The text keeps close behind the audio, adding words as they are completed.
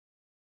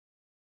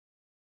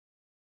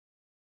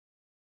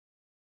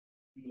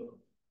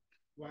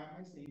Why am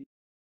I saying?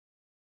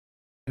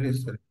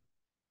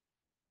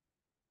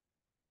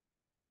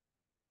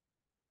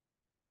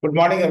 Good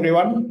morning,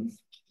 everyone.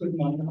 Good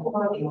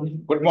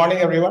morning. Good morning,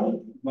 everyone.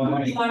 Good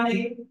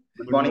morning.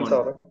 Good morning,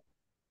 Sourav.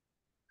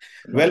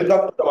 Welcome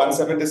to the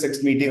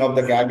 176th meeting of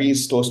the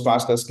Gabbys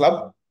Toastmasters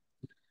Club.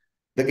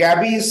 The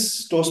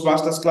Gabbys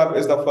Toastmasters Club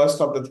is the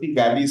first of the three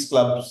Gabbys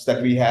clubs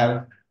that we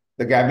have.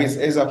 The Gabbys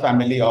is a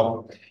family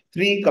of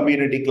three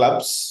community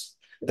clubs: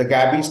 the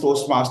Gabbys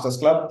Toastmasters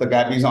Club, the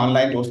Gabbys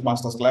Online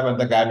Toastmasters Club, and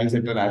the Gabbys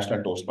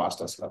International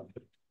Toastmasters Club.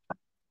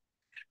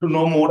 To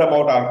know more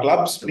about our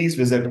clubs, please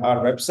visit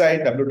our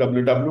website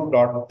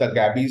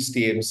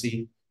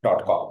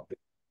www.thegabbystmc.com.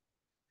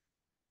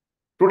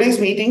 Today's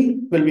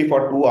meeting will be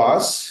for 2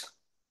 hours.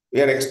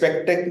 We are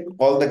expecting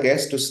all the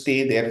guests to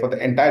stay there for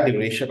the entire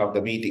duration of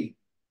the meeting.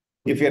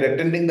 If you're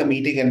attending the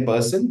meeting in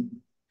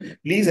person,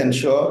 please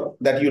ensure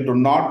that you do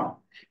not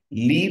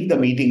leave the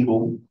meeting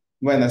room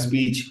when a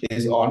speech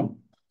is on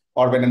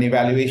or when an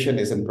evaluation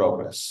is in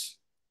progress.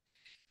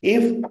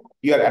 If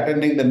you are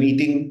attending the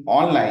meeting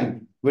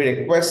online, we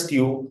request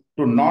you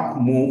to not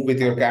move with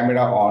your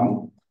camera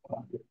on.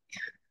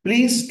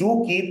 Please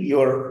do keep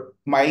your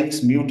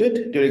mics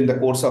muted during the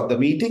course of the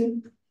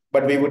meeting,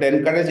 but we would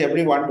encourage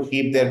everyone to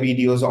keep their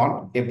videos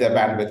on if their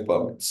bandwidth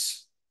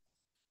permits.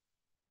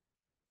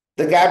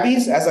 The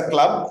Gabbys as a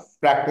club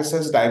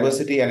practices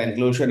diversity and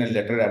inclusion in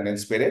letter and in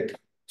spirit.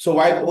 So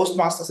while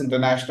Toastmasters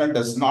International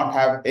does not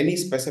have any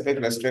specific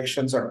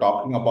restrictions on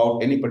talking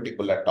about any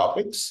particular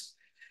topics,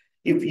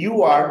 if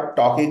you are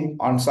talking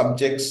on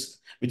subjects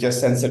which are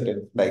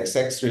sensitive, like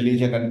sex,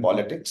 religion, and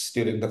politics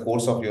during the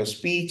course of your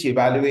speech,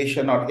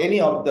 evaluation, or any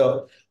of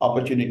the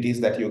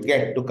opportunities that you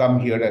get to come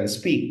here and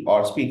speak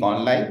or speak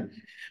online,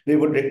 we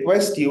would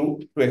request you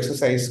to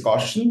exercise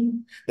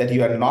caution that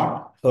you are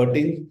not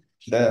hurting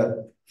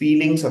the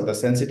feelings or the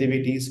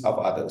sensitivities of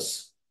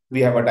others.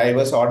 We have a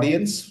diverse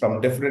audience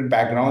from different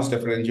backgrounds,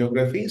 different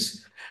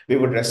geographies. We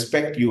would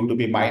respect you to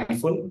be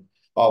mindful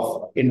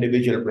of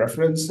individual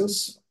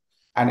preferences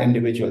and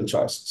individual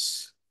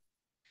choices.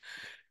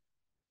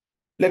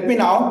 Let me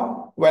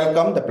now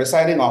welcome the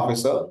presiding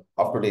officer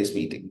of today's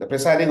meeting. The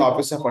presiding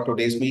officer for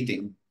today's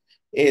meeting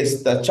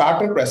is the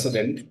charter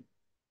president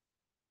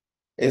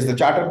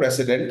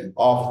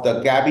of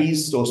the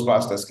Gabbys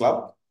Toastmasters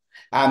Club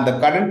and the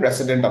current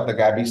president of the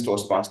Gabbys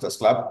Toastmasters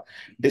Club,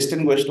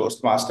 distinguished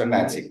Toastmaster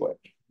Nancy Goel.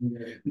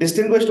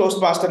 Distinguished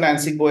Toastmaster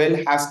Nancy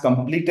Goel has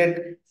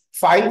completed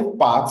 5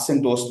 paths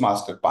in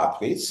Toastmaster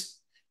pathways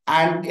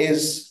and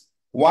is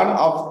one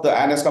of the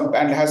and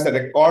has the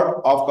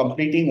record of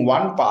completing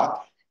 1 path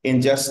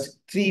in just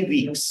 3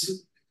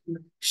 weeks.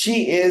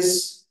 She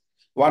is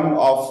one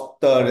of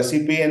the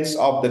recipients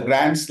of the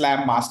Grand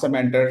Slam Master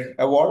Mentor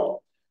Award,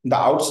 the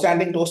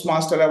Outstanding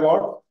Toastmaster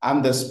Award,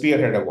 and the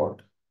Spearhead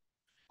Award.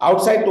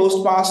 Outside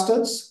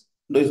Toastmasters,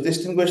 the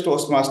distinguished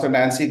Toastmaster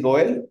Nancy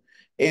Goel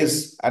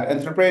is an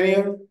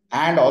entrepreneur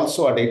and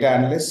also a data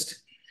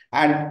analyst.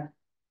 And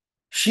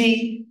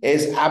she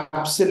is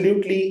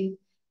absolutely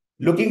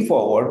looking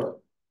forward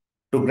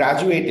to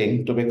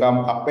graduating to become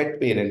a pet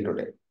parent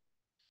today.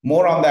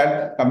 More on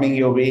that coming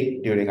your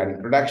way during our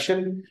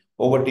introduction.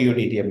 Over to you,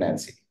 DTM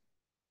Nancy.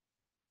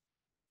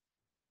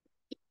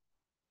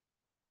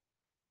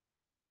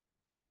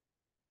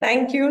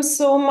 Thank you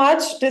so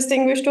much,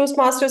 distinguished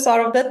Toastmaster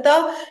Sourav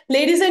Dutta.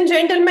 Ladies and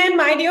gentlemen,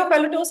 my dear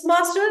fellow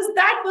Toastmasters,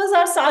 that was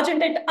our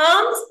Sergeant at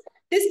Arms,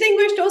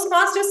 distinguished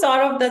Toastmaster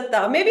Sourav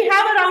Dutta. May we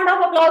have a round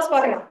of applause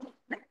for him?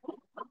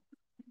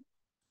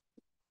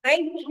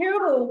 Thank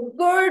you.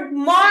 Good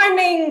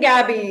morning,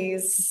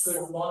 Gabbys.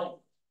 Good morning.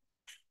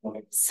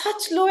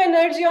 Such low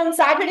energy on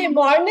Saturday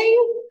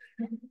morning.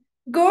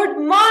 Good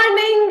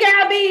morning,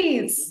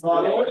 Gabbys.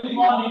 Good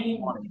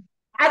morning.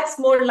 That's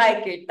more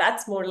like it.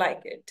 That's more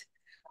like it.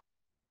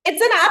 It's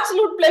an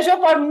absolute pleasure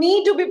for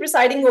me to be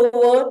presiding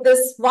over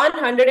this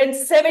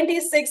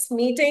 176th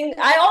meeting.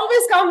 I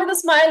always come with a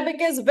smile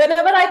because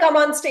whenever I come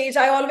on stage,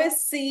 I always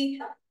see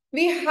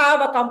we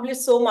have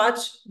accomplished so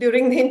much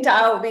during the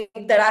entire week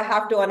that I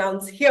have to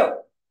announce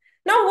here.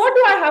 Now, what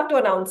do I have to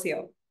announce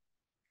here?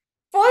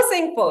 First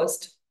thing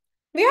first,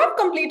 we have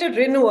completed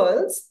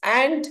renewals,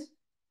 and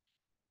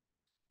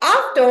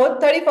after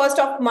 31st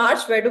of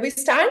March, where do we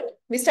stand?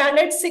 We stand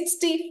at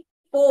 64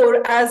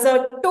 as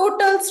a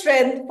total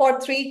strength for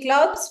 3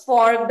 clubs,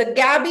 for the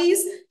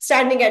Gabbys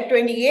standing at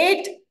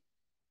 28,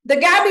 the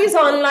Gabbys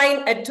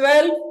Online at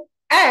 12,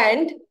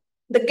 and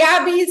the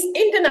Gabbys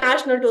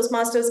International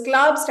Toastmasters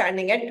Club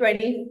standing at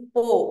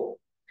 24.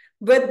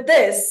 With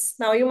this,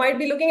 now you might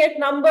be looking at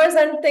numbers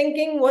and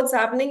thinking what's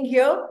happening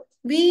here.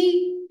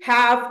 We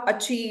have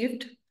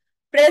achieved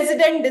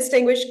President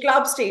Distinguished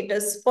Club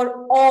status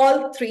for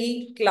all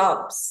 3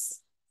 clubs.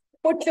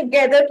 Put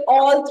together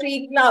all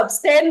 3 clubs,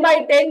 10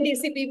 by 10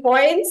 DCP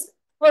points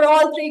for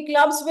all 3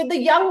 clubs, with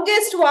the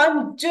youngest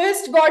one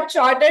just got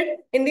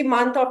chartered in the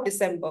month of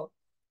December.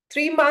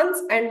 3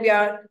 months and we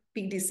are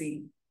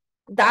PTC.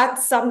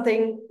 That's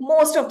something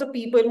most of the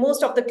people,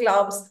 most of the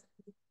clubs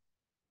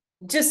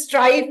just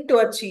strive to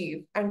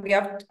achieve. And we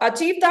have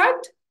achieved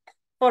that.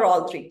 for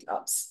all three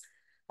clubs.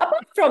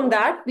 Apart from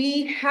that,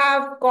 we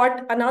have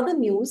got another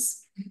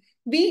news.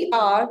 We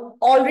are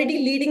already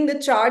leading the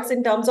charts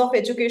in terms of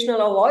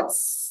educational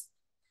awards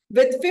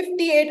with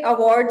 58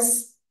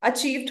 awards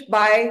achieved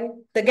by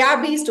the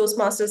Gabbys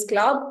Toastmasters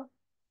Club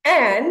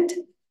and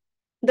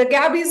the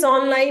Gabbys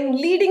Online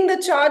leading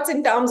the charts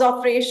in terms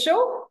of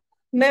ratio.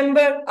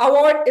 Member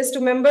award is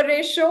to member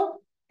ratio.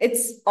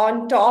 It's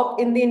on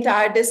top in the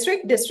entire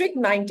district, District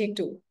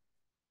 92.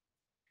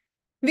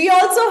 We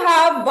also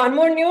have one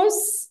more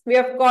news. We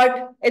have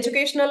got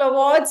educational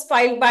awards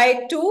filed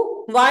by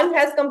two. One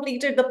has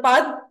completed the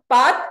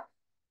path.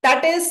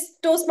 That is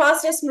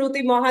Toastmasters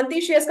Smruti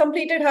Mohanty. She has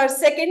completed her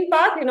second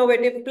path,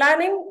 innovative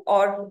planning,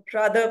 or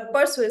rather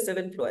persuasive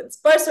influence.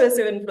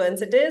 Persuasive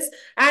influence it is.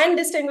 And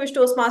distinguished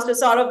Toastmaster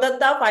Sourav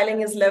Dutta filing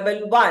his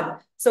level 1.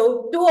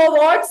 So 2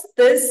 awards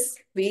this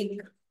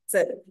week.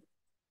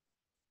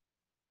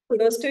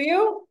 Kudos to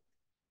you.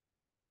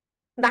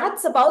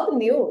 That's about the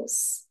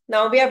news.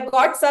 Now we have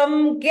got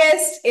some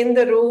guests in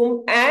the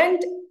room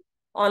and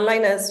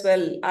online as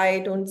well. I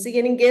don't see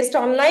any guest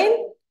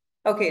online.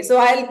 Okay, so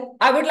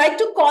I would like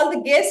to call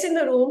the guests in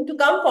the room to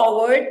come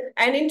forward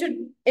and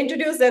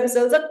introduce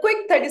themselves. A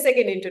quick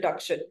 30-second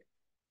introduction.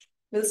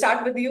 We'll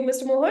start with you,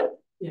 Mr. Mohan.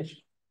 Yes.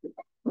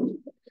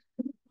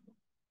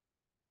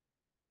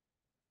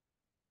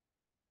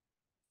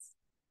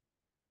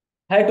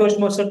 Hi,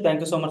 Toastmaster.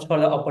 Thank you so much for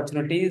the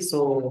opportunity.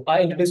 So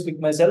I introduce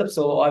myself.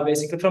 So I'm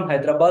basically from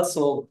Hyderabad.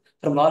 So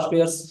from last 2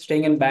 years,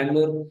 staying in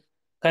Bangalore,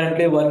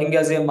 currently working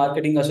as a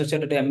marketing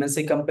associate at a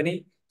MNC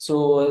company.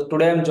 So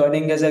today I'm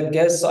joining as a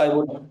guest. I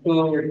would like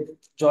to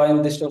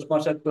join this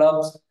Toastmaster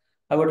clubs.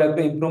 I would like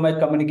to improve my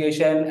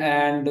communication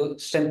and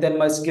strengthen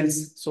my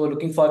skills. So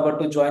looking forward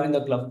to join in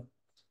the club.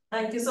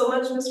 Thank you so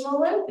much, Mr.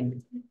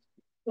 Mohan.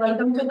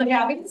 Welcome to the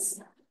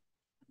Gabbys.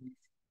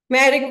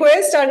 May I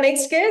request our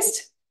next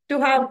guest to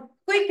have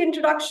quick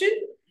introduction?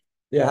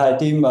 Yeah, hi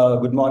team.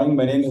 Good morning.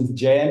 My name is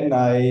Jain.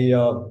 I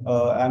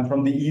am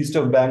from the east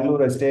of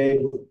Bangalore. I stay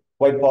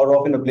quite far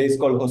off in a place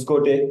called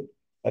Hoskote.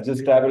 I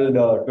just traveled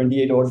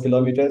 28 odd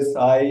kilometers.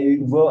 I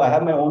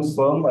have my own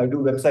firm. I do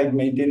website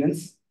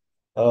maintenance.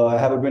 I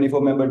have a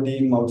 24-member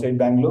team outside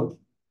Bangalore.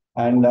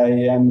 And I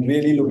am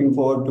really looking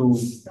forward to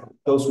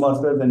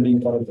Toastmasters and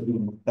being part of the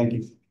team. Thank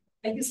you.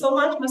 Thank you so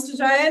much, Mr.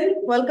 Jain.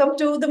 Welcome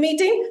to the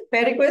meeting. May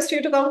I request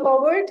you to come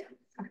forward?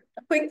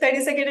 A quick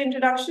 30-second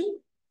introduction.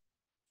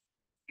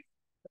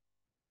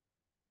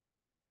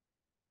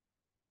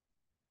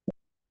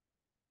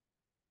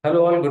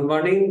 Hello all, good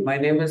morning. My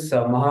name is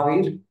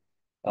Mahavir.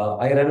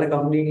 I run a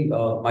company,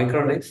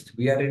 Micronext.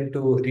 We are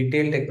into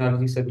retail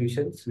technology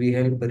solutions. We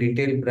help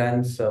retail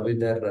brands with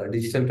their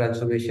digital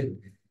transformation.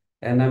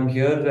 And I'm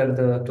here at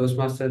the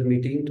Toastmasters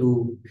meeting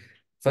to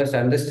first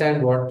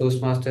understand what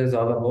Toastmasters is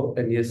all about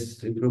and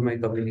yes, improve my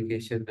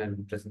communication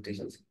and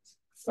presentation skills.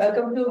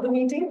 Welcome to the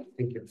meeting.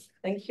 Thank you.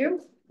 Thank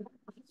you.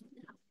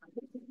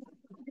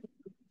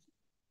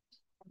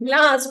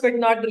 Last but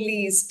not the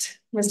least,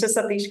 Mr.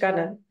 Satish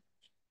Kannan.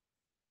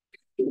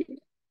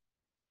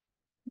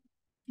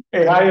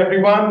 Hey, hi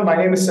everyone. My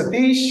name is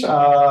Satish.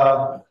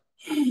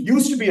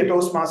 Used to be a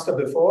Toastmaster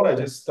before. I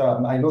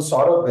know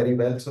Sourav very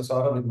well. So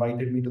Sourav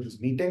invited me to this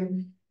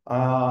meeting.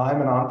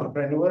 I'm an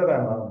entrepreneur.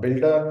 I'm a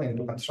builder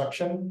into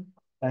construction.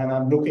 And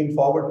I'm looking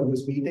forward to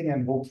this meeting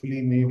and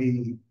hopefully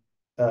maybe,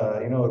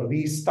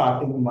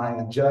 restarting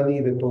my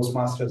journey with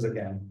Toastmasters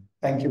again.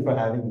 Thank you for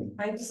having me.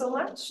 Thank you so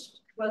much.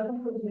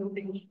 Welcome to the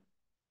meeting.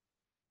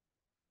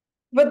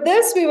 With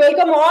this, we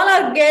welcome all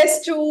our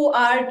guests to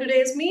our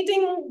today's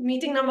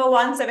meeting number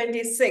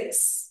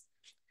 176.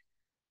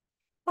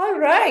 All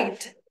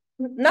right.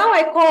 Now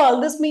I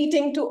call this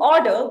meeting to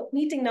order,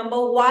 meeting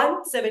number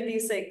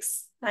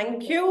 176.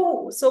 Thank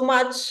you so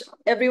much,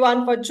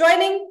 everyone, for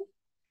joining.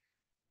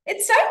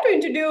 It's time to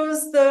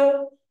introduce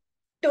the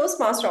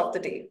Toastmaster of the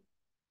Day.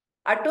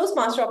 Our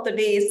Toastmaster of the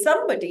Day is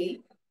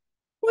somebody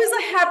who is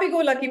a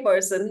happy-go-lucky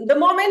person. The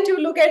moment you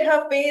look at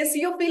her face,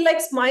 you feel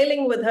like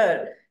smiling with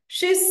her.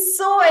 She's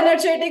so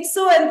energetic,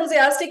 so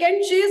enthusiastic,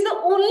 and she's the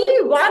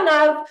only one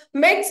I've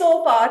met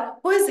so far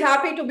who is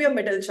happy to be a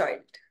middle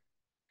child.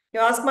 You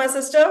ask my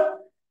sister,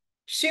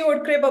 she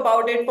would crib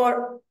about it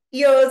for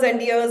years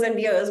and years and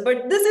years.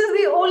 But this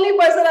is the only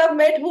person I've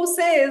met who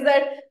says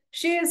that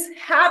she is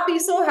happy,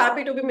 so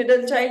happy to be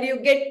middle child. You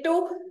get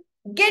to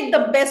get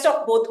the best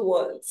of both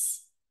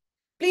worlds.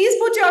 Please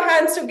put your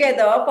hands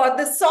together for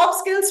this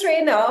soft skills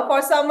trainer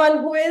for someone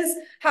who is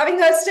having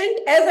her stint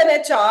as an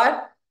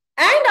HR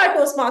and our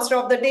Toastmaster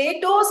of the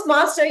Day,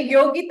 Toastmaster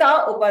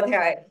Yogita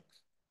Upadhayay.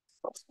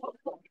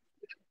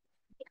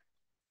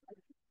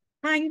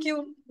 Thank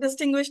you,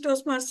 distinguished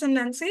Toastmaster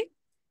Nancy.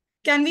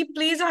 Can we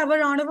please have a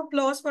round of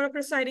applause for our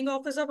presiding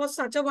officer for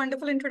such a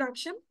wonderful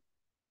introduction?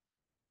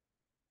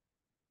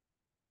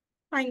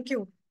 Thank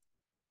you.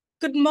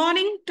 Good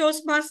morning,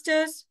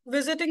 Toastmasters,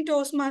 visiting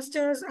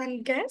Toastmasters,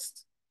 and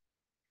guests.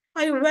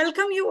 I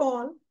welcome you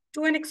all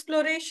to an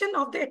exploration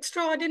of the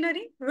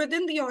extraordinary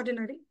within the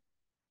ordinary,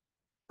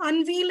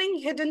 unveiling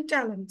hidden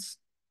talents.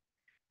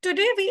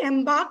 Today, we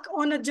embark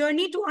on a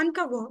journey to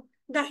uncover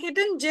the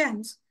hidden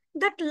gems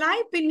that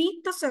lie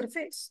beneath the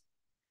surface,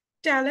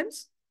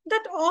 talents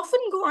that often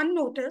go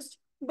unnoticed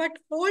but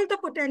hold the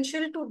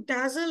potential to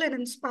dazzle and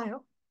inspire.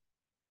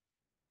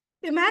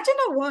 Imagine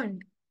a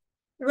world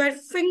where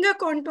finger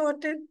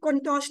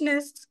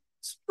contortionists,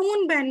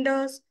 spoon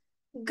benders,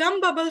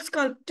 gum bubble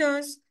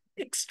sculptors,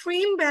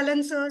 extreme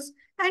balancers,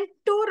 and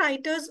toe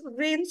writers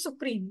reign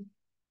supreme.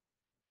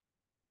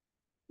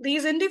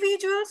 These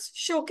individuals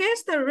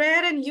showcase the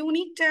rare and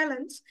unique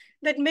talents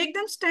that make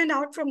them stand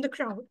out from the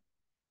crowd.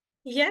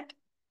 Yet,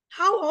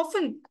 how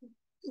often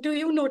do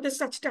you notice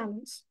such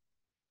talents?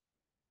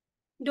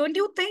 Don't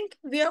you think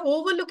we are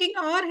overlooking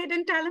our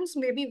hidden talents?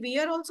 Maybe we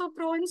are also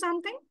pro in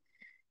something.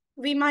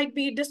 We might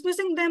be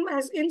dismissing them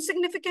as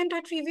insignificant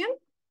or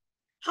trivial.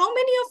 How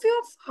many of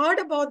you have heard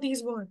about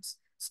these words?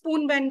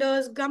 Spoon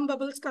benders, gum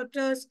bubble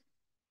sculptors,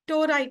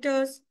 toe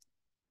writers.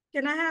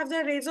 Can I have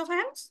the raise of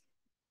hands?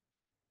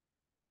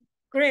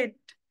 Great.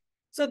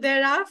 So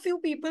there are a few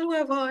people who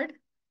have heard.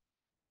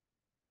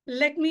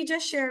 Let me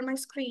just share my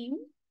screen.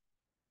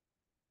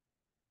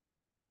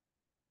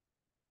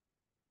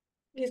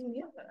 Give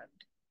me a minute.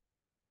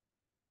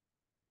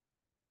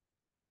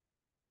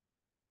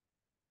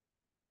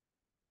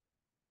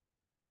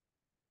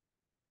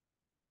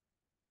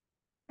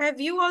 Have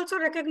you also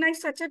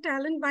recognized such a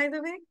talent, by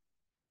the way?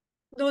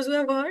 Those who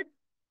have heard?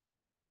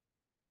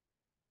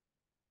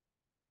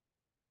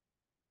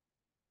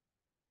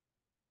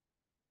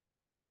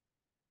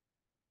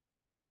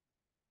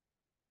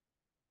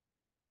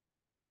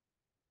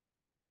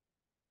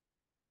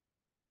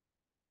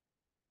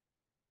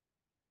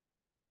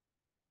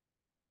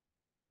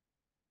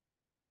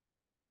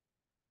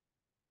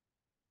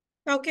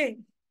 Okay.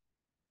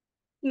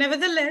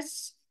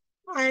 Nevertheless,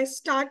 I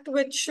start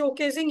with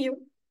showcasing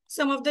you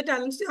some of the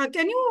talents.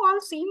 Can you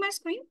all see my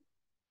screen?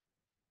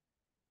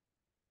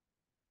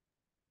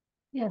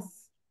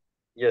 Yes.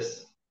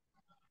 Yes.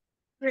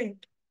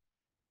 Great.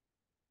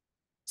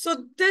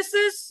 So this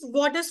is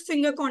what is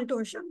finger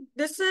contortion.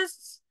 This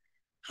is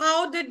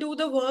how they do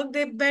the work.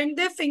 They bend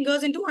their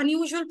fingers into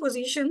unusual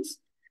positions.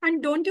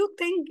 And don't you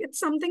think it's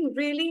something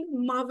really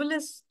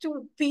marvelous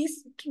to be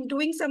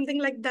doing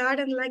something like that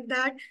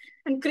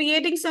and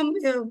creating some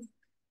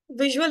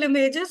visual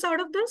images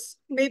out of this?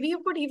 Maybe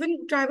you could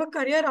even drive a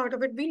career out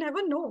of it. We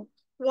never know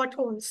what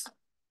holds.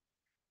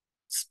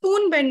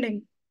 Spoon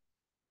bending.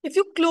 If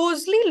you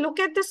closely look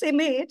at this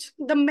image,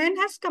 the man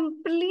has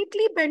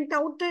completely bent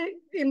out the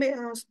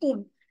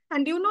spoon.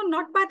 And you know,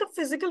 not by the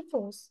physical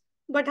force,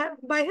 but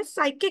by his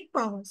psychic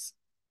powers.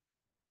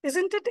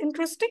 Isn't it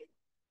interesting?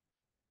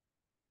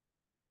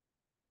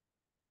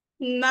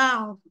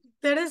 Now,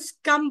 there is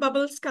gum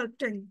bubble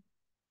sculpting.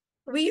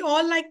 We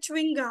all like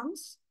chewing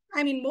gums.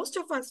 I mean, most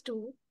of us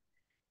do.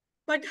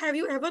 But have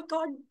you ever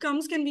thought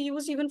gums can be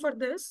used even for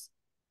this?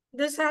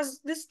 This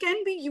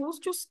can be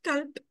used to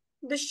sculpt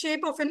the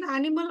shape of an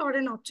animal or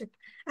an object.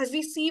 As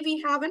we see, we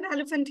have an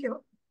elephant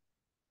here.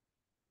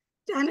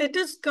 And it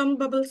is gum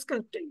bubble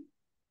sculpting.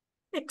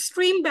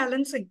 Extreme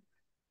balancing.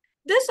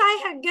 This,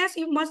 I guess,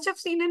 you must have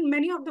seen in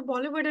many of the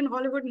Bollywood and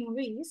Hollywood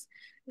movies.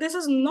 This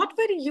is not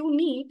very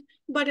unique,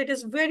 but it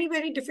is very,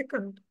 very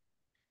difficult.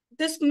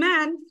 This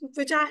man,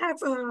 which I have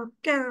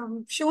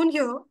shown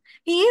here,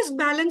 he is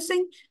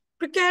balancing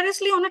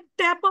precariously on a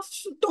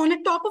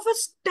top of a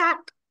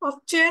stack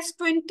of chairs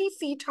 20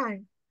 feet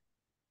high.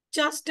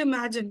 Just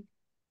imagine.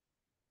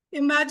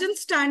 Imagine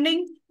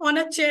standing on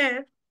a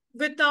chair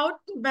without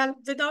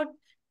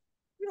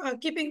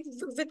keeping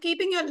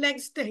your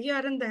legs here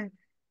and there.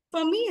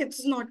 For me,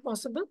 it's not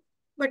possible,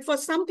 but for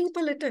some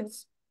people it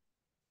is.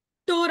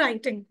 Toe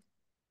writing.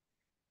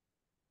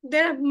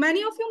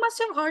 Many of you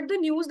must have heard the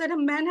news that a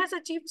man has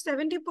achieved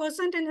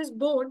 70% in his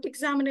board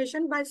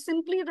examination by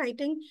simply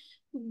writing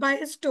by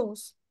his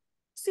toes.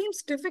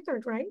 Seems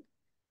difficult, right?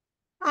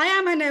 I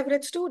am an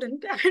average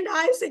student and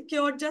I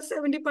secured just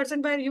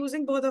 70% by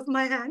using both of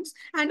my hands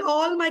and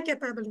all my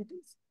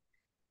capabilities.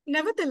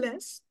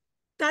 Nevertheless,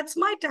 that's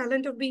my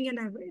talent of being an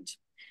average.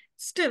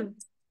 Still,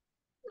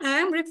 I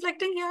am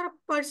reflecting here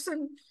a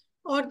person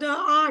or the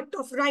art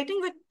of writing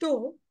with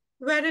toe,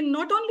 wherein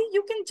not only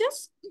you can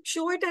just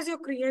show it as your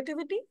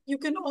creativity, you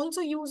can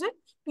also use it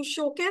to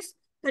showcase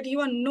that you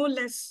are no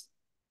less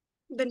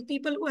than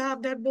people who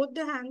have both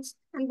the hands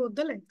and both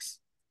the legs.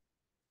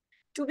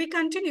 To be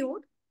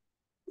continued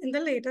in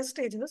the later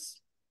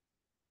stages.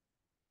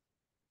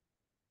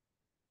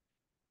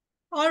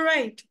 All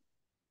right.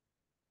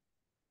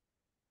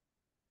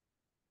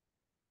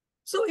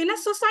 So in a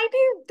society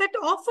that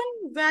often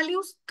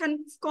values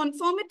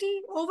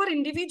conformity over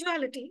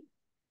individuality,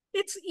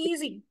 it's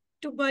easy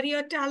to bury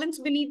your talents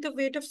beneath the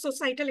weight of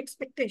societal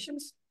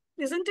expectations,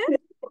 isn't it?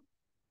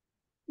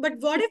 But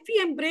what if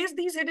we embrace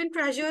these hidden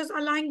treasures,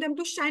 allowing them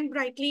to shine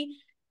brightly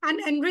and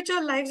enrich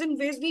our lives in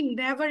ways we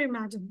never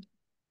imagined?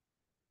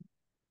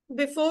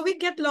 Before we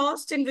get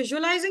lost in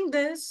visualizing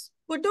this,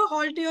 put a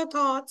halt to your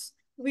thoughts.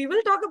 We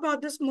will talk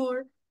about this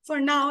more. For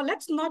now,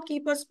 let's not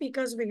keep our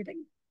speakers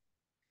waiting.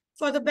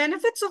 For the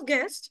benefits of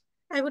guests,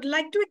 I would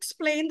like to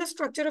explain the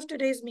structure of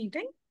today's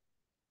meeting.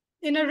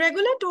 In a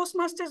regular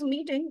Toastmasters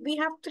meeting, we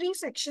have 3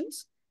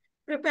 sections: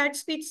 prepared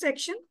speech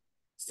section,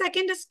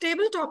 second is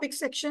table topic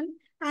section,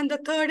 and the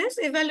third is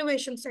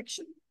evaluation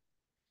section.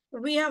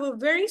 We have a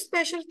very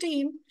special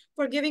team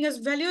for giving us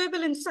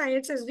valuable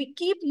insights as we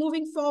keep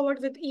moving forward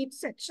with each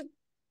section.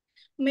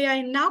 May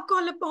I now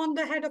call upon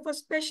the head of a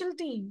special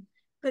team,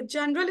 the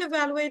general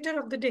evaluator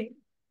of the day.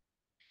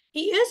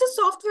 He is a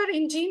software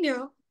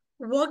engineer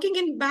working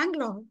in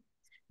Bangalore.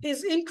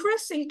 His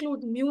interests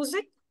include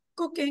music,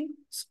 cooking,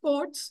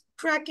 sports,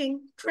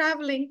 trekking,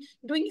 traveling,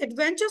 doing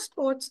adventure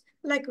sports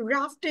like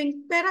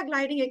rafting,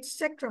 paragliding,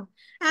 etc.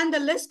 And the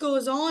list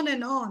goes on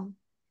and on.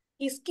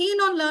 He's keen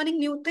on learning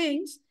new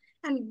things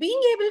and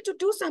being able to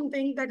do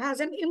something that has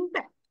an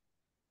impact.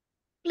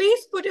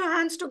 Please put your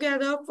hands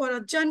together for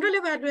a general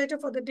evaluator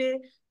for the day,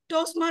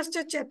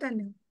 Toastmaster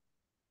Chaitanya.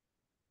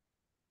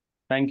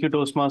 Thank you,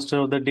 Toastmaster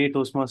of the day,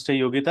 Toastmaster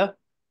Yogita.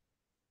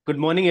 Good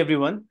morning,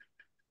 everyone.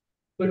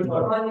 Good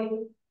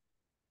morning.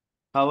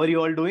 How are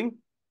you all doing?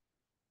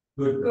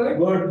 Good.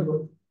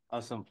 Good.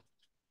 Awesome.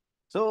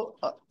 So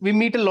we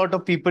meet a lot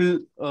of people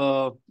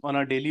on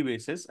a daily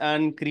basis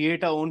and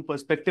create our own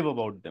perspective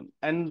about them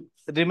and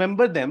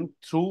remember them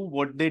through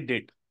what they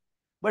did.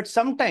 But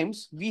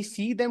sometimes we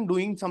see them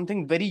doing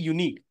something very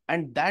unique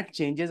and that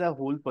changes our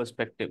whole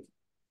perspective.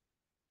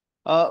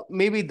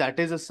 Maybe that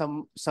is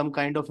some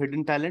kind of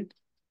hidden talent.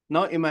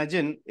 Now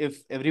imagine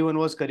if everyone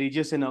was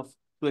courageous enough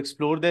to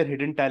explore their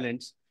hidden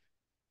talents,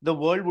 the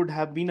world would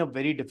have been a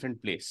very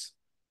different place.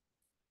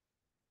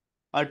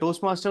 Our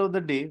Toastmaster of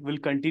the day will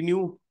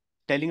continue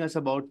telling us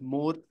about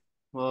more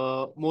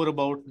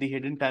about the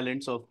hidden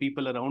talents of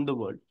people around the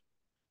world.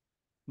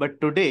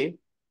 But today,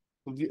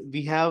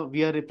 we are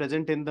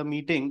represented in the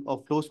meeting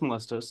of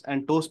Toastmasters,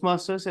 and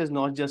Toastmasters is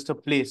not just a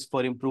place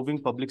for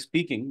improving public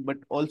speaking, but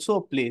also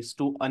a place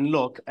to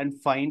unlock and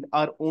find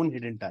our own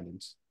hidden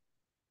talents.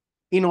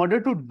 In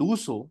order to do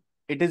so,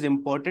 it is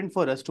important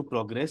for us to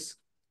progress,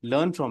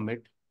 learn from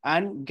it,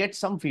 and get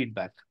some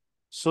feedback.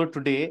 So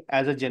today,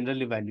 as a general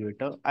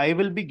evaluator, I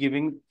will be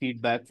giving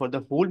feedback for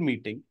the whole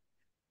meeting,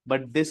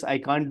 but this I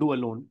can't do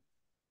alone.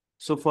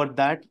 So for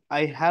that,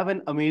 I have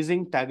an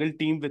amazing TAGL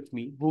team with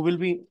me who will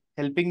be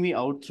helping me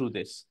out through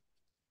this.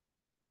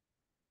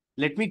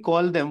 Let me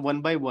call them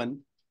one by one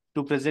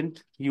to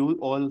present you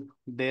all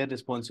their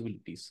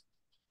responsibilities.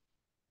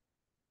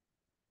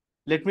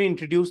 Let me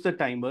introduce the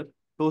timer,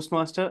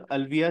 Toastmaster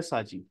Alvia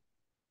Saji.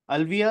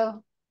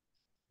 Alvia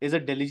is a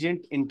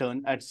diligent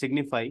intern at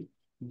Signify,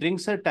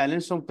 brings her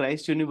talents from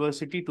Christ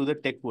University to the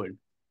tech world.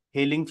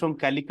 Hailing from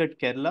Calicut,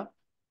 Kerala,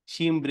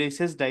 she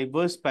embraces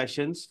diverse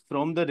passions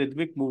from the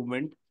rhythmic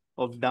movement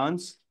of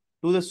dance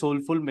to the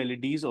soulful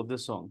melodies of the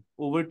song.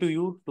 Over to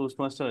you,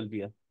 Toastmaster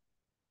Alvia.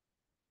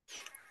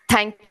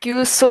 Thank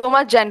you so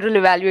much, General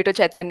Evaluator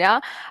Chaitanya.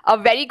 A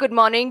very good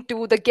morning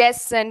to the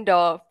guests and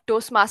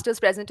Toastmasters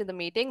present in the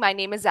meeting. My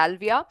name is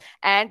Alvia,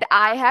 and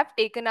I have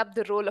taken up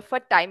the role of a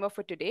timer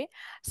for today.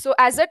 So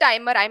as a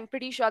timer, I'm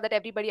pretty sure that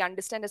everybody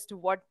understands as to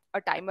what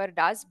a timer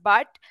does,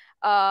 but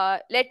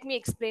let me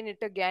explain it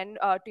again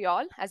to you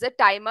all. As a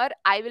timer,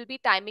 I will be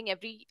timing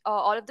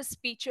all of the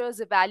speeches,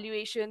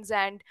 evaluations,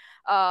 and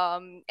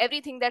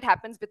everything that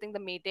happens within the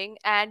meeting,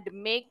 and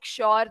make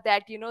sure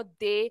that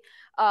they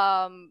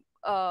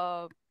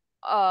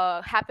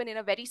happen in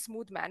a very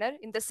smooth manner,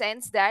 in the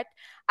sense that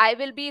I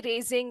will be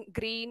raising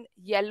green,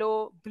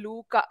 yellow,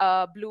 blue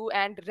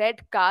and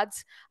red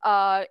cards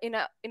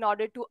in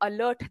order to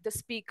alert the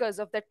speakers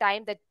of the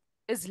time that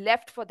is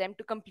left for them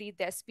to complete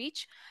their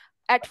speech.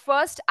 At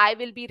first, I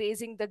will be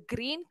raising the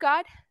green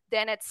card.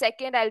 Then at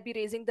second, I'll be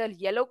raising the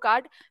yellow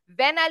card.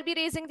 When I'll be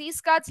raising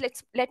these cards,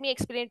 let me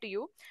explain to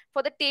you.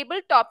 For the table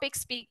topic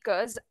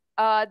speakers,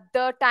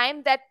 the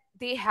time that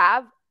they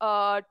have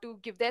to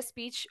give their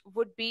speech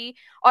would be,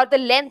 or the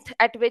length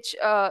at which,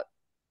 or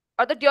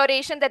the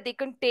duration that they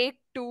can take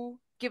to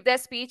give their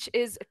speech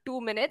is 2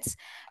 minutes.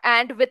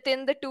 And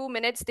within the 2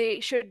 minutes,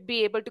 they should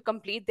be able to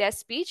complete their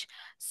speech.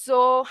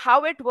 So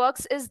how it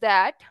works is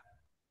that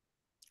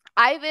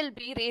I will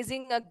be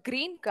raising a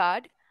green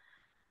card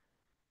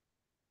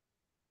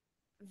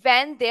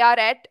when they are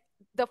at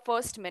the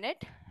first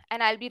minute,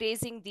 and I'll be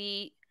raising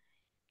the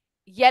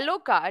yellow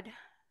card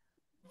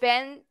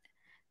when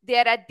they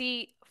are at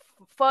the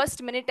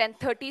first minute and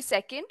 30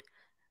 second.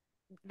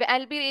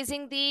 I'll be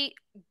raising the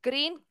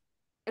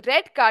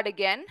red card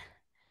again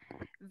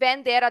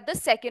when they're at the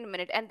second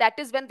minute, and that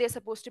is when they're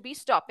supposed to be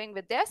stopping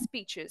with their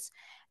speeches.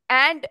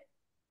 And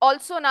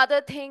also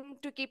another thing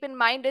to keep in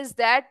mind is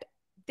that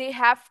they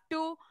have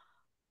to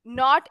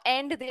not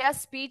end their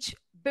speech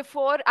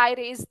before I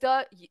raise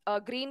the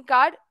green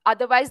card.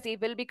 Otherwise, they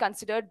will be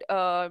considered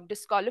they'll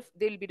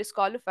be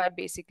disqualified,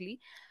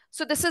 basically.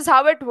 So this is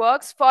how it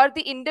works. For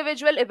the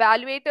individual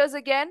evaluators,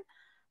 again,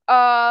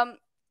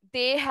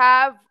 they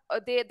have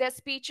their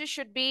speeches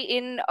should be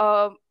in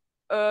 2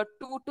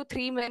 to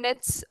 3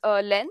 minutes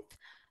length.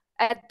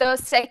 At the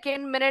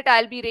second minute,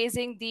 I'll be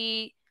raising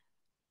the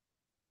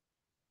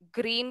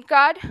green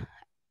card.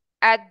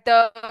 At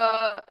the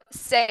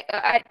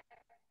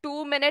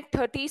 2 minute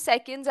 30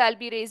 seconds, I'll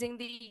be raising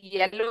the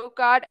yellow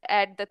card.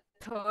 At the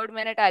 3rd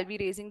minute, I'll be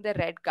raising the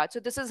red card. So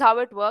this is how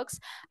it works.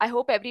 I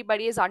hope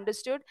everybody has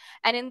understood.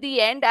 And in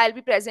the end, I'll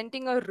be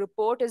presenting a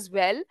report as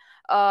well,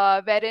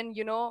 wherein,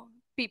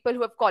 people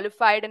who have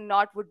qualified and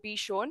not would be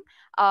shown.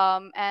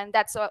 And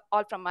that's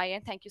all from my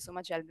end. Thank you so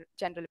much,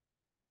 General.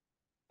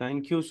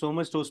 Thank you so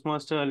much,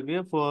 Toastmaster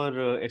Alvia,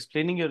 for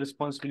explaining your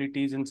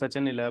responsibilities in such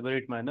an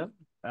elaborate manner.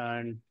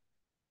 And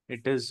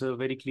it is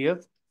very clear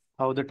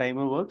how the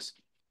timer works.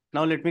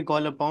 Now let me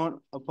call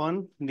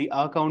upon the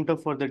R counter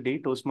for the day,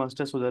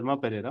 Toastmaster Sudharma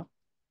Perera.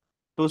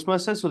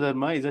 Toastmaster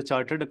Sudharma is a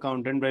chartered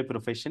accountant by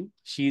profession.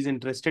 She is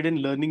interested in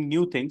learning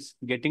new things,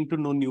 getting to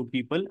know new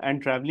people,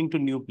 and traveling to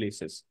new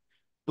places.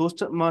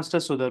 Toastmaster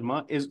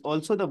Sudharma is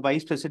also the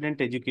Vice President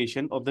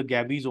Education of the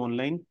Gabbys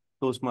Online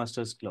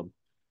Toastmasters Club.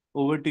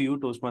 Over to you,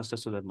 Toastmaster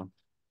Sudharma.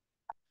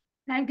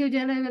 Thank you,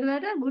 General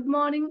Evaluator. Good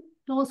morning,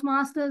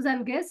 Toastmasters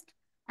and guests.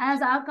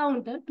 As our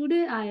counter,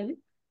 today I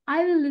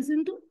will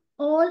listen to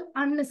all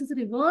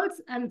unnecessary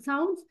words and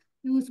sounds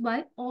used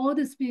by all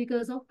the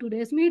speakers of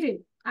today's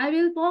meeting. I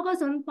will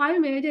focus on 5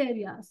 major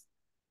areas.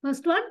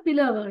 First one,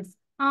 pillar words,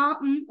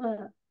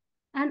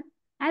 and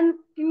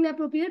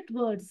inappropriate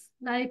words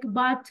like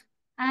but,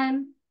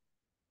 and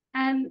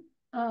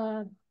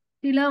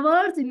pillar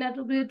words,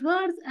 inappropriate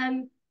words,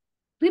 and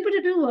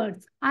repetitive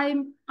words.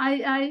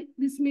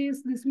 This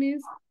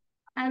means,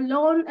 and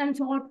long and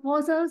short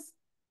pauses.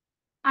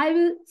 I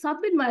will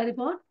submit my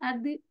report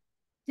at the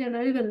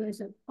general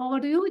evaluation. Over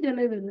to you,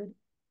 general evaluation.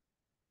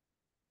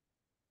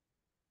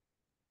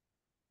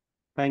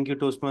 Thank you,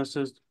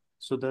 Toastmasters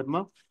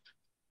Sudharma.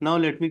 Now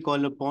let me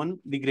call upon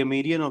the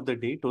grammarian of the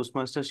day,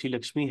 Toastmaster Sri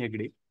Lakshmi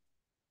Hegde.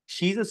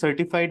 She is a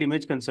certified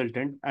image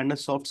consultant and a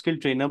soft skill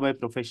trainer by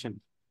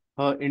profession.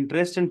 Her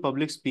interest in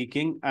public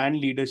speaking and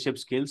leadership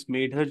skills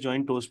made her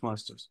join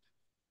Toastmasters.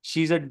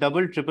 She's a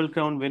double Triple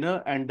Crown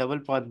winner and double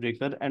path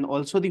breaker, and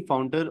also the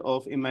founder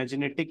of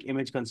Imaginatic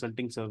Image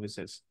Consulting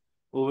Services.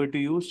 Over to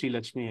you, Sri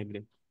Lakshmi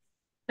Hegde.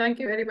 Thank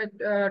you very much,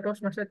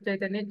 Toastmaster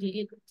Chaitanya,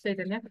 GE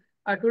Chaitanya.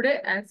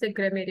 Today, as a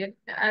grammarian,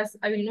 as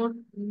I will note,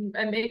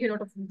 I make a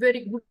note of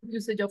very good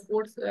usage of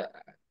words,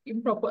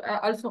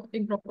 also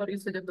improper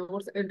usage of the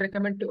words. I will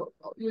recommend to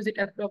use it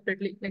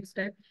appropriately next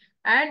time.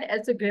 And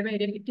as a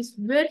grammarian, it is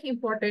very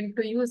important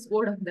to use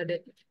word of the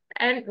day.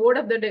 And word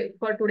of the day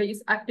for today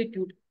is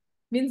aptitude,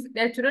 means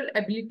natural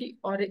ability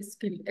or a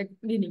skill,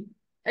 meaning.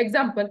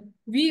 Example,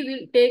 we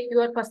will take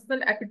your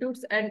personal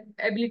aptitudes and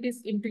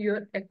abilities into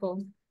your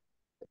account.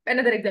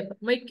 Another example,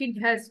 my kid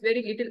has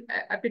very little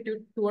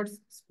aptitude towards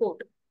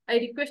sport. I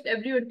request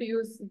everyone to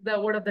use the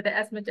word of the day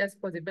as much as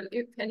possible.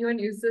 If anyone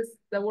uses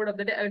the word of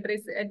the day, I will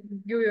raise and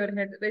give your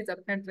hand, raise up,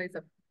 hands raise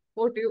up.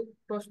 Over to you,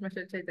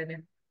 Toastmaster Chaitanya.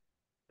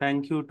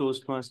 Thank you,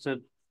 Toastmaster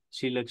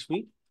Sri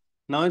Lakshmi.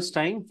 Now it's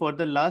time for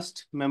the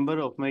last member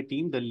of my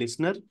team, the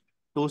listener,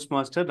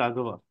 Toastmaster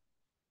Raghava.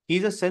 He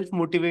is a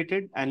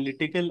self-motivated,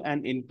 analytical,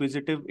 and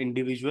inquisitive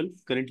individual,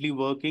 currently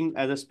working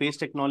as a space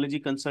technology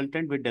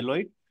consultant with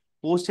Deloitte,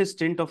 post his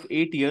stint of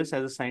 8 years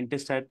as a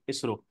scientist at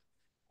ISRO.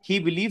 He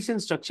believes in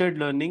structured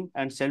learning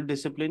and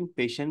self-discipline,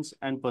 patience,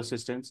 and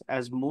persistence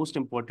as most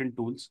important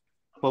tools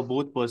for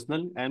both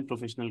personal and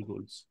professional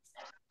goals.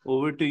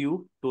 Over to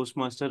you,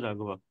 Toastmaster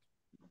Raghava.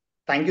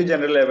 Thank you,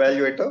 General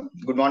Evaluator.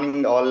 Good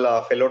morning,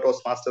 all fellow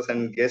Toastmasters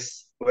and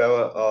guests who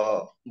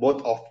are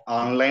both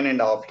online and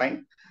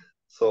offline.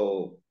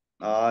 So,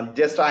 I'm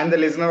the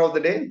listener of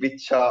the day,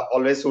 which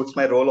always suits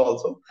my role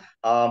also.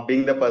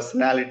 Being the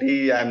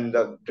personality, I'm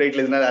the great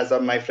listener, as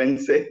my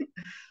friends say.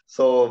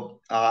 So,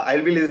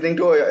 I'll be listening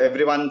to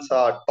everyone's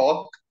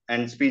talk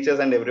and speeches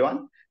and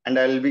everyone. And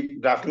I'll be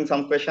drafting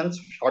some questions,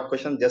 short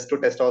questions, just to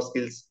test our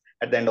skills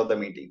at the end of the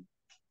meeting.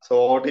 So,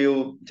 over to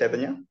you,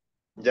 Chaitanya,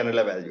 General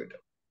Evaluator.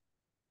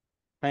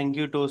 Thank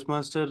you,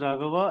 Toastmaster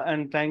Raghava,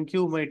 and thank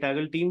you, my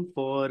TAGL team,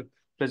 for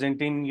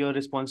presenting your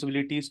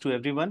responsibilities to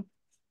everyone.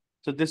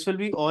 So this will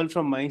be all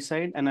from my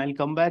side, and I'll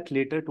come back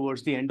later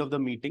towards the end of the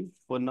meeting.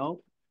 For now,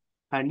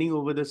 handing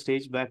over the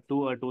stage back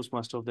to our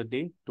Toastmaster of the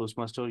day,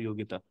 Toastmaster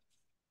Yogita.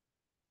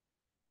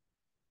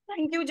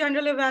 Thank you,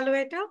 General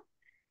Evaluator,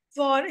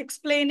 for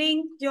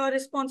explaining your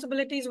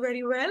responsibilities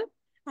very well.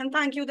 And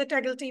thank you, the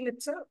TAGL team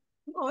itself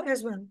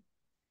as well.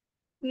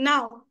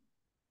 Now,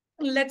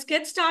 let's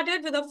get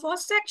started with the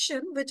first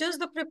section, which is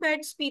the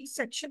prepared speech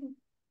section.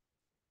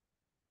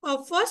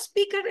 Our first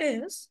speaker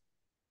is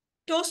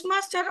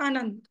Toastmaster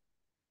Ananth.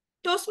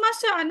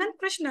 Toastmaster Ananth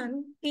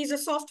Krishnan is a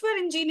software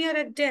engineer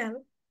at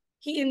Dell.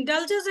 He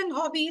indulges in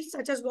hobbies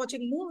such as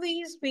watching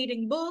movies,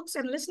 reading books,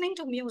 and listening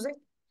to music.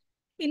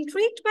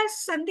 Intrigued by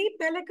Sandeep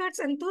Belekar's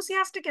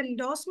enthusiastic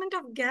endorsement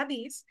of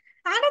Gabbys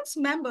and its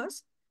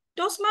members,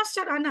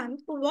 Toastmaster Ananth,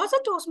 who was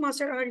a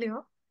Toastmaster earlier,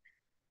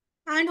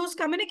 and whose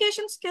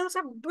communication skills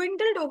have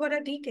dwindled over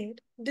a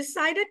decade,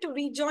 decided to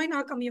rejoin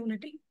our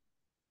community.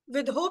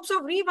 With hopes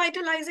of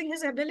revitalizing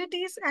his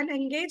abilities and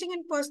engaging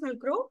in personal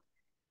growth,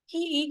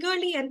 he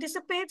eagerly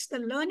anticipates the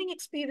learning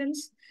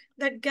experience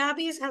that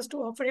Gabbys has to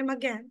offer him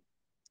again.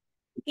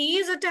 He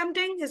is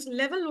attempting his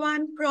Level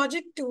 1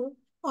 Project 2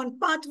 on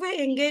Pathway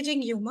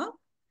Engaging Humor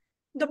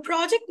The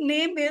project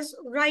name is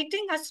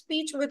Writing a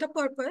Speech with a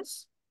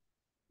Purpose.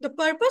 The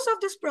purpose of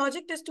this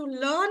project is to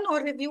learn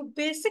or review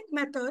basic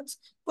methods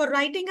for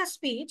writing a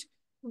speech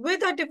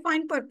with a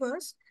defined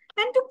purpose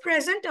and to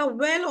present a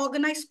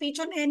well-organized speech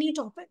on any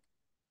topic.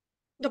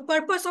 The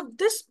purpose of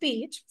this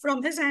speech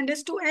from his end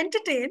is to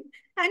entertain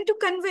and to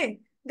convey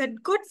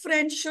that good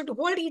friends should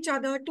hold each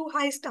other to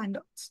high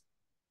standards.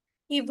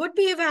 He would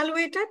be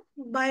evaluated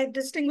by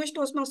distinguished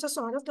Toastmaster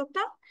Sourav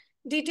Dutta.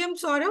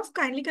 DTM Sourav,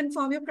 kindly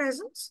confirm your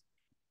presence.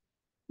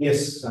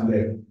 Yes, I'm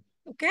there.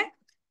 Okay.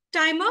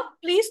 Timer,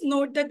 please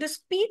note that the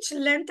speech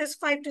length is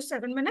 5 to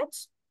 7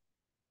 minutes.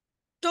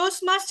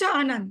 Toastmaster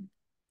Ananth,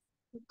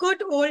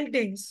 good old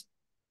days.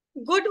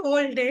 Good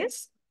old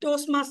days,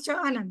 Toastmaster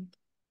Ananth.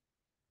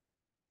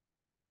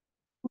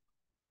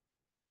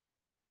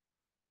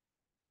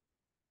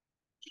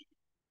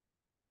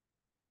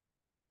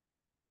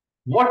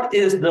 What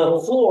is the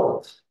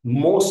fourth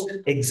most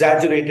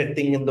exaggerated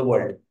thing in the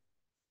world?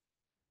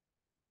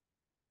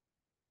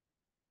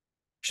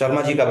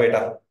 Sharma ji ka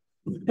beta.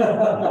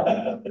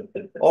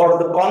 Or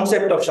the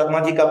concept of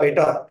Sharma ji ka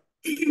beta.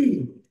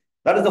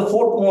 That is the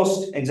fourth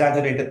most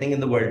exaggerated thing in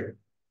the world.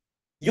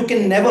 You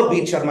can never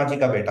beat Sharma ji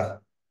ka beta.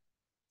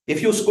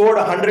 If you scored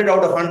 100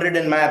 out of 100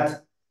 in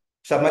math,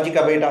 Sharma ji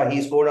ka beta,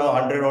 he scored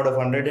 100 out of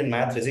 100 in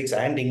math, physics,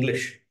 and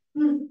English.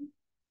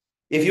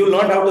 If you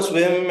learned how to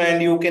swim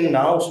and you can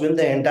now swim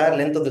the entire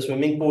length of the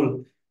swimming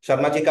pool,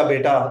 Sharma ji ka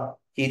beta,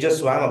 he just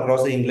swam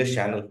across the English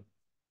Channel.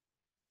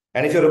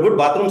 And if you're a good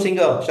bathroom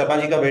singer,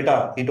 Sharma ji ka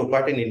beta, he took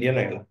part in Indian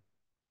Idol.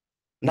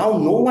 Now,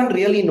 no one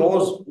really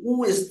knows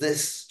who is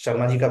this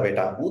Sharma ji ka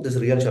beta, who this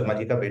real Sharma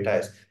ji ka beta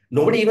is.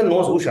 Nobody even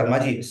knows who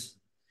Sharma ji is.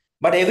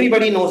 But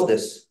everybody knows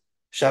this.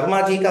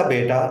 Sharma ji ka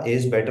beta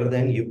is better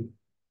than you,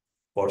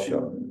 for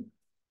sure.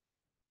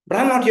 But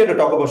I'm not here to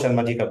talk about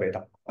Sharma ji ka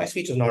beta. My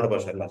speech is not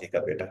about Sharma ji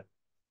ka beta.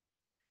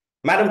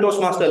 Madam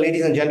Toastmaster,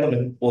 ladies and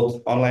gentlemen,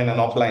 both online and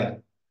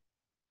offline.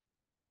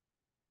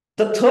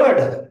 The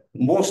third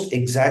most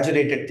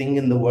exaggerated thing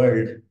in the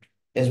world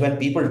is when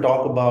people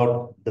talk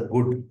about the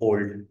good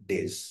old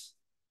days.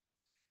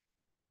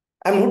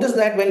 I've noticed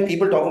that when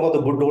people talk about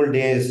the good old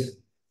days,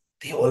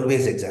 they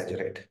always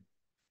exaggerate.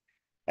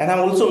 And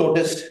I've also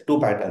noticed two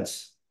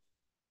patterns.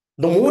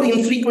 The more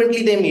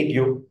infrequently they meet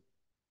you,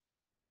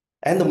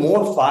 and the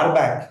more far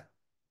back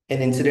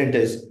an incident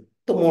is,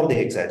 the more they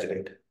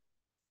exaggerate.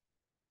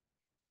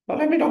 Now,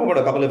 let me talk about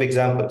a couple of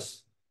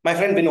examples. My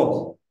friend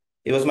Vinod,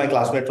 he was my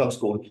classmate from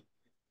school,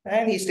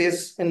 and he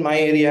stays in my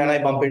area, and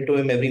I bump into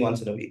him every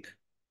once in a week.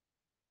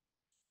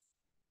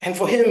 And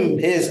for him,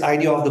 his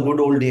idea of the good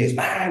old days,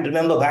 man,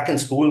 remember back in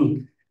school,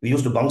 we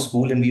used to bunk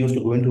school and we used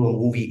to go into a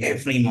movie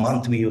every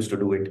month. We used to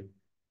do it.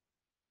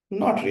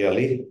 Not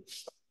really.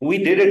 We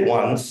did it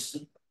once.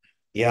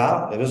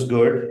 Yeah, it was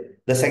good.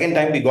 The second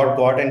time we got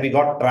caught and we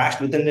got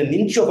trashed within an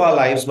inch of our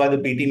lives by the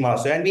PT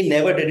master, and we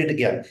never did it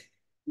again.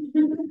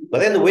 But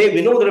then the way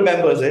Vinod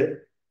remembers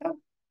it,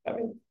 I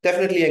mean,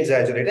 definitely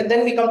exaggerate. And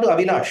then we come to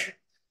Avinash.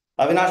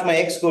 Avinash, my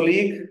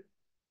ex-colleague,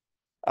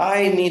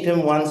 I meet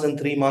him once in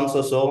 3 months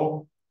or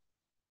so,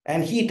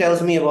 and he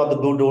tells me about the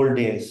good old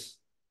days.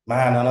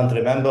 Man, Ananth,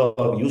 remember,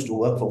 we used to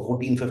work for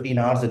 14, 15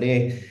 hours a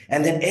day.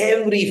 And then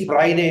every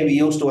Friday, we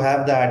used to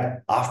have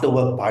that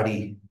after-work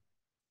party.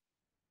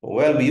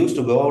 Well, we used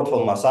to go out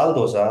for masal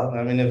dosa.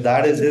 I mean, if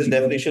that is his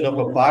definition of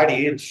a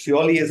party, it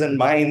surely isn't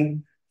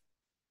mine.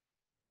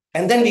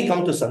 And then we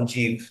come to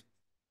Sanjeev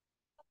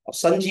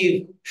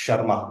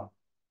Sharma.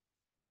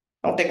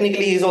 Now,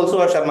 technically, he's also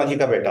a Sharma ji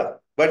ka beta,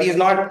 but he's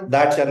not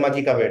that Sharma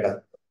ji ka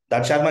beta.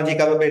 That Sharma ji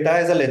ka beta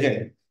is a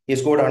legend. He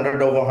scored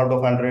 100 over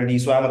 100. He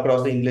swam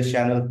across the English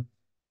Channel.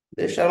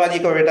 This Sharma ji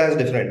ka beta is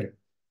different.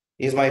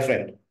 He's my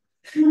friend.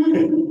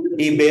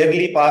 He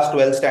barely passed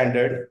 12th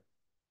standard.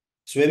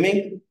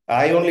 Swimming,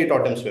 I only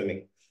taught him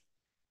swimming.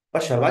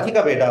 But Sharma ji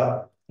ka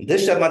beta,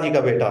 this Sharma ji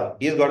ka beta,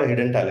 he's got a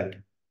hidden talent.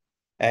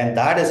 And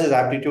that is his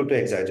aptitude to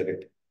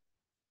exaggerate.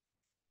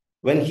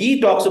 When he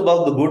talks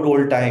about the good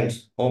old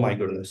times, oh my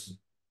goodness.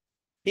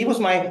 He was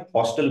my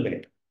hostel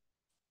mate,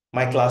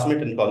 my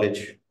classmate in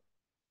college.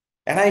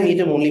 And I meet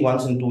him only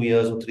once in 2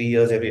 years or 3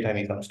 years every time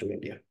he comes to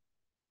India.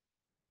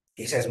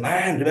 He says,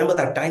 man, remember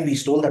that time we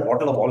stole that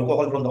bottle of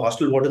alcohol from the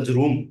hostel warden's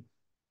room?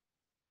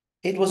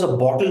 It was a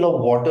bottle of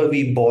water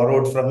we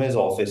borrowed from his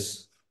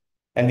office.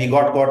 And we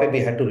got caught and we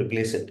had to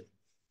replace it.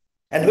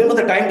 And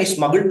remember the time we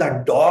smuggled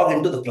that dog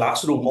into the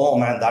classroom? Oh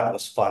man, that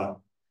was fun.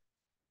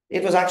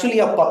 It was actually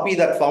a puppy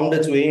that found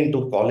its way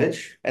into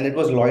college and it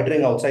was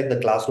loitering outside the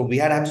classroom. We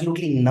had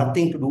absolutely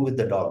nothing to do with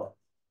the dog.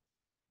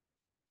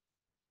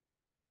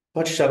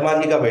 But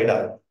Sharma ji ka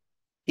beta,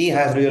 he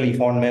has really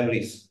fond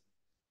memories.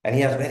 And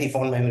he has very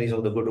fond memories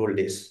of the good old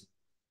days.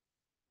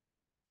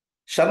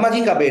 Sharma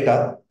ji ka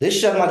beta,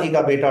 this Sharma ji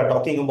ka beta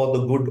talking about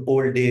the good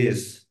old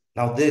days.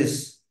 Now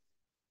this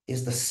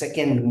is the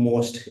second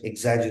most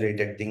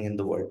exaggerated thing in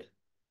the world.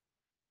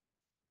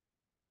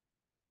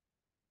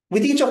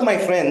 With each of my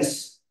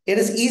friends, it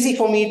is easy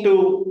for me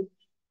to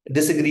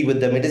disagree with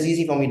them. It is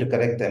easy for me to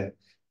correct them.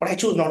 But I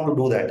choose not to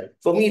do that.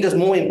 For me, it is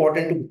more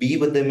important to be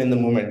with them in the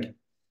moment.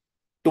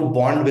 to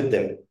bond with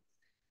them.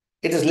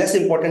 It is less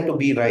important to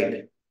be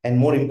right and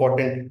more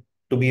important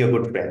to be a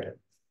good friend.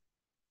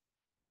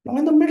 Now,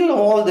 in the middle of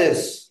all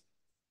this,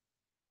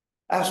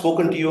 I've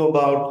spoken to you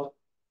about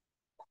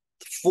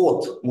the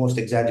fourth most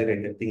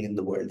exaggerated thing in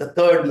the world, the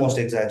third most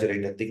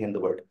exaggerated thing in the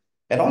world,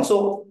 and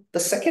also the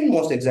second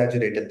most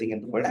exaggerated thing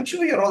in the world. I'm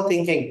sure you're all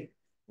thinking,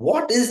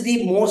 what is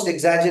the most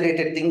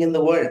exaggerated thing in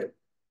the world?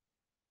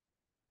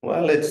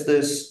 Well, it's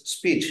this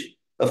speech.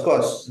 Of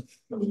course,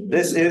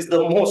 this is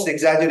the most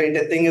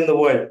exaggerated thing in the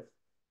world.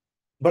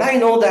 But I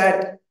know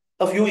that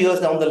a few years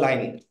down the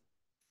line,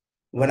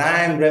 when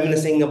I am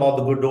reminiscing about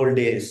the good old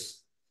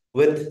days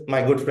with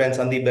my good friend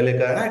Sandeep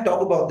Belekar, and I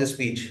talk about this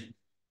speech,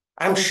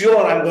 I'm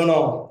sure I'm going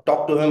to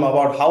talk to him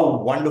about how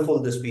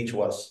wonderful this speech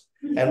was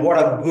and what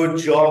a good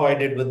job I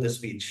did with the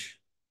speech.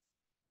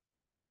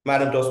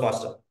 Madam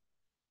Toastmaster.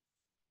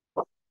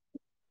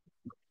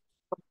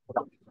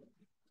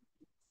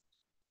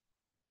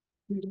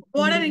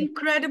 What an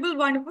incredible,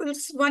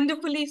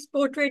 wonderfully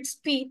portrayed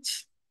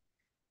speech,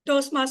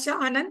 Toastmaster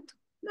Ananth.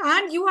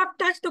 And you have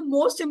touched the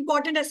most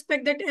important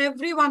aspect that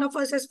every one of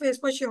us has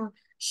faced for sure.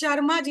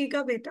 Sharma ji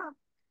ka beta.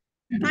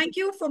 Thank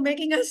you for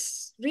making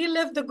us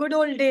relive the good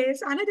old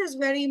days. And it is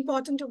very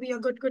important to be a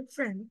good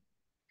friend.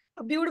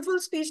 A beautiful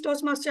speech,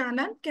 Toastmaster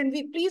Ananth. Can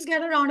we please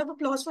get a round of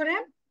applause for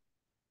him?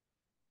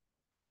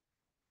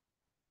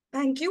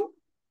 Thank you.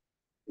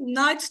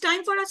 Now it's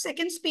time for our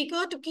second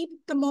speaker to keep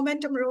the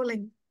momentum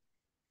rolling.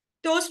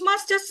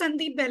 Toastmaster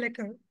Sandeep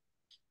Belekar.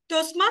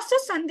 Toastmaster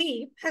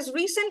Sandeep has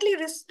recently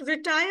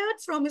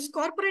retired from his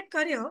corporate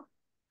career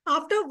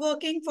after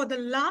working for the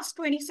last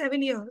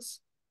 27 years.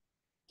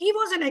 He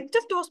was an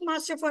active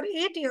Toastmaster for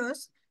 8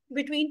 years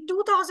between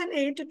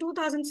 2008 to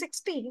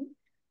 2016,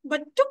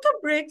 but took a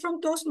break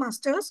from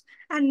Toastmasters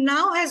and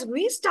now has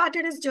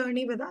restarted his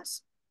journey with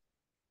us.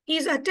 He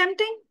is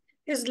attempting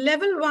his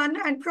level 1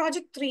 and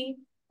project 3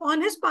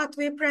 on his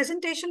pathway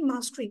presentation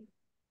mastery.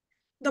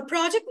 The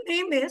project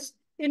name is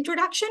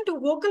Introduction to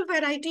Vocal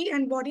Variety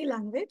and Body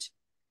Language.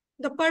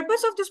 The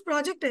purpose of this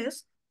project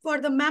is for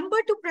the member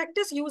to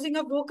practice using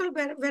a vocal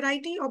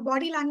variety or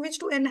body language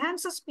to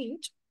enhance a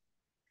speech,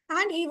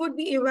 and he would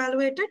be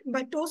evaluated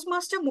by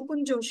Toastmaster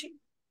Mukund Joshi.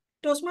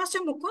 Toastmaster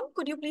Mukund,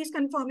 could you please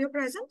confirm your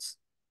presence?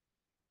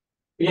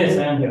 Yes,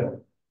 I am here.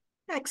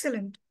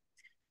 Excellent.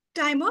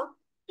 Timer,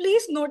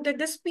 please note that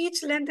the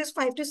speech length is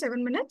 5 to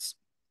 7 minutes.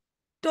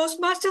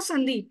 Toastmaster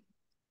Sandeep,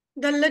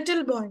 the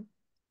little boy,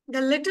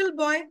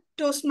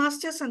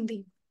 Toastmaster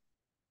Sandeep.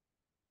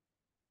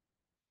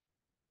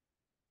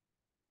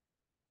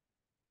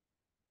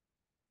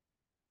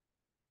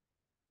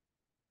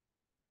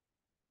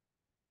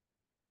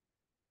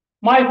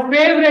 My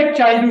favorite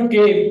childhood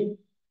game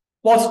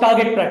was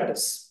target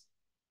practice.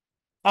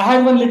 I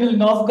had one little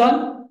Nerf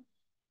gun,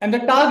 and the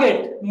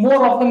target,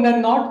 more often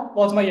than not,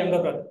 was my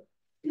younger brother.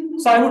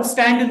 So I would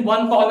stand in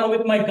one corner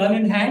with my gun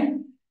in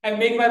hand and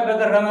make my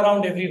brother run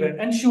around everywhere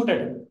and shoot at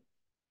him.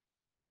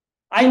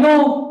 I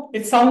know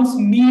it sounds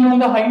mean on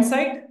the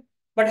hindsight,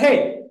 but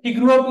hey, he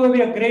grew up to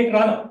be a great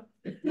runner.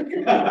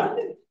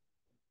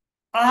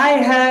 I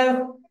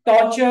have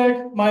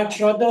tortured my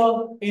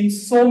brother in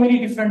so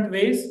many different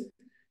ways.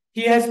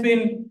 He has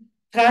been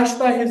thrashed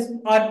by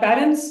our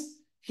parents.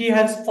 He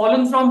has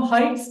fallen from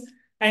heights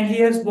and he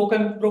has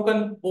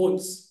broken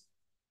bones.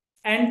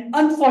 And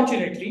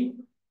unfortunately,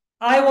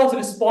 I was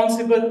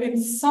responsible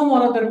in some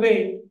or other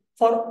way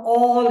for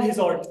all his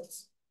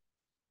ordeals.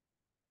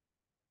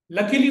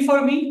 Luckily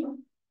for me,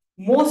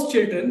 most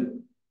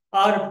children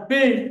are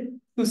built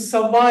to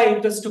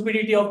survive the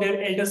stupidity of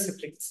their elder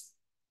siblings.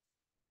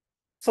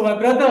 So my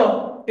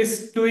brother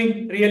is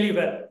doing really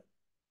well.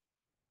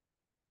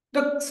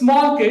 The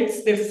small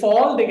kids, they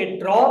fall, they get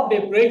dropped,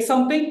 they break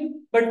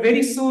something, but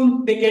very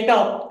soon they get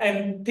up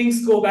and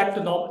things go back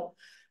to normal.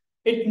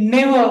 It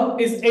never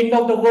is end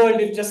of the world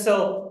if just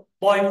a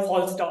boy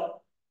falls down.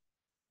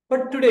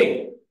 But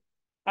today,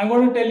 I'm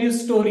going to tell you a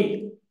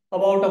story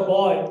about a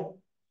boy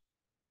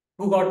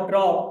who got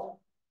dropped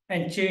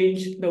and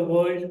changed the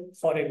world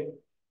forever.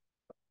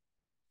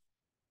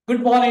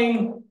 Good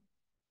morning,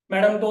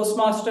 Madam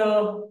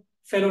Toastmaster,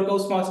 fellow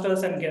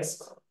Toastmasters and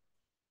guests.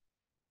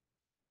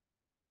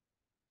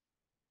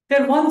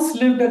 There once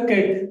lived a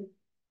kid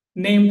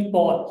named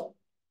Paul.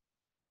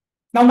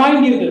 Now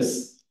mind you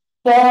this,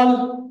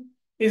 Paul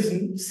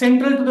is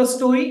central to the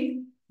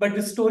story, but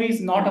the story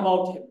is not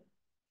about him.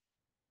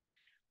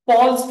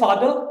 Paul's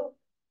father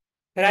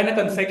ran a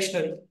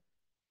confectionery.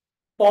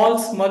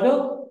 Paul's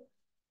mother,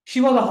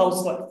 she was a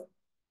housewife.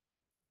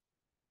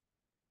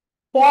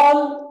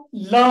 Paul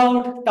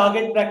loved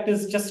target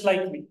practice just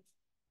like me.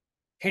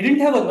 He didn't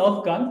have a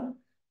Nerf gun,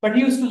 but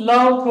he used to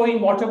love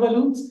throwing water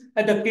balloons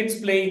at the kids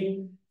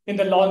playing in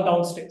the lawn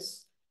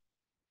downstairs.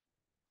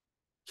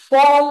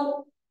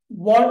 All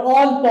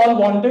Paul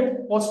wanted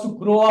was to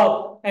grow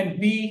up and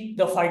be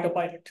the fighter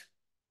pilot.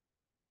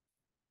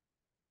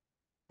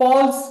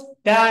 Paul's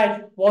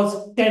dad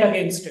was dead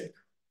against it.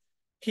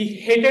 He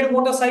hated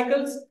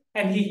motorcycles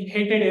and he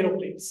hated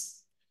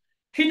aeroplanes.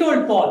 He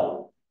told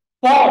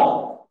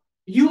Paul,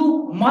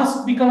 you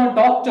must become a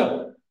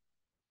doctor.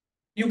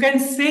 You can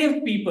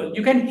save people.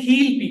 You can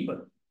heal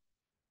people.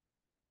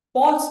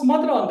 Paul's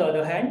mother, on the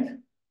other hand,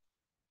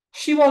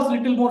 she was a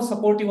little more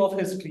supportive of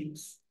his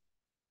dreams.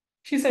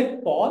 She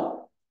said,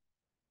 Paul,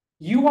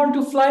 you want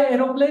to fly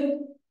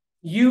aeroplane?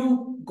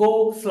 You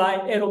go fly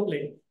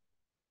aeroplane.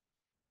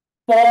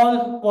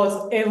 Paul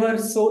was ever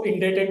so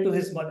indebted to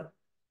his mother.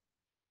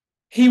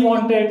 He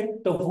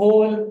wanted the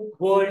whole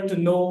world to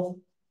know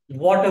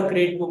what a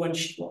great woman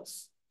she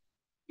was.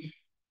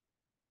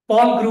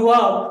 Paul grew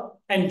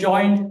up and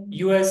joined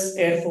US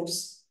Air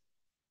Force.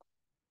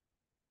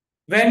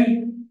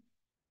 When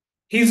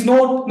he's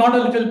not a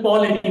little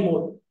Paul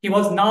anymore, he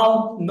was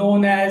now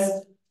known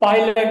as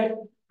Pilot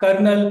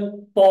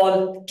Colonel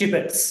Paul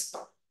Tibbets.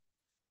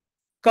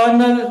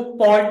 Colonel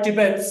Paul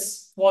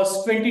Tibbets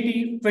was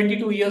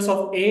 22 years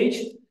of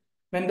age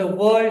when the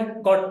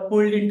world got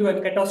pulled into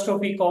a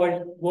catastrophe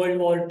called World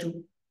War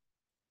II.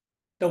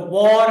 The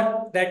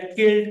war that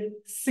killed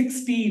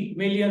 60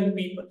 million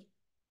people.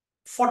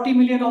 40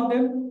 million of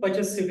them were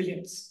just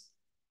civilians.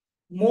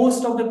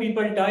 Most of the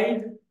people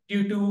died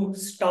due to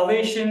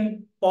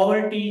starvation,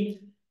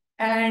 poverty,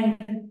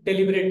 and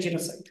deliberate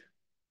genocide.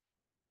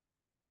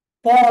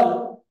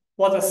 Paul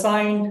was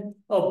assigned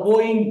a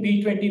Boeing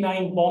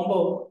B-29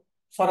 bomber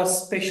for a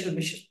special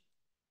mission.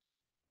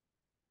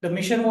 The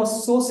mission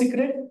was so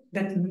secret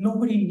that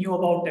nobody knew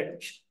about that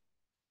mission.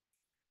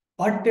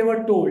 But they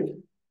were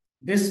told,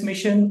 this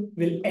mission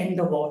will end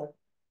the war.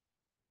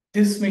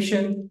 This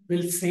mission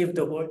will save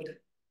the world.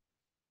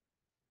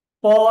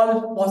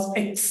 Paul was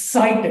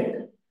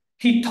excited.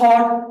 He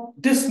thought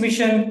this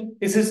mission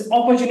is his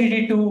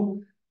opportunity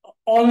to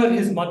honor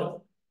his mother.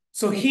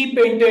 So he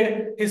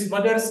painted his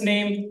mother's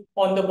name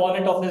on the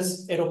bonnet of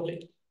his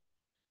aeroplane,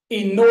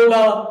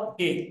 Enola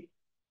Gay.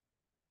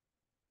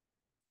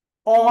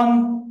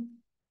 On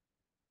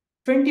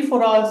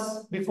 24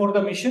 hours before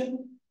the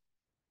mission,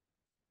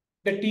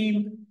 the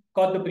team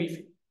got the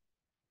briefing.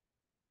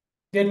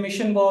 Their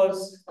mission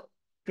was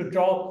to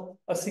drop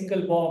a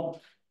single bomb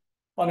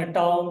on a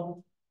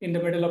town in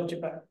the middle of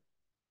Japan.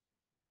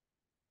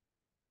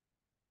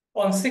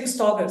 On 6th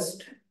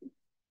August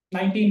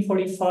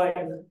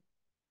 1945,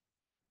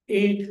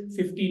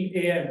 8:15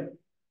 a.m.,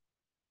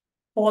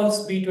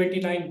 Paul's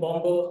B-29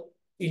 bomber,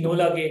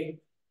 Enola Gay,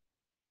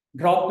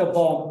 dropped a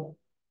bomb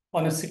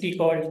on a city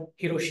called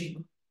Hiroshima.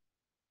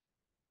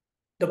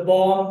 The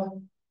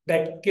bomb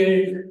that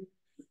killed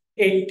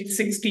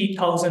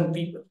 60,000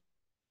 people.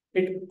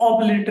 It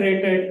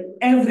obliterated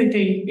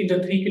everything in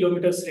the 3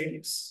 kilometers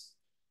radius.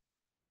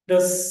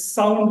 The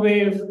sound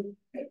wave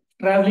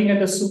traveling at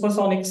the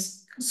supersonic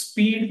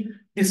speed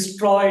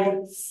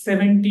destroyed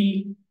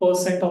 70%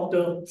 of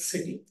the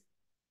city.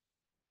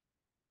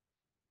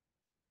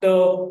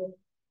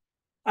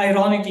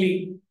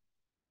 Ironically,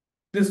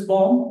 this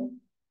bomb,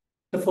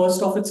 the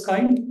first of its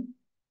kind,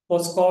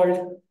 was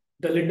called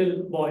the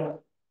Little Boy.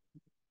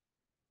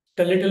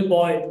 The little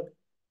boy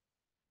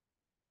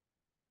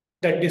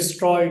that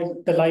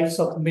destroyed the lives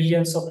of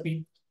millions of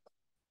people.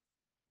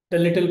 The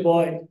little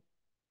boy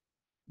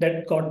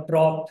that got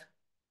dropped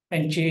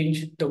and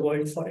changed the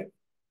world forever.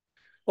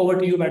 Over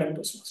to you, Madam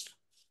Toastmaster.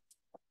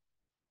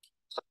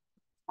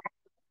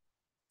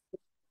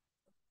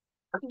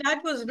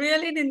 That was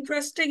really an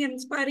interesting,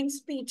 inspiring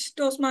speech,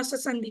 Toastmaster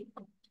Sandeep.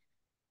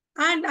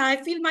 And I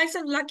feel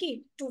myself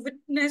lucky to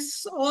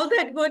witness all the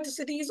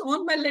adversities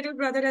on my little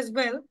brother as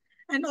well.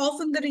 And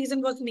often the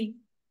reason was me.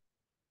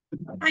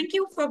 Thank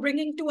you for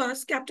bringing to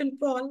us Captain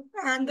Paul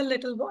and the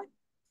little boy.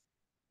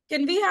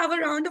 Can we have a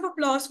round of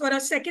applause for our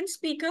second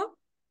speaker?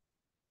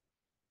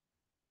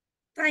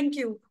 Thank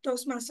you,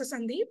 Toastmaster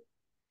Sandeep.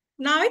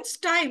 Now it's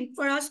time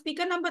for our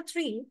speaker number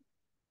 3.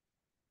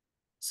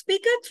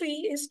 Speaker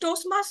 3 is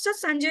Toastmaster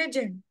Sanjay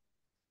Jain.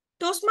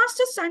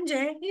 Toastmaster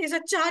Sanjay is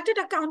a chartered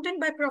accountant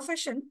by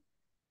profession.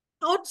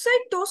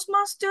 Outside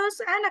Toastmasters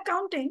and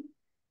accounting,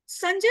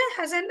 Sanjay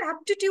has an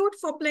aptitude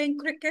for playing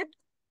cricket,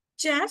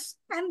 chess,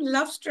 and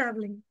loves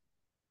traveling.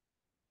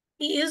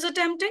 He is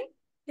attempting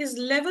his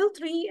level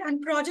 3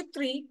 and project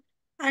 3,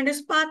 and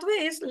his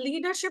pathway is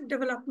leadership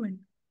development.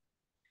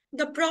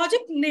 The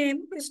project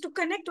name is to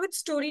connect with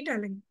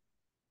storytelling.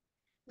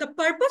 The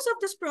purpose of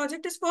this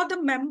project is for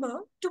the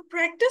member to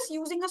practice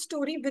using a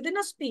story within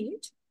a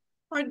speech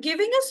or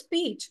giving a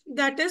speech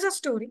that is a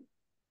story.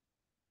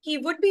 He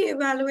would be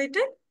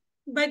evaluated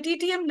by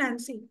DTM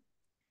Nancy.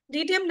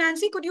 DTM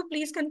Nancy, could you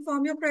please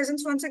confirm your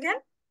presence once again?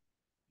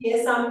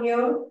 Yes, I'm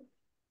here.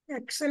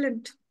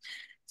 Excellent.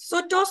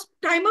 So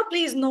timer,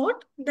 please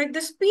note that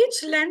the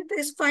speech length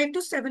is 5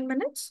 to 7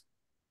 minutes.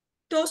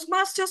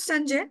 Toastmaster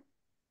Sanjay,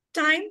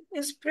 time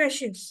is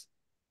precious.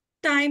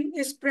 Time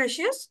is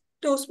precious.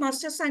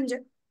 Toastmaster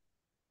Sanjay.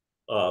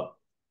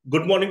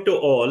 Good morning to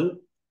all.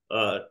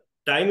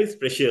 Time is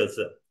precious.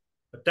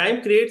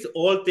 Time creates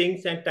all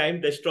things and time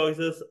destroys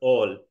us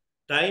all.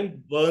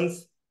 Time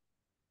burns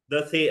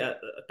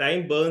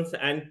time burns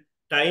and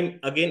time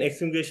again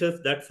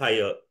extinguishes that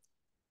fire.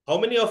 How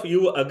many of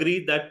you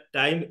agree that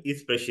time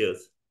is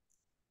precious?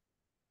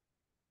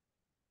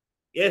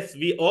 Yes,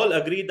 we all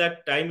agree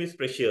that time is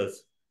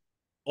precious.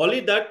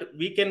 Only that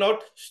we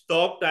cannot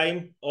stop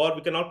time or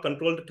we cannot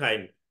control the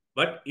time.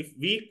 But if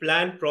we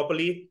plan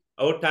properly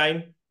our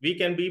time, we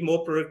can be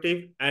more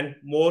productive and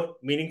more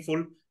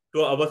meaningful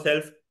to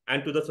ourselves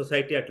and to the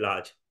society at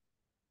large.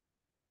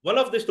 One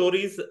of the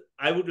stories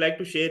I would like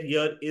to share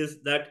here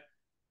is that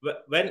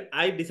when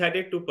I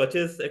decided to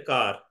purchase a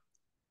car,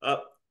 uh,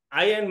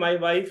 I and my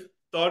wife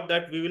thought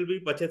that we will be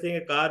purchasing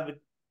a car with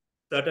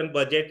certain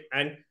budget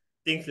and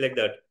things like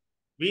that.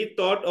 We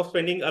thought of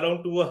spending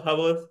around 2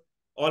 hours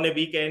on a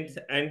weekend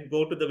and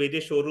go to the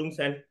various showrooms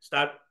and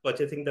start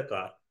purchasing the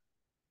car.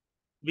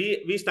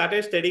 We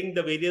started studying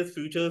the various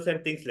features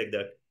and things like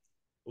that.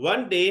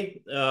 One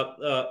day,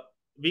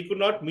 we could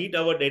not meet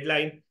our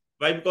deadline.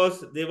 Why?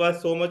 Because there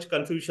was so much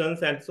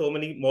confusions and so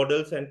many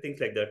models and things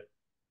like that.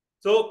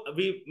 So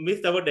we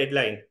missed our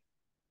deadline.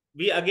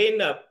 We again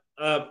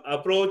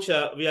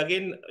we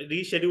again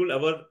reschedule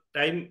our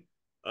time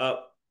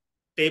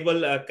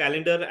table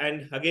calendar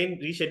and again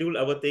reschedule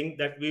our thing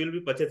that we will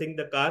be purchasing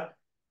the car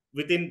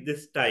within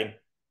this time.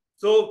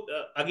 So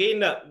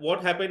again,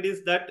 what happened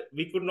is that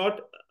we could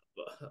not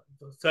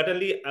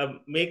certainly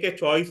make a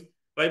choice.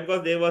 Why?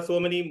 Because there were so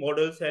many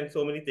models and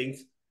so many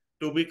things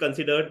to be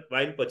considered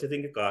while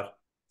purchasing a car.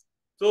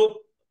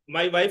 So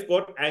my wife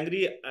got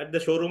angry at the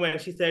showroom and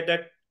she said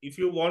that if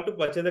you want to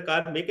purchase a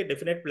car, make a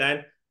definite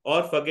plan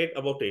or forget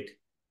about it.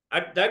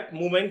 At that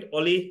moment,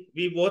 only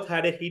we both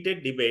had a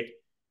heated debate,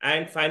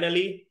 and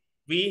finally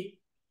we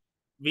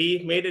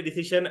made a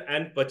decision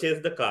and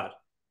purchased the car.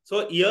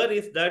 So here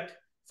is that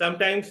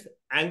sometimes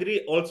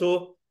angry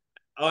also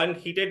and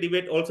heated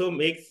debate also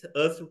makes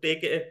us to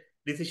take a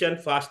decision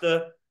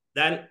faster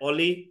than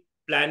only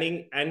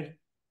planning and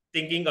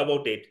thinking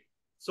about it.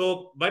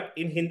 So, but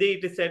in Hindi,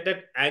 it is said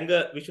that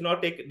anger, we should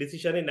not take a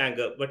decision in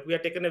anger, but we are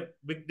taken a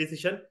big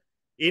decision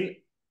in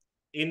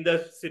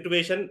the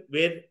situation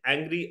where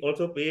angry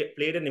also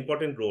played an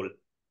important role.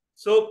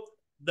 So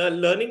the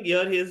learning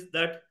here is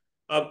that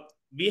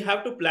we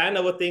have to plan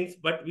our things,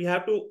 but we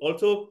have to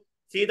also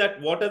see that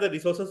what are the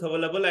resources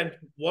available and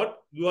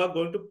what you are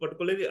going to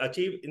particularly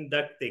achieve in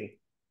that thing.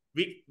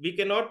 We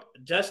cannot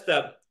just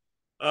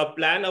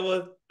plan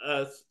our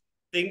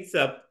things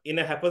in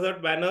a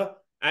haphazard manner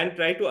and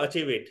try to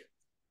achieve it.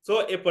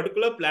 So a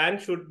particular plan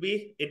should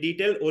be a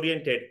detail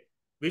oriented.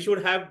 We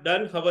should have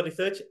done our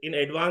research in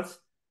advance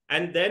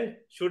and then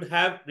should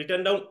have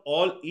written down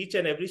each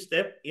and every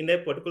step in a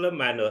particular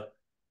manner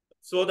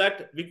so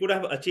that we could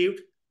have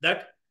achieved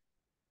that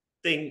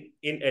thing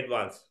in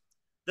advance.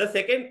 The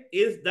second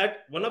is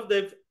that one of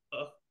the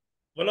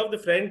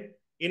friend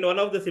in one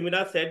of the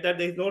seminars said that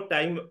there is no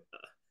time,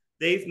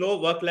 there is no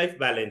work-life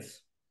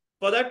balance.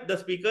 For that, the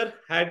speaker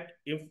had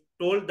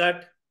told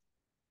that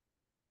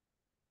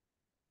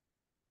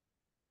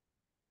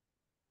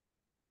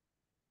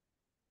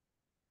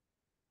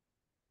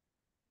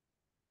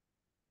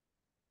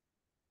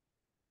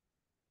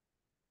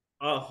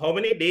how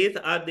many days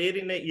are there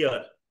in a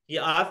year? He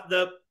asked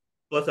the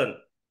person.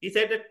 He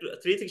said that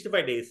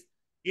 365 days.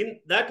 In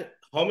that,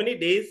 how many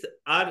days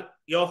are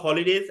your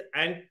holidays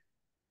and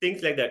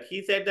things like that?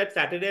 He said that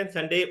Saturday and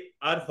Sunday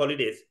are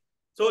holidays.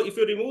 So if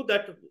you remove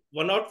that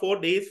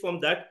 104 days from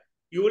that,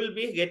 you will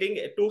be getting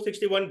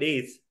 261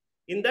 days.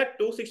 In that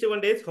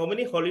 261 days, how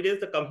many holidays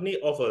the company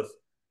offers?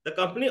 The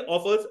company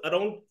offers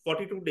around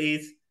 42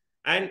 days,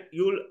 and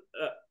you'll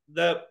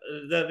the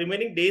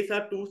remaining days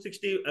are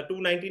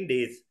 219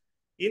 days.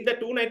 In the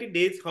 290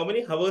 days, how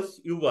many hours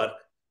you work?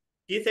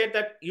 He said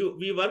that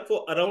we work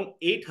for around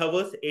 8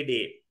 hours a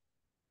day.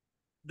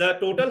 The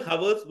total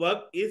hours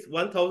work is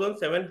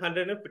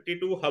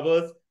 1,752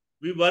 hours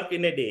we work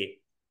in a day.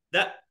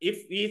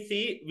 If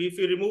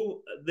you remove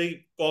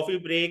the coffee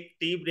break,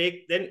 tea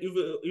break, then you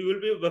will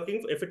be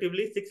working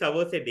effectively 6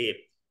 hours a day.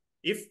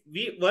 If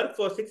we work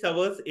for 6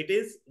 hours, it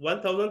is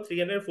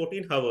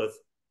 1,314 hours.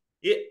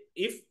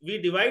 If we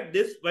divide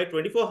this by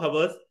 24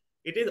 hours,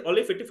 it is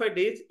only 55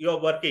 days you are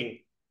working.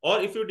 Or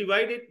if you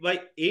divide it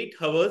by 8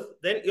 hours,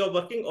 then you are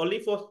working only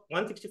for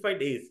 165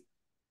 days.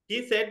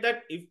 He said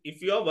that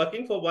if you are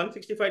working for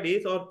 165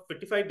 days or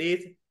 55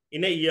 days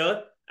in a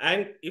year,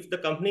 and if the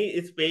company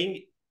is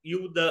paying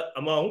you the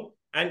amount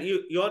and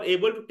you are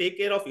able to take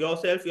care of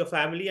yourself, your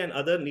family and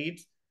other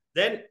needs,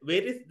 then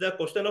where is the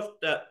question of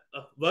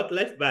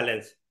work-life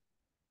balance?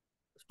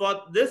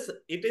 For this,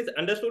 it is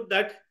understood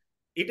that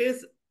it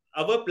is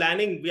our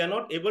planning. We are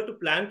not able to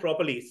plan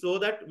properly, so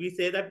that we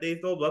say that there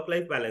is no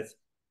work-life balance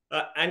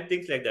and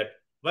things like that.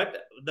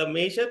 But the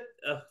major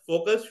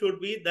focus should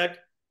be that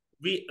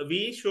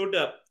we should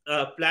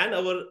plan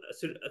our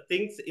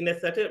things in a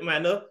certain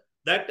manner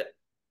that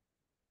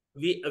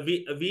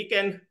we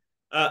can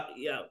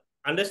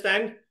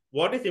understand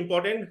what is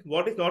important,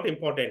 what is not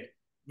important.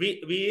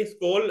 We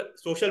scroll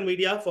social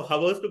media for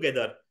hours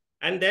together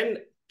and then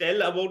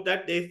tell about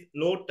that there is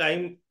no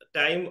time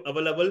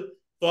available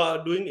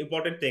for doing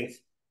important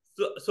things.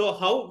 So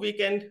how we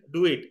can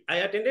do it? I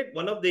attended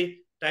one of the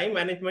time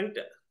management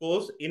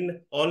course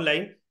in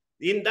online.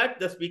 In that,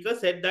 the speaker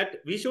said that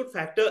we should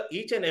factor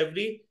each and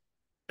every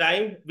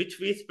time which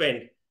we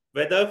spend,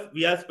 whether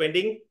we are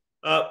spending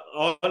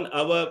on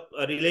our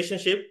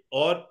relationship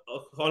or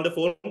on the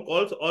phone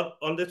calls or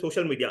on the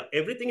social media.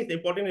 Everything is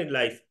important in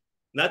life.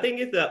 Nothing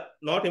is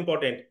not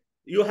important.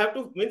 You have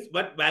to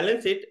but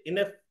balance it in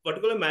a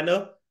particular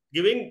manner,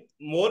 giving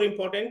more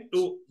important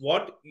to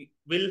what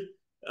will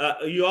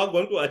you are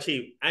going to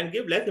achieve, and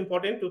give less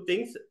important to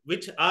things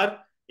which are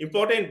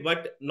important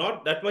but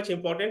not that much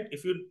important.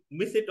 If you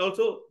miss it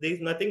also, there is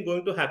nothing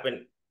going to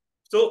happen.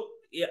 So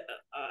yeah,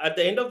 at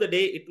the end of the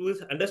day, it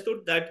was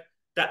understood that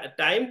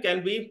time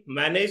can be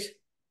managed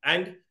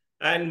and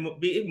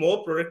be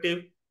more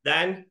productive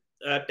than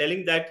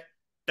telling that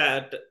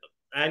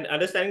and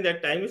understanding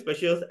that time is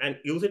precious and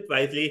use it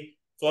wisely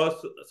for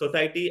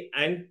society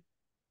and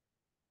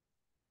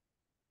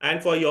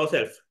for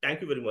yourself.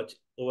 Thank you very much.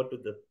 Over to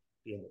the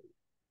TMOD.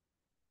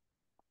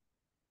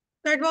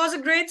 That was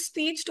a great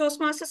speech,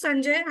 Toastmaster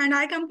Sanjay, and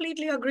I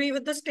completely agree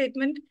with the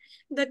statement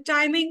that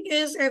timing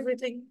is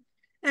everything,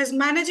 as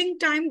managing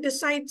time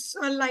decides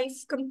a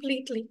life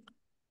completely.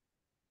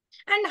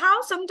 And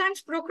how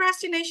sometimes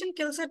procrastination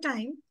kills our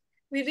time.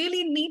 We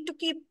really need to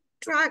keep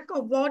track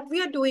of what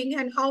we are doing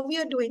and how we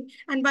are doing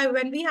and by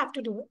when we have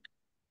to do it.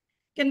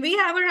 Can we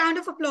have a round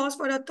of applause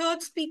for our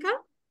third speaker?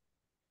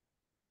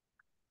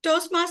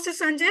 Toastmaster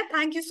Sanjay,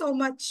 thank you so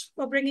much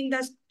for bringing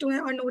this to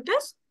our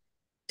notice.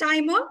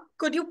 Timer,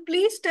 could you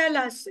please tell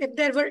us if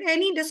there were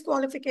any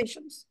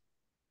disqualifications?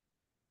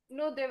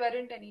 No, there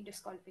weren't any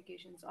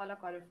disqualifications. All are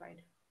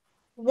qualified.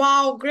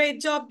 Wow, great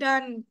job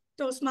done,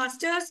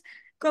 Toastmasters.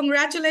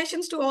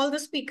 Congratulations to all the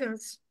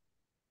speakers.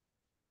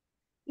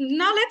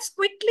 Now let's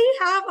quickly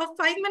have a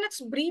 5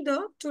 minutes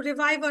breather to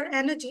revive our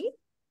energy.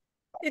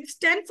 It's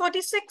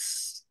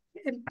 10:46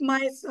 in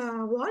my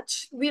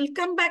watch. We'll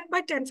come back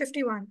by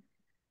 10:51.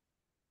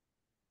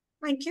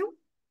 Thank you.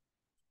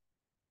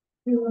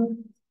 We'll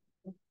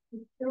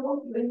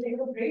take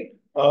a break.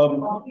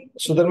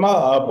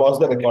 Sudharma, pause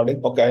the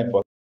recording. Okay,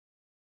 pause.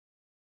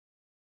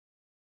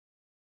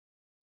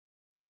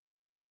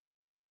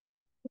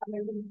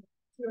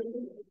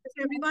 Is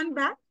everyone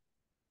back?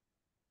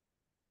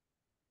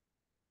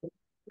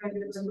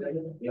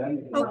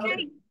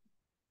 Okay.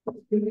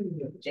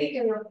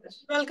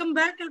 Welcome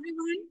back,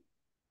 everyone.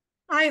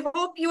 I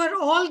hope you are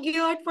all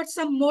geared for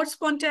some more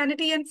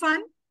spontaneity and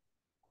fun.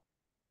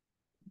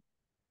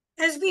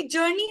 As we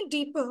journey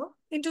deeper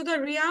into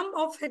the realm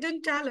of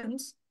hidden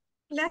talents,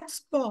 let's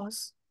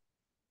pause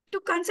to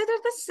consider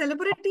the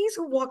celebrities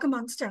who walk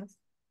amongst us.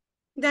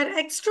 Their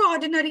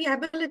extraordinary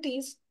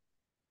abilities,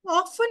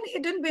 often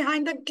hidden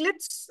behind the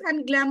glitz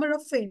and glamour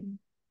of fame.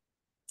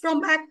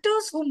 From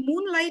actors who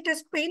moonlight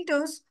as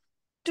painters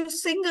to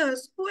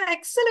singers who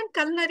excel in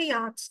culinary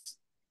arts,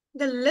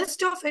 the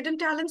list of hidden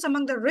talents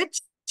among the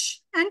rich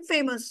and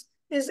famous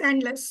is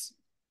endless.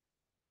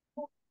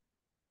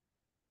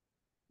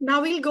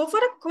 Now we'll go for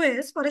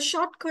a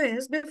short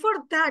quiz.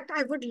 Before that,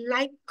 I would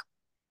like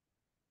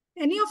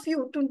any of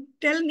you to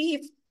tell me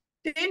if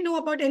they know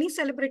about any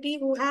celebrity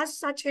who has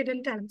such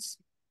hidden talents.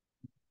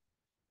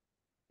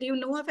 Do you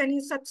know of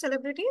any such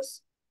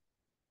celebrities?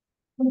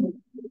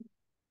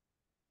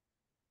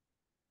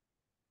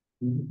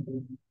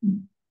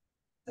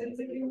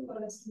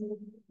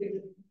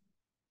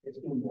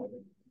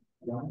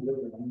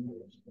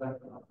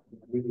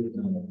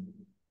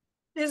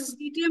 Is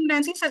DTM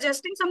Nancy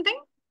suggesting something?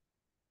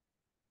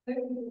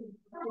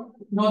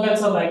 No,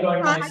 that's all. I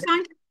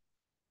can't.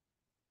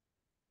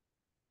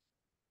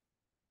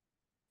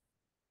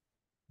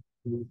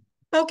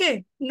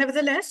 Okay,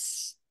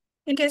 nevertheless,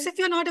 in case if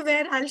you're not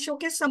aware, I'll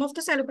showcase some of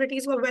the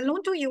celebrities who are well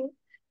known to you.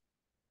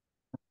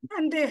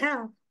 And they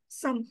have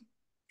some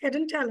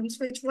hidden talents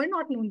which were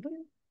not known to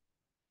you.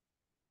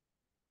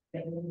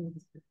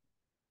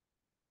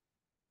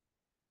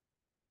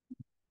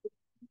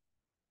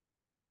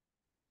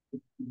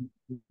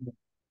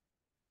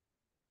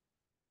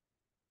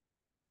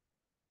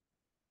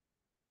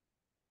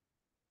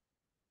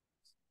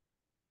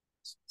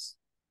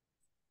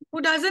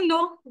 Who doesn't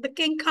know the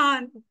King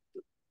Khan,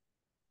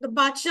 the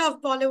Badshah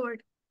of Bollywood?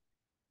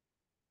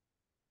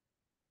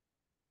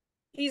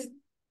 He's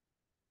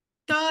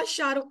the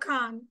Shah Rukh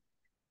Khan.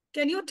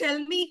 Can you tell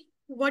me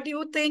what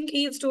you think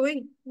he is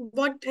doing?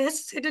 What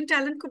his hidden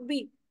talent could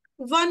be?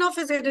 One of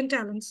his hidden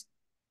talents.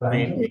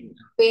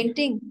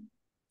 Painting.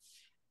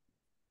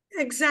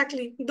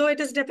 Exactly. Though it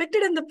is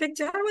depicted in the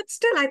picture, but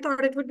still I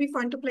thought it would be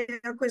fun to play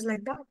a quiz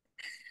like that.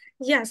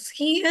 Yes,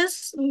 he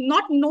is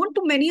not known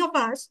to many of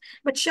us,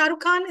 but Shah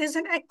Rukh Khan is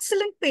an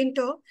excellent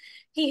painter.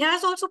 He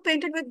has also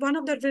painted with one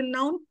of the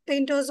renowned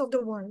painters of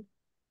the world.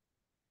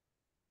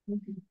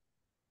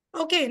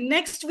 Okay,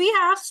 next we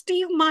have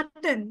Steve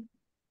Martin.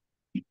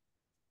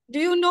 Do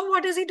you know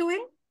what is he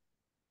doing?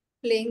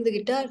 Playing the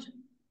guitar.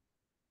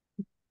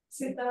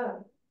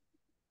 Sitar.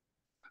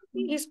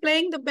 He's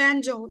playing the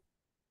banjo.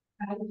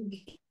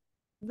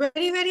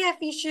 Very, very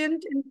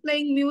efficient in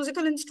playing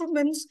musical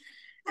instruments.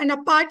 And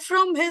apart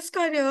from his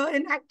career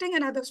in acting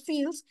and other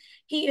fields,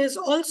 he is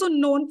also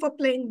known for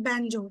playing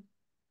banjo.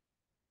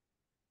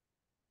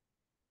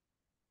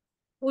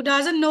 Who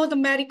doesn't know the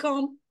Mary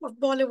Kom of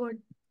Bollywood?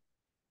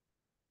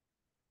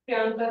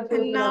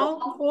 And now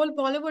whole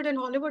Bollywood and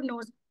Hollywood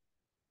knows.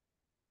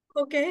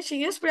 Okay,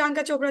 she is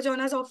Priyanka Chopra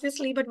Jonas,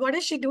 obviously, but what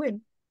is she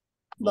doing?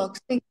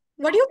 Boxing.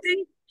 What do you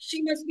think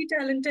she must be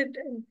talented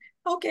in?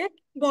 Okay,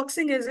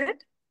 boxing is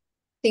it?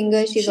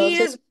 Singer. She's She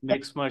also is.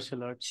 Mixed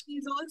martial arts.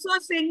 She's also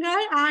a singer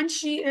and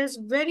she is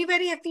very,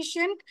 very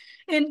efficient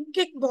in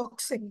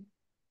kickboxing.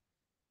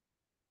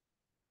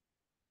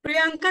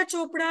 Priyanka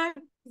Chopra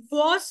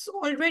was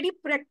already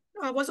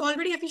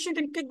efficient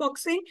in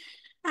kickboxing,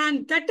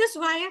 and that is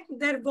why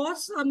there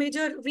was a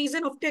major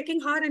reason of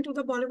taking her into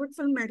the Bollywood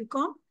film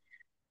Maricom.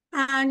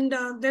 And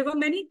there were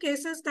many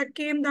cases that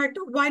came that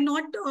why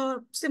not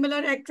a similar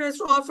actress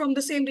or from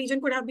the same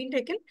region could have been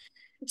taken.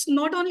 It's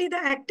not only the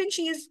acting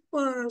she is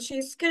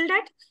skilled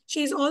at,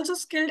 she is also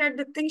skilled at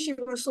the thing she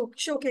was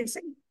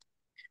showcasing.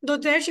 Though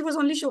there she was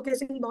only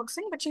showcasing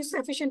boxing, but she's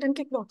efficient in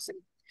kickboxing.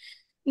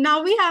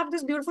 Now we have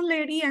this beautiful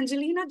lady,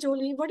 Angelina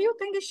Jolie. What do you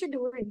think is she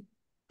doing?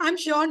 I'm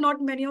sure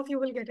not many of you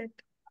will get it.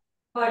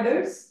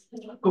 Others?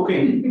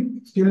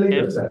 Cooking. Still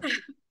later, sir.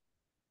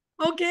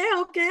 Okay,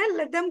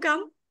 let them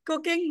come.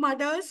 Cooking,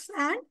 mothers,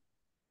 and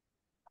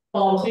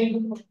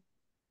Pouting.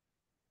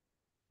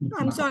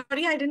 I'm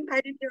sorry, I didn't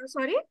hear.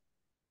 Sorry.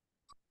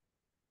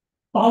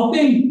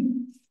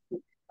 Pouting.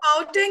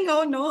 Outing,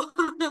 oh no.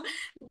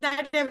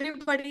 That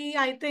everybody,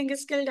 I think,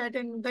 is skilled at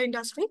in the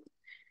industry.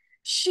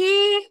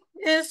 She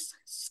is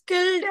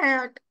skilled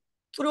at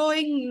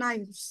throwing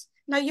knives.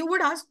 Now you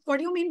would ask, what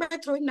do you mean by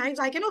throwing knives?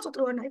 I can also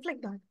throw a knife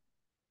like that.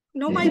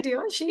 No, my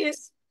dear, she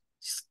is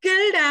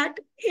skilled at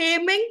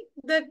aiming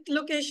the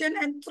location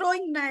and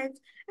throwing knives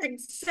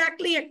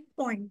exactly at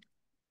point.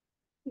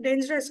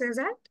 Dangerous, is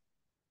that?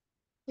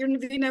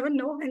 We never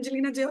know.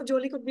 Angelina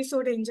Jolie could be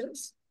so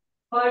dangerous.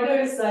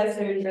 Murder is I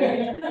said,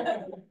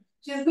 right?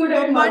 She's good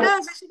at Murder. murder.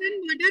 She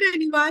didn't murder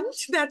anyone.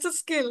 That's a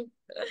skill.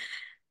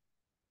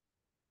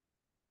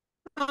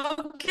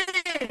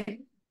 Okay.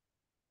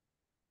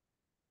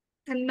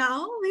 And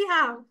now we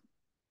have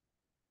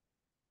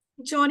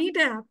Johnny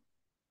Depp.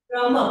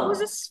 Drama. Who's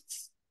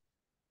this?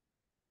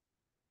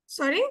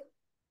 Sorry?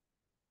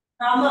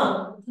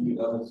 Drama.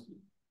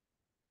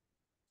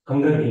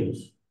 Hunger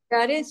Games.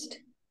 guitarist.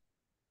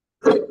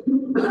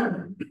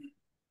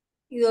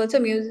 He's also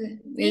musician.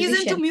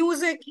 He's into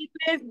music. He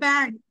plays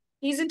band.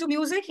 He's into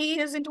music. He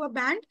is into a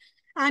band,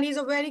 and he's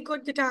a very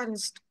good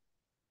guitarist.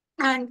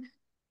 And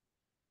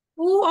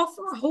who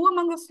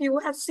among of you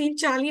has seen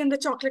Charlie and the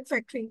Chocolate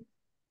Factory?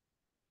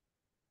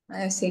 I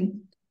have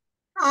seen.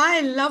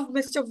 I love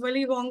Mr.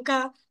 Willy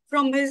Wonka.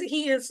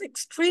 He is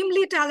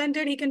extremely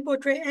talented. He can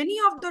portray any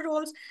of the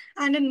roles.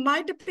 And in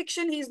my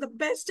depiction, he's the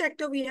best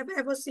actor we have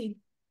ever seen.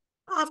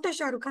 After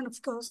Shah Rukh Khan, of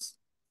course.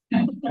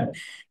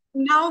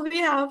 Now we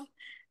have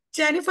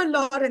Jennifer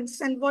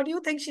Lawrence. And what do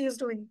you think she is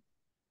doing?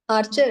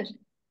 Archer.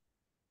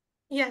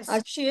 Yes,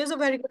 she is a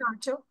very good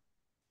archer.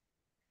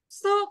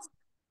 So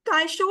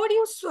I showed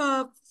you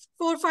 4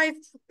 or 5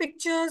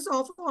 pictures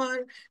of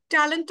our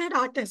talented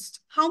artists.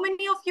 How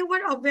many of you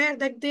were aware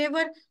that they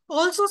were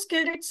also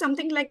skilled at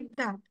something like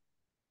that?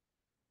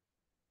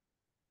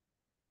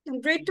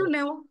 And great to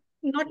know,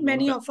 not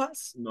many of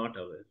us. Not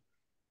aware.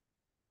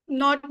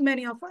 Not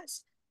many of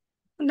us.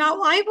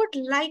 Now I would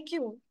like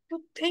you to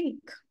think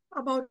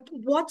about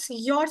what's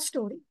your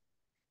story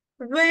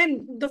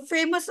when the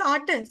famous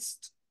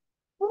artist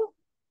who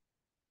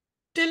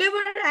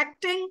deliver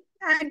acting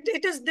and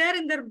it is there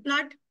in their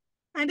blood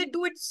and they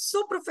do it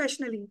so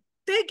professionally.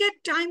 They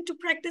get time to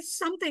practice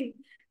something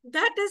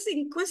that is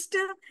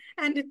inquisitive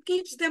and it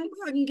keeps them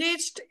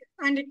engaged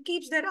and it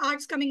keeps their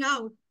arts coming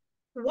out.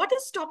 What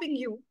is stopping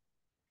you?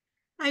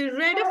 I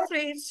read a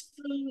phrase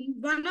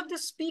from one of the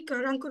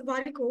speaker, Ankur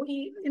Wariko.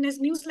 In his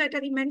newsletter,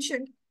 he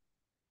mentioned,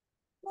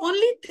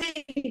 only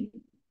thing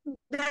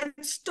that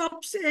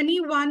stops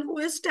anyone who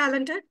is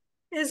talented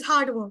is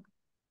hard work.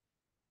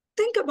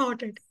 Think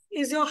about it.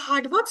 Is your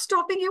hard work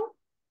stopping you?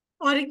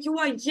 Or you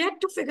are yet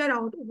to figure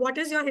out what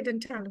is your hidden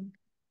talent?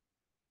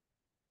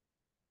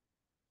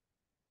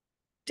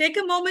 Take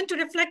a moment to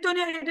reflect on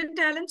your hidden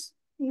talents.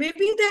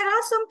 Maybe there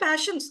are some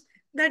passions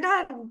that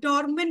are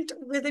dormant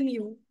within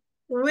you,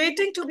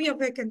 waiting to be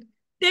awakened.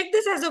 Take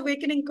this as a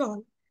awakening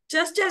call.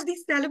 Just as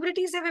these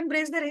celebrities have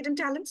embraced their hidden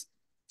talents,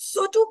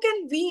 so too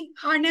can we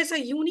harness our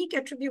unique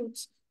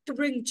attributes to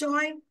bring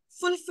joy,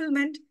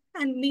 fulfillment,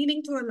 and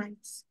meaning to our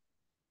lives.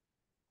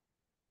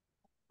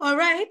 All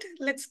right,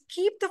 let's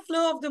keep the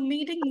flow of the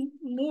meeting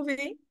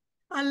moving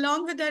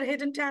along with our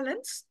hidden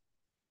talents.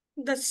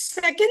 The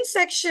second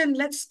section,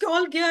 let's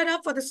all gear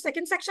up for the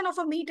second section of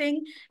a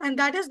meeting, and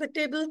that is the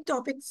table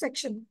topic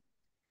section.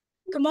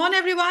 Come on,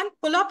 everyone,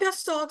 pull up your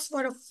socks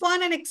for a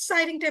fun and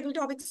exciting table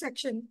topic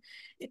section.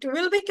 It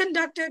will be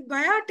conducted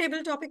by our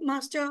table topic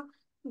master,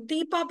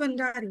 Deepa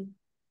Bhandari.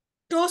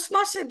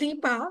 Toastmaster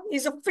Deepa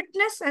is a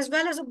fitness as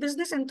well as a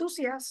business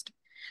enthusiast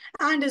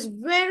and is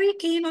very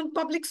keen on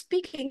public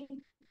speaking,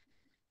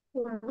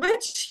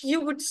 which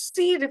you would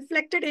see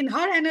reflected in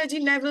her energy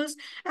levels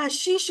as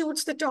she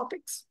shoots the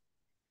topics.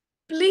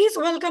 Please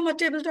welcome our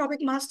table topic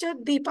master,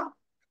 Deepa.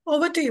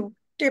 Over to you,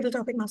 table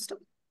topic master.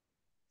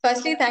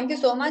 Firstly, thank you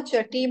so much,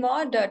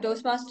 TMOD,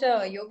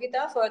 Toastmaster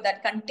Yogita, for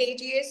that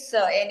contagious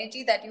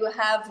energy that you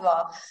have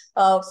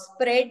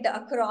spread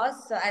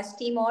across as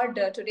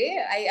TMOD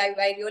today.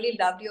 I really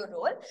loved your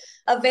role.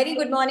 A very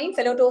good morning,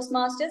 fellow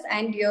Toastmasters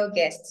and your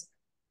guests.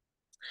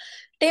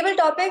 Table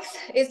topics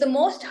is the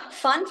most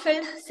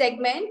fun-filled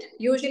segment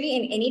usually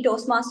in any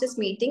Toastmasters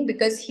meeting,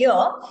 because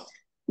here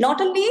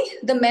not only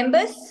the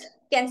members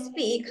can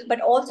speak, but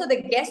also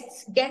the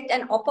guests get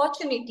an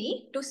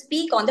opportunity to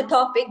speak on the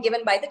topic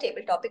given by the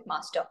table topic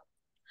master.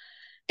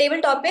 Table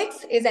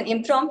topics is an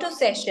impromptu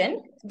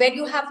session where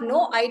you have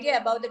no idea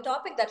about the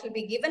topic that will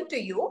be given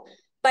to you.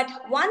 But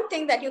one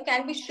thing that you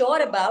can be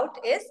sure about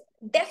is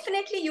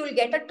definitely you will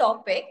get a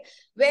topic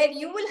where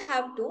you will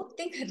have to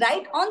think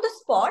right on the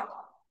spot,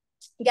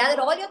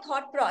 gather all your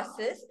thought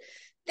process,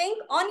 think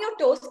on your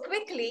toes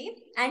quickly,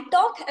 and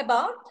talk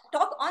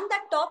on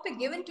that topic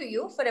given to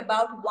you for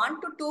about 1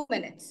 to 2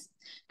 minutes.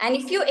 And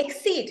if you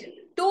exceed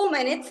 2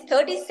 minutes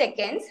 30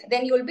 seconds,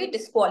 then you will be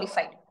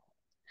disqualified.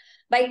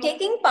 By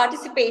taking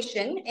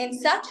participation in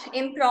such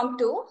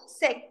impromptu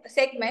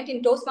segment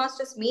in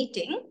Toastmasters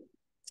meeting,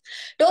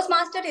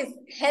 Toastmaster is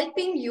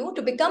helping you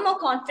to become a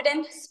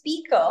confident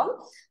speaker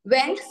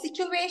when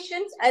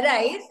situations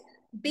arise,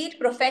 be it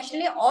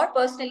professionally or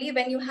personally,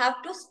 when you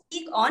have to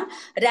speak on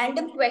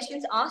random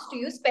questions asked to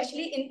you,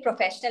 especially in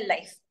professional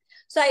life.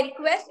 So I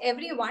request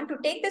everyone to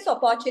take this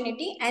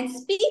opportunity and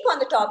speak on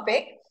the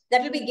topic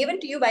that will be given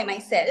to you by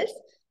myself,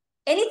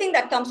 anything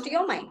that comes to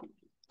your mind.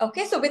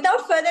 Okay, so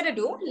without further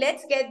ado,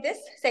 let's get this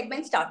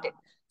segment started.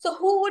 So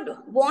who would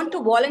want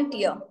to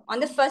volunteer on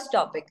the first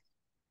topic?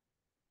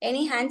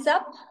 Any hands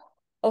up?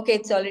 Okay,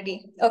 it's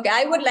already. Okay,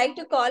 I would like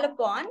to call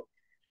upon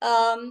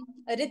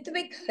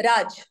Ritvik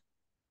Raj.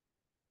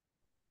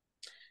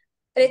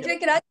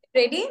 Ritvik Raj,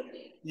 ready?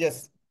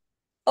 Yes.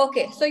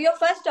 Okay, so your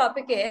first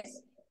topic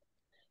is,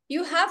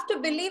 you have to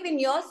believe in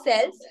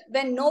yourself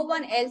when no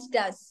one else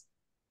does.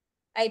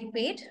 I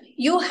repeat,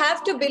 you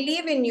have to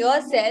believe in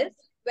yourself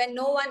when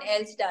no one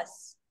else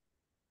does.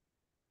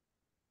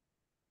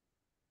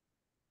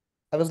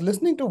 I was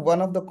listening to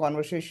one of the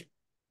convocation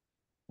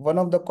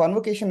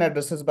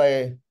addresses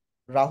by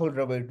Rahul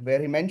Dravid, where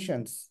he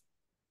mentions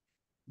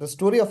the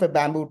story of a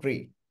bamboo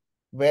tree,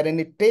 wherein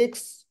it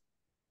takes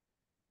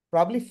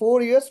probably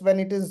 4 years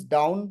when it is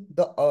down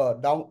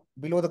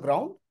below the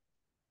ground,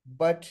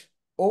 but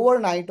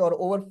overnight or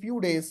over few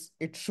days,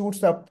 it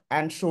shoots up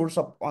and shores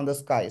up on the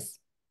skies.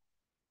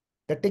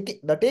 The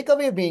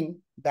takeaway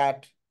being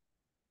that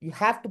you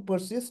have to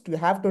persist, you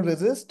have to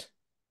resist,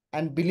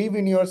 and believe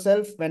in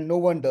yourself when no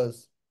one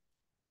does.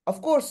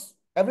 Of course,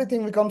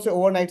 everything becomes an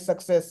overnight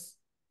success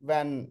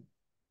when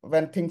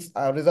things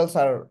results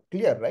are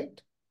clear,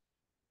 right?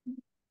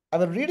 I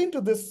was reading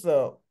to this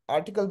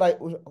article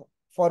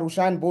for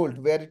Usain Bolt,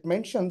 where it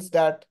mentions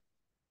that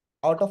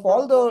out of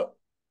all the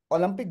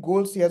Olympic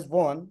goals he has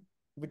won,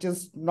 which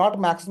is not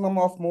maximum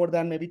of more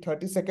than maybe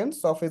 30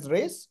 seconds of his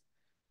race,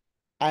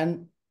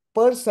 and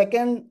per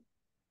second,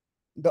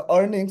 the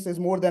earnings is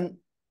more than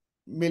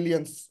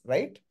millions,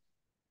 right?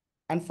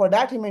 And for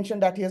that, he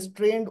mentioned that he has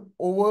trained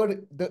over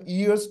the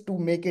years to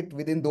make it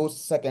within those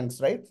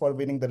seconds, right, for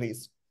winning the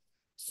race.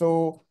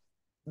 So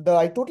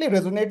I totally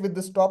resonate with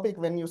this topic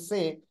when you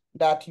say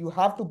that you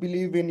have to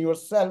believe in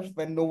yourself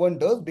when no one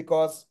does,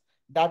 because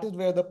that is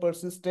where the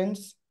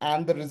persistence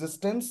and the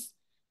resistance,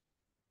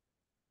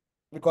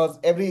 because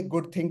every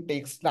good thing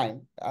takes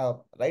time,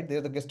 right?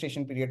 There's a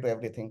gestation period to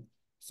everything.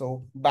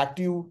 So back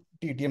to you,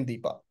 TTM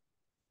Deepa.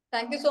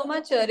 Thank you so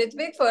much,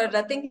 Ritvik, for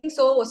thinking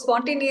so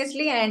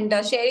spontaneously and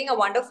sharing a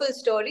wonderful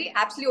story.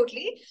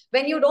 Absolutely.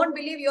 When you don't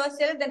believe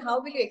yourself, then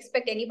how will you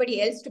expect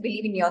anybody else to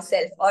believe in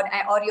yourself or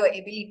your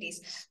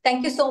abilities?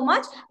 Thank you so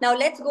much. Now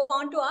let's go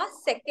on to our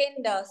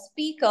second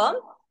speaker,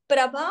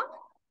 Prabha.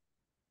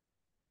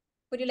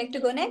 Would you like to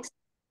go next?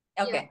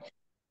 Okay. Yeah.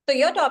 So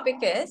your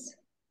topic is,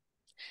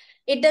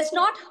 it does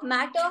not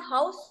matter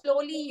how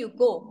slowly you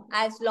go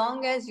as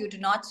long as you do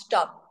not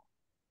stop.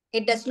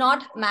 It does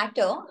not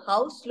matter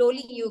how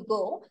slowly you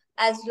go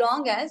as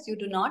long as you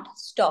do not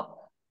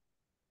stop.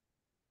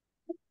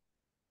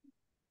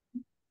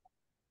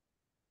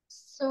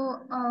 So,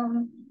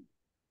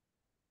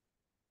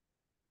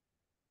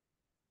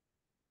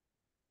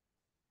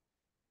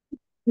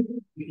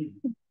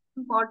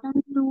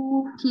 important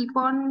to keep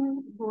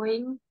on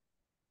going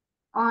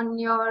on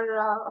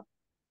your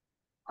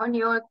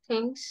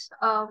things.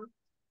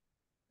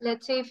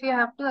 Let's say if you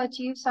have to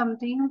achieve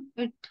something,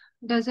 it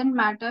doesn't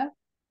matter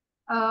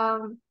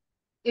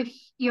if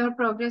your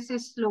progress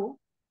is slow.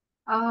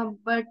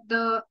 But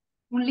the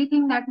only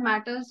thing that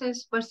matters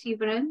is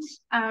perseverance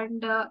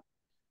and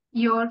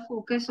your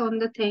focus on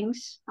the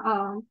things.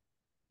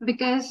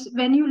 Because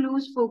when you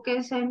lose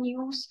focus and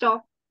you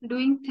stop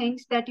doing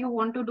things that you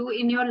want to do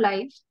in your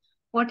life,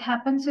 what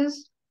happens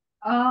is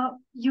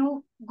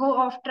you go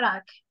off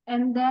track,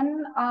 and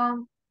then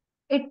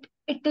it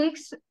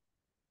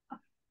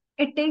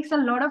it takes a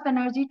lot of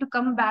energy to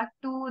come back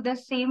to the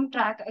same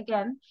track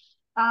again.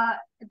 uh,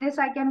 this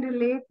I can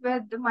relate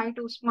with my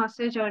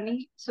Toastmaster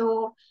journey.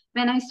 So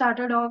when I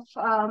started off,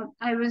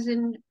 I was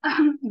in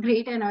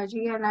great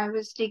energy and I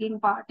was taking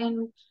part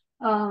in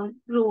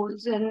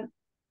roles and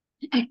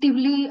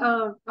actively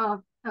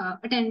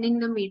attending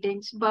the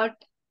meetings. But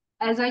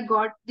as I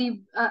got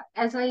busy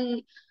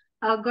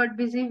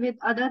with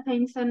other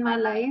things in my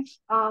life,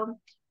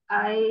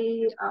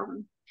 I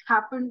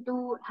happened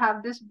to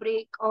have this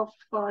break of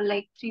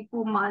like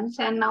 3-4 months,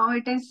 and now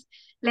it is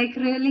like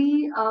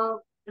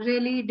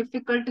really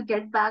difficult to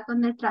get back on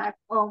the track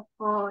of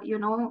uh,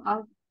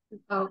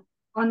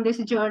 on this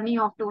journey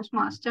of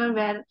Toastmaster,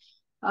 where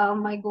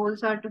my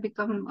goals are to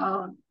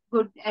become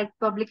good at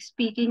public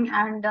speaking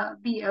and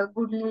be a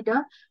good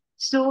leader.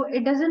 So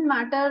it doesn't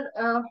matter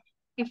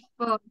if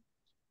uh,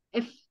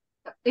 if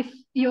if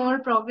your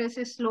progress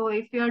is slow,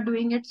 if you are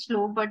doing it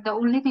slow, but the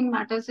only thing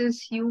matters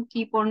is you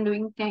keep on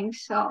doing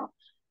things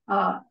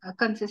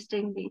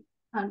consistently,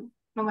 and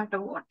no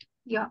matter what.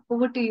 Yeah,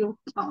 over to you.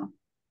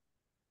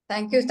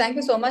 Thank you. Thank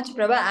you so much,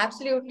 Prabha.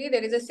 Absolutely.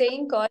 There is a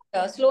saying called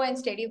slow and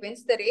steady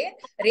wins the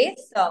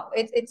race.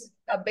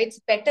 It's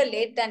better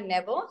late than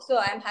never. So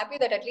I'm happy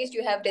that at least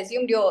you have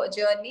resumed your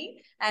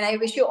journey, and I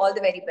wish you all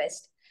the very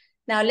best.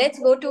 Now let's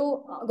go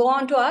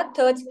on to our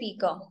third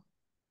speaker,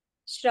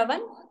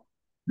 Shravan.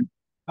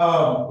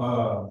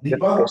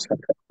 Deepa?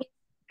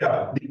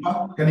 Yeah,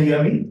 Deepa, can you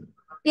hear me?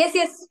 Yes,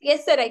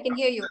 sir. I can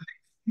hear you.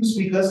 Two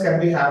speakers can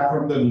we have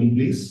from the room,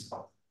 please?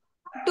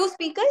 Two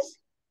speakers?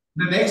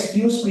 The next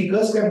few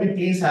speakers can we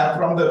please have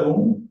from the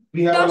room?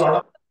 We have a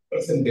lot of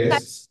person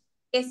guests.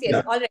 Yes.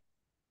 Yeah. All right.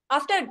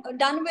 After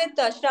done with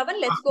Shravan,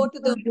 let's go to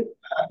the...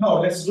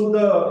 No, let's do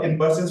the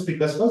in-person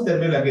speakers first, then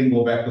we'll again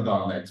go back to the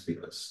online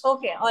speakers.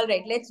 Okay, all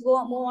right. Let's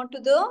move on to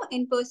the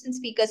in-person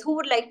speakers. Who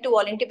would like to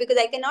volunteer? Because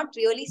I cannot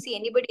really see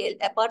anybody else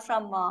apart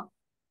from...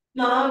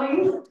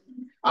 And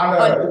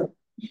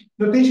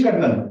Nitish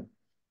Kannan.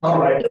 All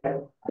right.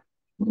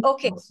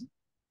 Okay.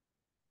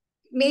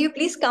 May you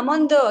please come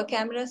on the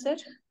camera, sir?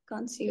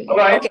 Can't see you. All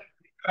right.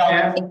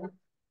 Okay.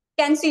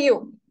 Can see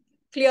you.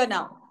 Clear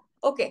now.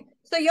 Okay.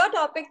 So your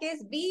topic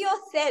is be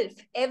yourself.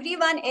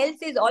 Everyone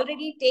else is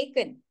already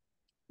taken.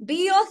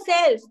 Be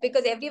yourself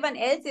because everyone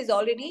else is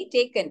already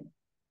taken.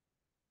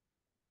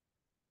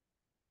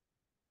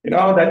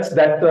 That's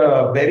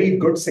a very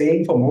good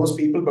saying for most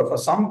people, but for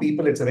some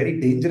people, it's a very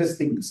dangerous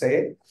thing to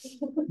say.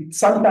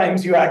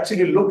 Sometimes you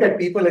actually look at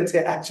people and say,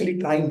 actually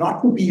try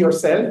not to be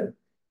yourself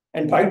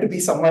and try to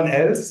be someone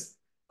else.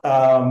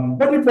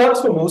 But it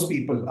works for most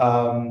people.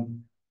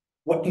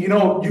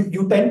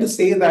 You tend to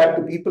say that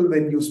to people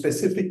when you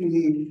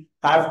specifically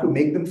have to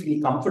make them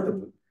feel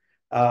comfortable.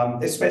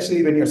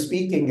 Especially when you're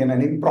speaking in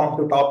an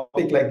impromptu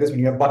topic like this, when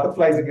you have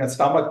butterflies in your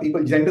stomach,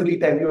 people generally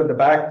tell you at the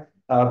back,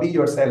 be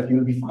yourself,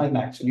 you'll be fine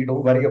actually,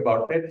 don't worry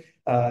about it.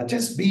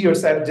 Just be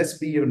yourself, just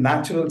be your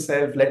natural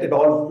self, let it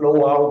all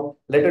flow out,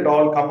 let it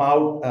all come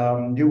out,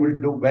 you will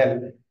do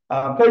well.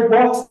 So it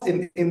works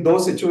in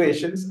those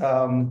situations.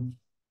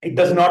 It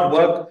does not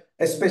work,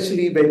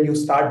 especially when you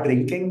start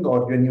drinking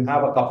or when you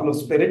have a couple of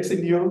spirits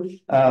in you.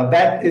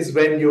 That is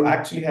when you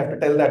actually have to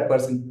tell that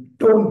person,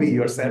 don't be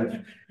yourself.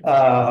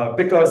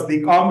 Because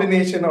the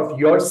combination of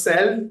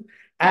yourself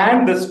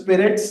and the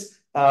spirits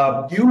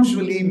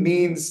usually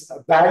means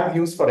bad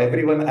news for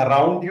everyone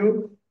around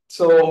you.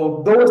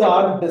 So those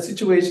are the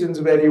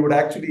situations where you would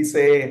actually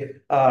say,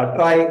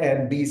 try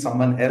and be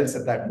someone else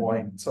at that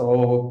point.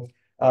 So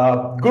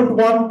good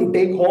one to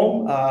take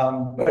home,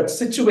 but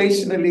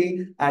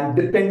situationally and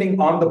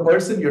depending on the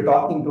person you're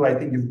talking to, I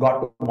think you've got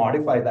to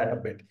modify that a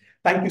bit.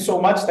 Thank you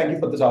so much. Thank you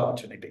for this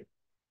opportunity.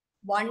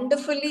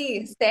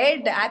 Wonderfully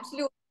said.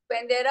 Absolutely.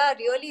 When there are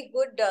really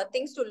good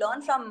things to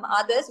learn from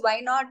others,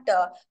 why not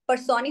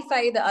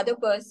personify the other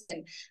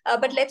person?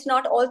 But let's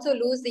not also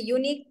lose the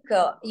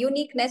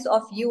uniqueness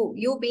of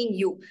you being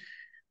you.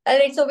 All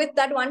right. So with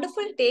that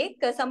wonderful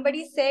take,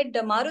 somebody said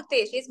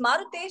Marutesh. Is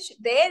Marutesh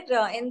there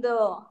in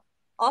the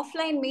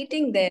offline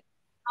meeting there?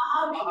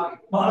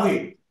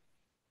 Mahavir.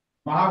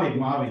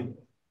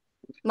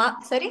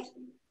 Sorry?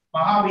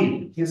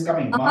 Mahavir. He's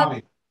coming.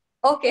 Mahavir.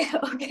 Okay.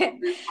 Okay.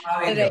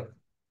 All right.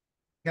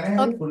 Can I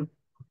have a full?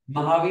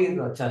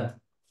 Mahavir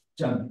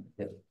Chand.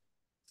 Yeah.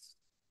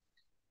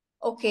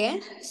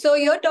 Okay, so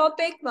your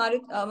topic,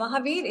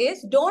 Mahavir,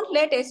 is don't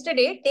let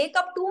yesterday take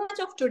up too much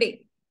of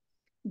today.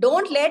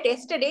 Don't let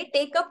yesterday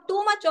take up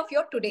too much of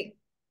your today.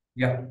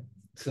 Yeah.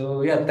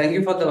 So, thank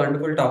you for the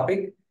wonderful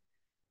topic.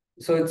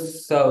 So,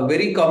 it's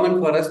very common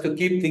for us to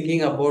keep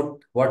thinking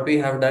about what we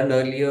have done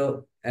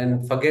earlier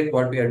and forget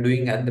what we are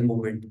doing at the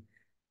moment.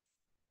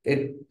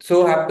 It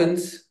so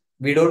happens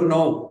we don't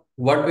know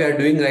what we are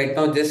doing right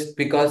now just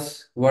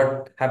because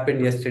what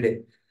happened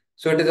yesterday.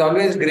 So it is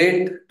always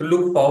great to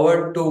look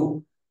forward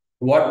to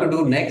what to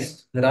do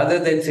next rather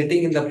than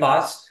sitting in the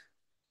past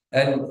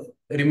and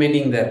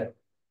remaining there.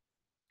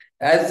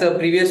 As a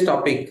previous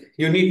topic,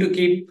 you need to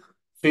keep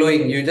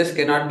flowing. You just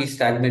cannot be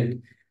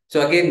stagnant.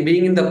 So again,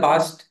 being in the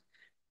past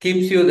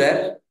keeps you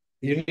there.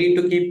 You need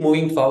to keep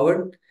moving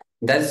forward.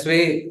 That's the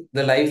way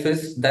the life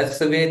is. That's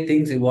the way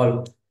things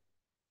evolve.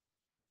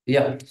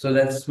 Yeah, so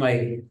that's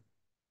my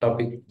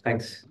topic.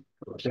 Thanks.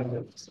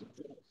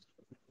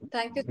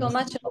 Thank you so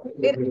much.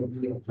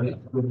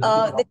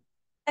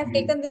 I've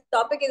taken this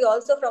topic is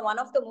also from one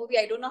of the movie.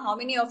 I don't know how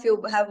many of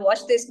you have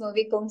watched this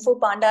movie, Kung Fu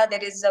Panda.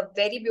 There is a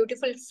very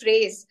beautiful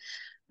phrase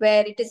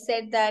where it is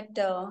said that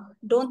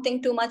don't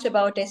think too much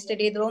about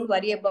yesterday. Don't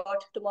worry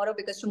about tomorrow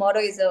because tomorrow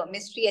is a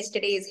mystery.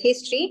 Yesterday is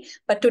history,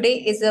 but today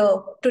is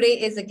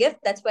a gift.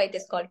 That's why it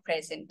is called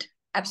present.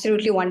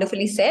 Absolutely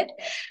wonderfully said.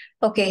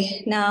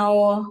 Okay,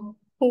 now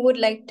who would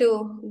like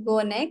to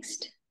go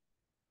next?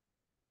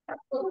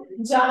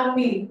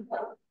 Janvi.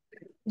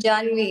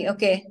 Janvi,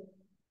 okay.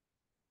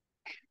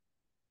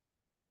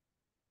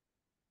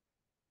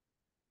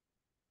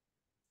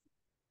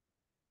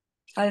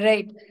 All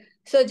right.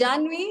 So,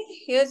 Janvi,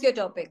 here's your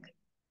topic.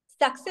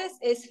 Success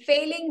is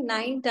failing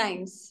 9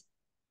 times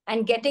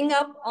and getting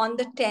up on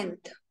the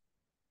 10th.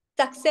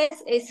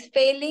 Success is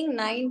failing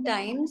 9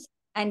 times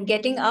and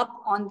getting up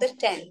on the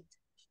 10th.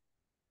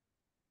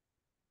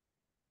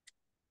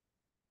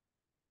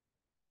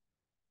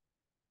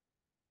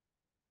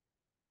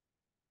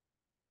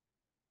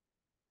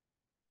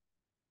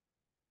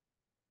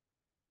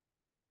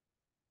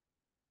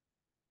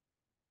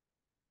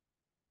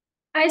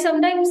 I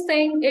sometimes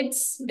think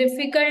it's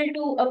difficult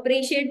to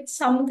appreciate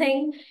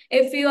something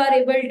if you are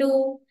able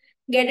to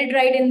get it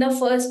right in the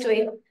first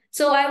way.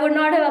 So I would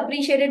not have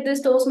appreciated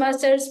this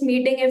Toastmasters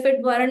meeting if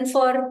it weren't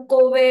for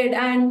COVID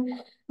and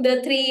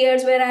the 3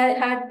 years where I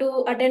had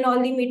to attend all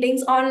the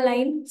meetings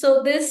online.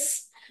 So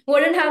this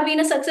wouldn't have been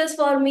a success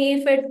for me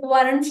if it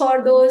weren't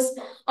for those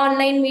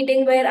online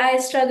meeting where I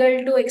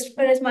struggled to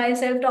express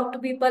myself, talk to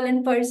people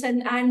in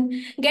person, and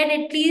get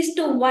at least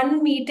to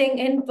one meeting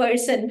in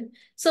person.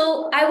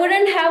 So I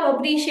wouldn't have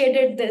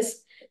appreciated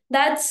this.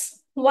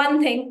 That's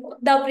one thing,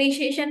 the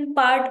appreciation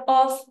part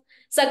of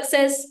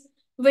success,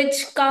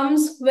 which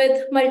comes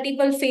with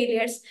multiple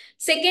failures.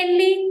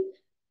 Secondly,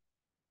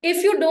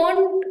 if you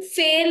don't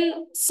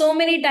fail so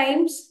many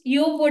times,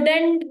 you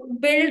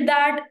wouldn't build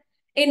that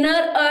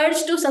inner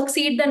urge to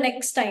succeed the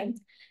next time.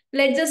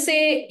 Let's just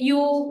say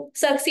you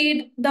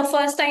succeed the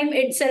first time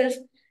itself,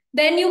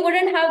 then you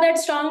wouldn't have that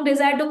strong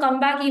desire to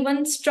come back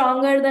even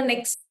stronger the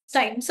next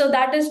time. So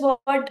that is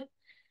what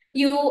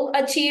you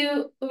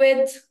achieve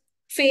with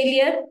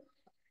failure.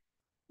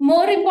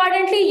 More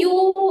importantly,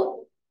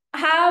 you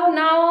have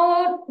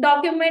now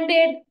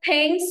documented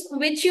things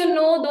which you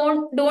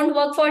know don't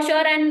work for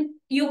sure, and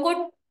you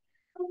could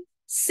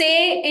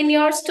say in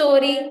your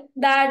story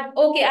that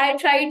okay, I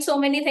tried so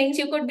many things.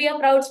 You could be a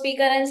proud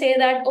speaker and say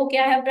that okay,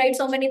 I have tried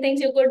so many things.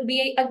 You could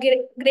be a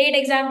great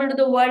example to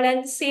the world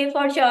and say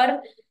for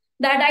sure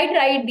that I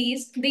tried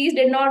these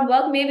did not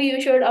work, maybe you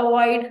should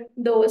avoid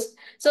those.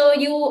 So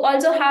you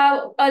also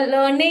have a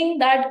learning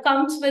that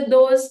comes with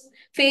those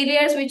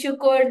failures which you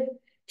could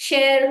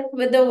share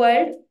with the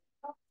world.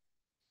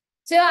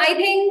 So I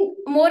think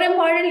more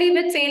importantly,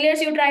 with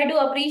failures, you try to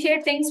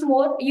appreciate things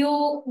more.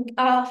 You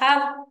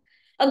have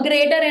a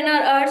greater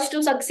inner urge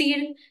to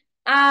succeed,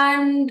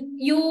 and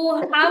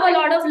you have a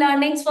lot of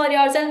learnings for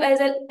yourself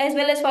as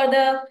well as for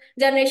the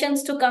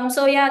generations to come.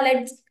 So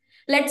yeah,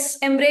 let's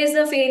embrace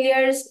the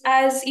failures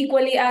as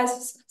equally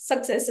as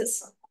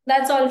successes.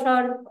 That's all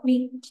for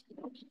me.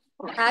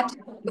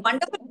 Absolutely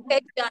wonderful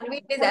said,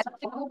 Janvi. It is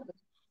actually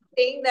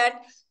saying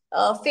that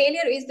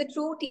failure is the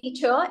true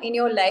teacher in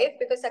your life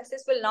because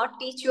success will not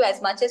teach you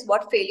as much as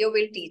what failure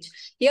will teach.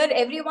 Here,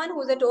 everyone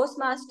who's a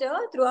Toastmaster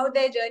throughout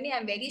their journey,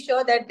 I'm very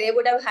sure that they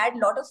would have had a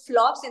lot of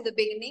flops in the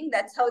beginning.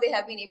 That's how they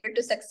have been able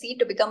to succeed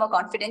to become a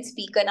confident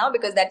speaker now,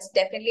 because that's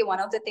definitely one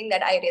of the things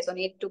that I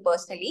resonate to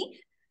personally.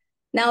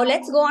 Now,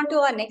 let's go on to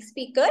our next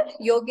speaker,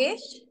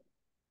 Yogesh.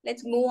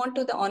 Let's move on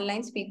to the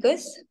online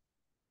speakers.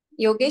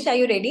 Yogesh, are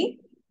you ready?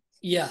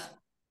 Yeah.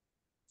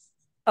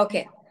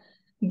 Okay.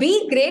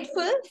 Be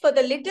grateful for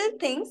the little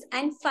things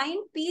and find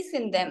peace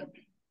in them.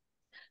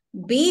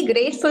 Be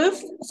grateful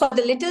for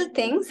the little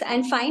things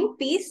and find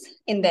peace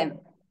in them.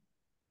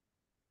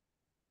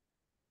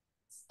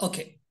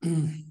 Okay.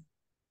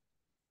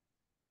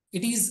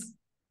 It is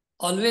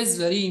always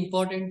very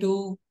important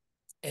to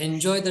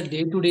enjoy the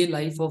day-to-day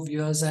life of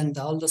yours and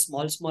all the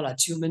small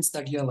achievements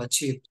that you have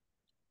achieved.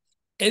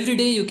 Every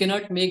day you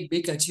cannot make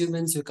big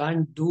achievements, you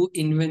can't do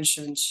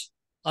inventions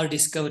or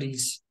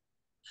discoveries.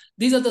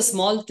 These are the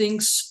small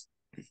things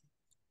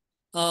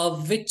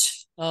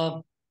which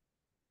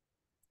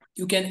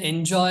you can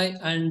enjoy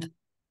and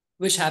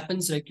which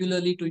happens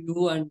regularly to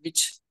you and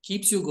which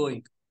keeps you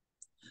going.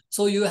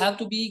 So you have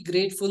to be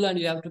grateful and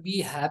you have to be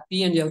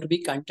happy and you have to be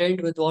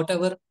content with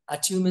whatever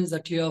achievements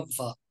that you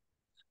have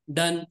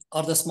done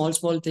or the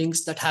small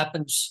things that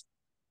happens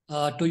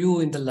to you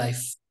in the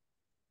life.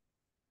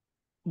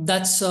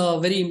 That's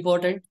very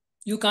important.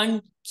 You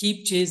can't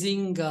keep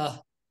chasing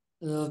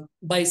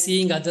by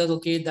seeing others,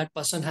 okay, that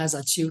person has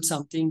achieved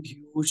something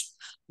huge.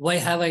 Why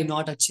have I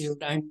not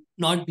achieved? And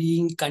not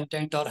being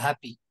content or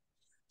happy.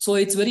 So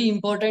it's very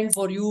important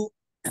for you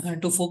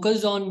to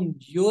focus on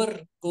your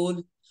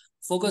goal,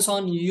 focus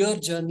on your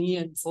journey,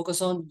 and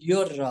focus on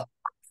your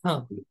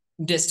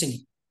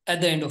destiny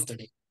at the end of the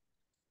day.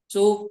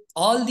 So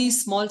all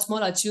these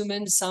small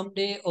achievements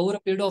someday over a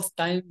period of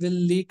time will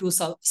lead to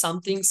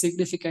something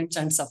significant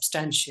and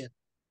substantial.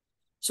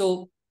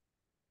 So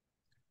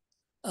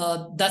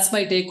that's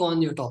my take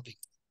on your topic.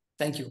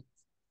 Thank you.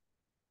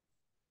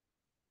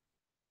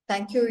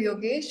 Thank you,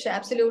 Yogesh.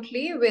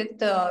 Absolutely.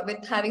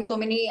 With having so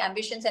many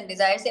ambitions and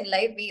desires in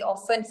life, we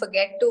often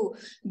forget to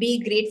be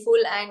grateful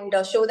and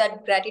show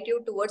that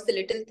gratitude towards the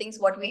little things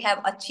what we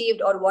have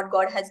achieved or what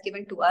God has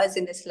given to us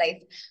in this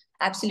life.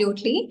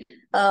 Absolutely.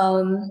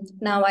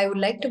 Now I would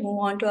like to move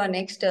on to our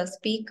next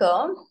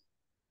speaker.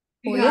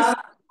 Who is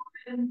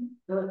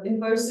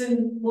in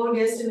person, more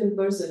guests in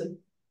person.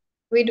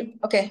 We do,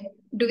 okay.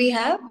 Do we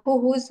have who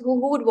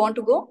would want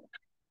to go?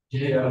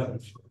 Yeah.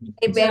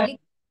 I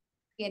barely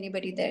see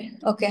anybody there.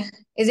 Okay.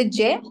 Is it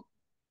Jay?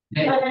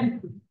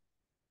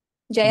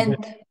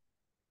 Jayant.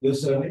 Your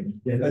surname?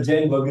 Yeah.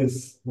 Jain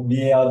Burgess.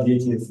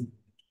 BARGHS.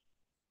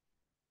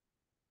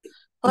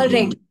 All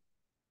right.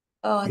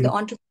 The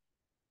entrepreneur.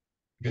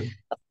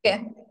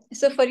 Okay.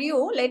 So for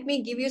you, let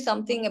me give you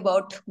something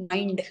about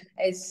mind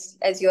as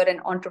you're an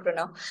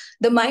entrepreneur.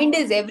 The mind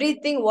is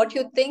everything what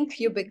you think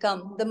you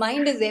become. The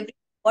mind is everything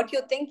what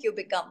you think you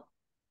become.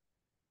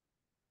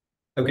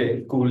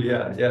 Okay, cool.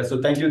 Yeah.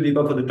 So thank you,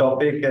 Deepa, for the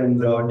topic, and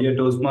dear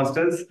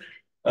Toastmasters.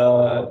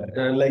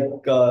 Like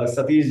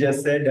Satish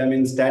just said, I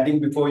mean, standing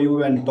before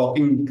you and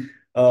talking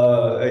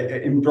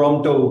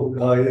impromptu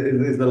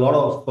is a lot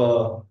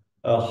of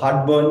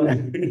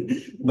heartburn.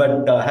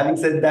 But having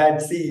said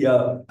that, see,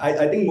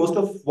 I think most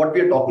of what we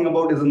are talking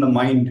about is in the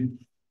mind.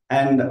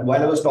 And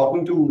while I was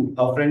talking to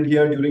a friend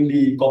here during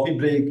the coffee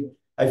break,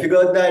 I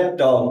figured that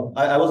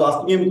I was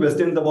asking him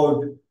questions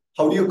about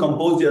how do you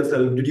compose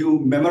yourself? Did you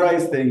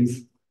memorize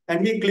things?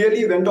 And he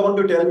clearly went on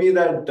to tell me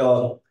that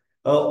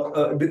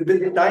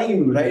with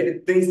time,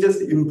 right, things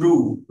just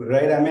improve,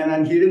 right? I mean,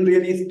 and he didn't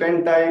really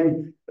spend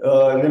time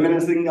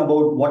reminiscing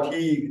about what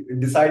he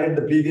decided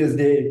the previous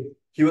day.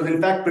 He was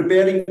in fact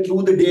preparing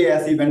through the day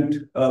as he went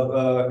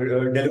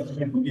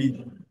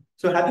delivering.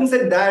 So having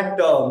said that,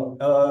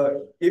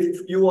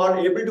 if you are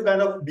able to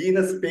kind of be in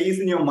a space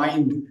in your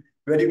mind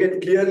where you can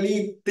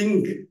clearly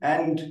think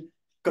and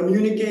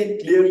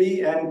communicate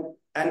clearly and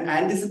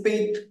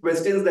anticipate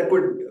questions that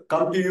could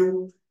come to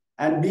you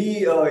and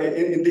be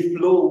in the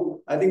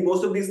flow, I think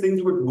most of these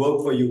things would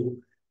work for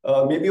you.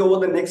 Maybe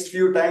over the next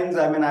few times,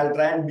 I mean, I'll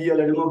try and be a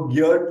little more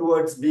geared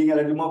towards being a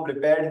little more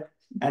prepared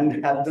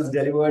and have this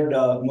delivered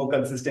more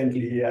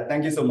consistently. Yeah,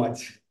 thank you so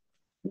much.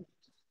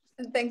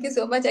 Thank you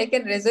so much. I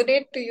can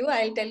resonate to you.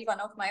 I'll tell one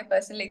of my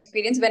personal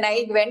experience. When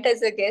I went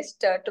as a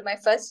guest to my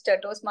first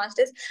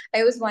Toastmasters,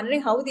 I was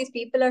wondering how these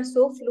people are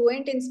so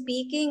fluent in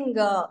speaking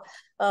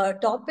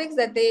topics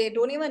that they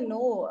don't even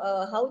know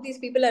how these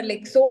people are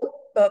like so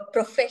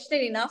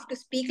professional enough to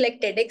speak like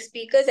TEDx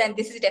speakers. And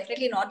this is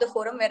definitely not the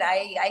forum where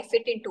I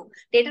fit into.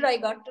 Later, I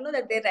got to know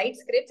that they write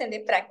scripts and they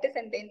practice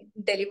and then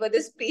deliver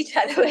the speech.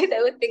 Otherwise,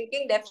 I was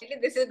thinking definitely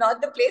this is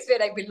not the place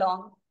where I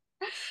belong.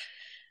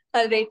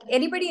 All right.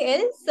 Anybody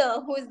else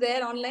who is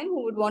there online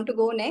who would want to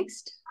go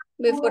next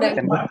before I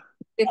Can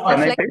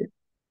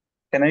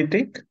I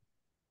take?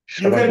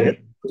 You can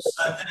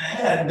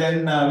and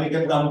then we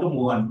can come to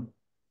Mohan.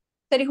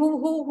 Sorry, who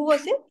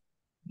was it?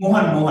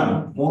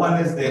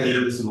 Mohan is there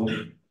in this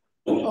room.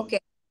 Okay.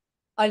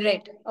 All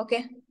right.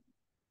 Okay.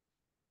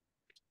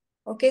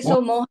 Okay.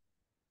 So Mohan.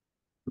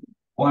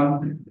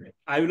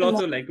 I will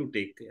also like to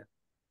take. Yeah.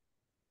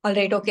 All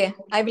right. Okay.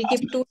 I will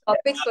keep two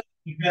topics for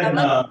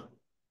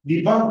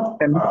Deepa,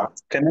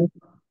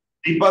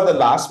 Deepa, the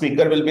last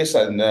speaker will be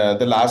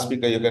the last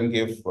speaker you can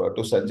give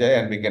to Sanjay,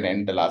 and we can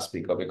end the last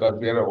speaker because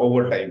we are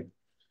over time.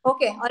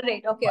 Okay. All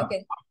right.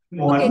 Okay.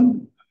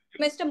 Mohan.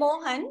 Okay. Mr.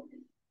 Mohan.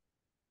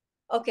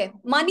 Okay.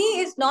 Money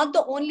is not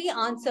the only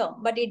answer,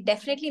 but it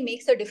definitely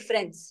makes a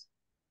difference.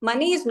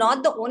 Money is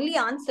not the only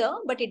answer,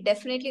 but it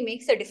definitely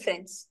makes a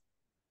difference.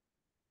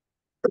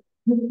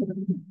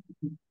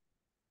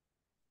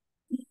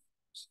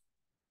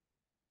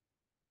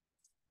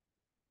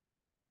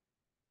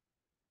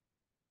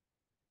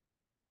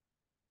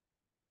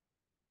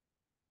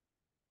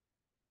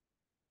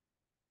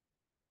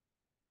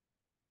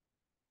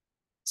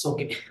 It's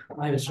okay.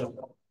 I will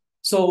stop.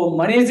 So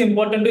money is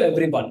important to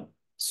everyone.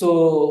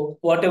 So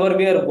whatever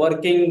we are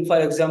working, for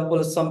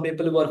example, some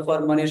people work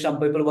for money, some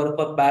people work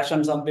for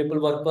passion, some people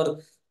work for,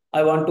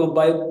 I want to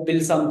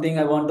build something,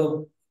 I want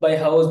to buy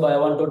house, I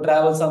want to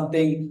travel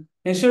something.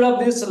 Instead of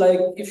this, like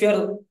if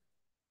you're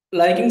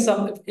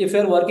if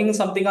you're working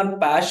something on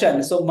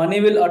passion, so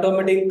money will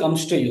automatically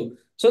comes to you.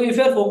 So if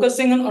you're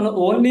focusing on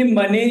only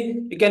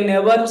money, you can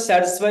never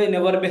satisfy,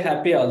 never be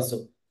happy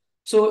also.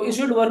 So you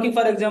should working,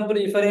 for example,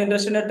 if you're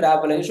interested in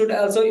traveling,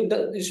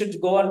 you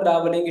should go on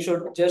traveling. You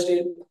should just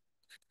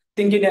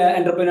think in an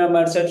entrepreneur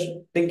mindset,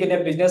 think in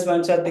a business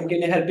mindset, think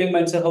in a helping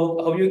mindset.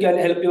 How you can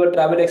help your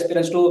travel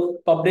experience to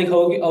public.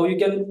 How you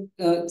can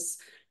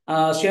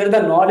share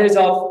the knowledge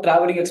of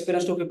traveling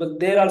experience to people.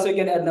 There also you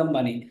can earn the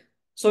money.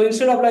 So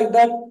instead of like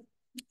that,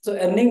 so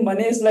earning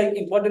money is like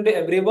important to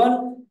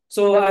everyone.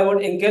 So I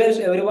would encourage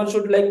everyone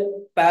should like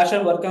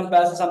passion, work on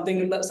passion,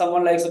 something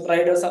someone likes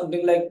pride or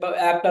something like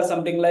actor,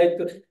 something like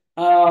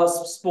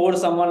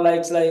sports, someone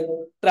likes like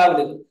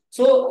traveling.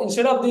 So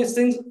instead of these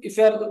things, if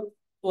you are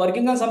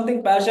working on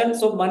something passion,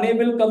 so money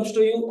will comes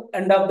to you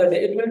end of the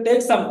day. It will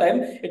take some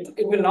time.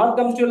 It will not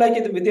come to you like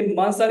it within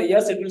months or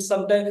years. It will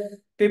sometime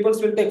people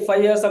will take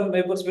 5 years, some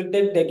people will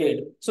take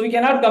decade. So we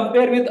cannot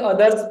compare with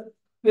others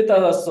with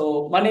others.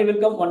 So money will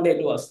come one day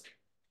to us.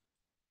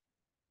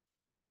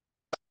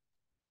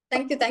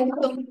 Thank you so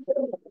much.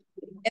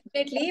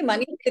 Definitely,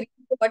 money is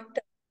what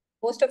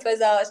most of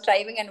us are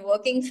striving and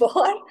working for.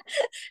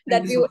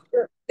 That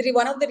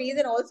one of the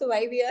reason also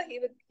why we are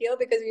here,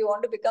 because we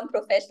want to become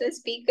professional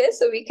speakers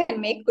so we can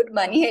make good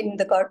money in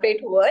the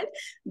corporate world.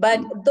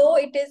 But though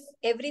it is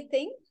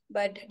everything,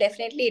 but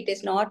definitely it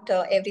is not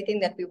everything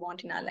that we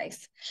want in our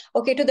life.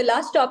 Okay, to the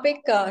last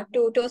topic,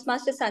 to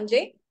Toastmaster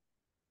Sanjay.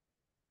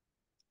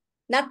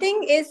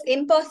 Nothing is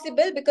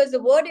impossible because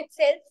the word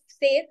itself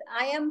says,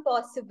 I am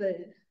possible.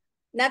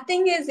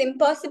 Nothing is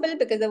impossible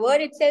because the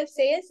word itself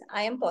says,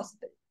 I am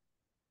possible.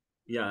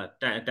 Yeah,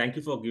 thank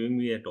you for giving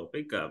me a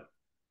topic.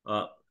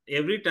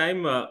 Every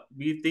time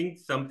we think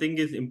something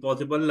is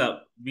impossible,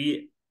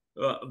 we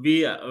fail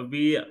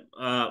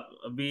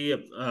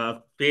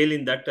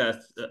in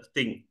that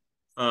thing.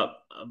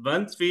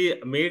 Once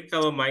we make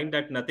our mind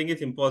that nothing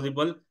is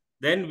impossible,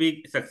 then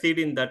we succeed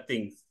in that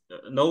thing.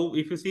 Now,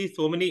 if you see,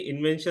 so many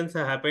inventions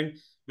have happened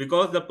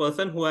because the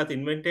person who has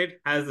invented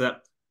has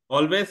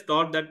always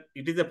thought that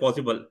it is a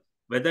possible,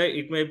 whether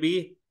it may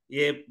be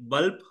a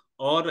bulb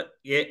or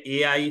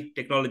AI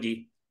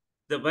technology.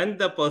 When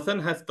the person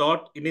has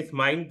thought in his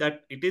mind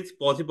that it is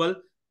possible,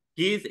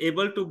 he is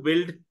able to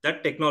build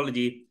that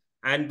technology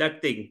and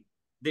that thing.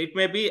 It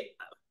may be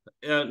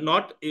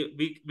not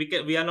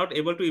we are not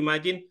able to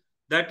imagine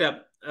that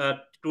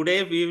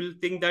today we will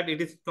think that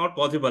it is not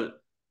possible,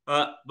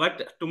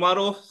 but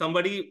tomorrow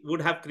somebody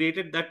would have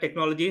created that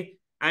technology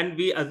and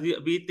we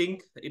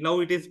think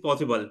now it is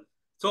possible.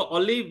 So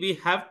only we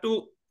have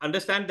to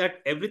understand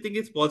that everything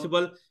is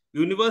possible.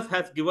 Universe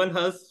has given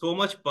us so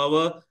much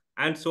power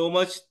and so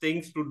much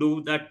things to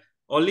do that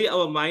only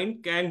our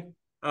mind can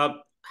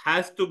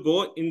has to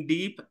go in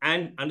deep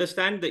and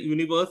understand the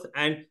universe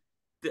and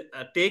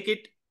take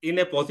it in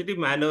a positive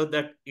manner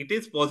that it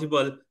is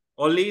possible.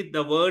 Only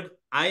the word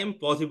I am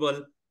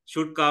possible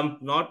should come,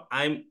 not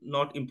I am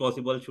not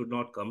impossible should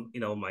not come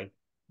in our mind.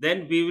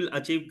 Then we will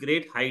achieve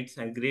great heights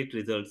and great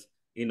results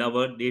in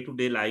our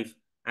day-to-day life,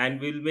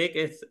 and will make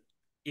an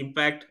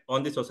impact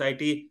on the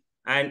society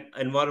and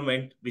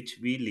environment which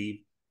we live.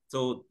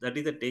 So that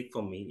is a take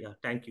from me. Yeah,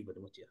 thank you very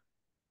much. Yeah.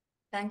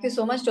 Thank you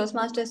so much,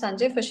 Toastmaster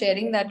Sanjay, for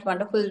sharing that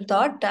wonderful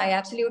thought. I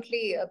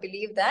absolutely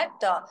believe that.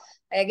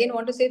 I again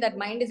want to say that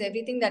mind is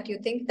everything that you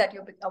think that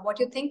what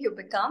you think you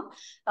become.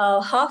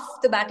 Half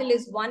the battle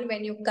is won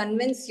when you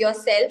convince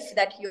yourself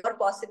that you're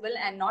possible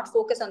and not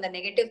focus on the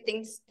negative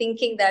things,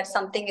 thinking that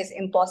something is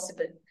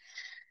impossible.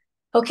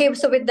 Okay,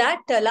 so with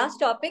that last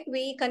topic,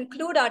 we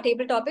conclude our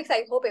table topics.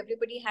 I hope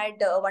everybody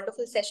had a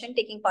wonderful session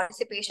taking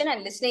participation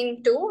and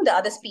listening to the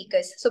other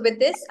speakers. So with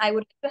this, I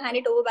would like to hand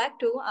it over back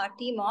to our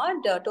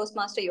TMOD,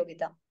 Toastmaster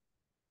Yogita.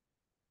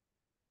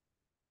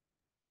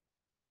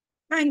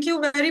 Thank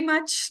you very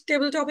much,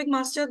 Table Topic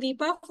Master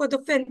Deepa, for the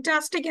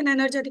fantastic and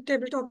energetic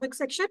table topic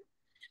section.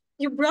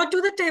 You brought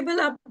to the table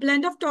a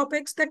blend of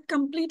topics that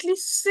completely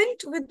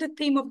synced with the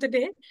theme of the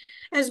day,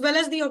 as well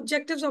as the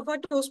objectives of our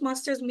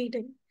Toastmasters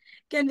meeting.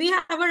 Can we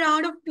have a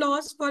round of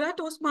applause for our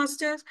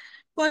Toastmasters,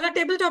 for our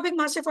table topic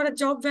master, for a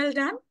job well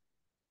done?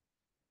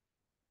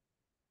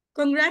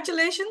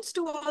 Congratulations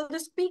to all the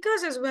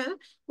speakers as well,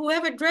 who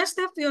have addressed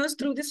their fears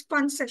through this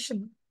fun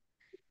session.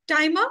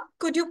 Timer,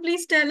 could you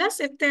please tell us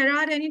if there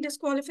are any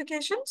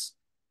disqualifications?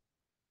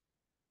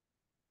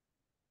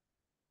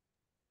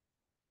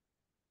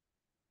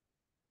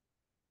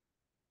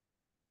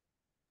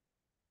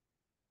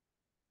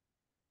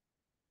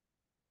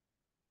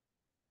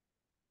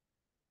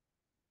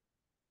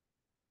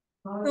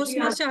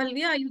 Toastmaster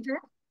Alvia, are you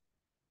there?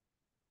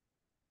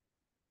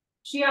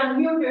 She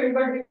unmuted,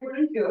 but we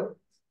couldn't hear.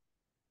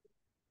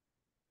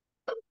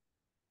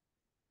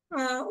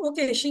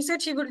 Okay, she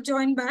said she would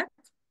join back.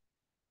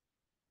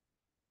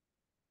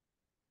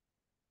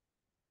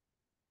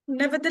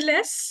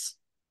 Nevertheless,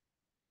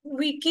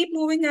 we keep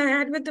moving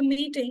ahead with the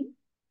meeting.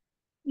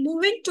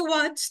 Moving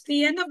towards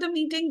the end of the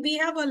meeting, we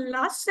have a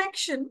last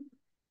section,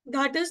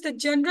 that is the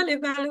general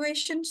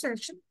evaluation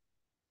session.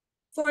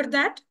 For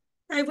that,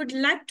 I would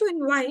like to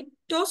invite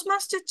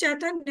Toastmaster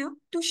Chaitanya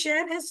to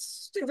share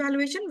his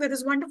evaluation with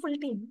his wonderful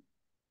team.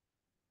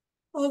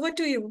 Over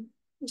to you,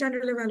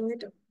 General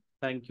Evaluator.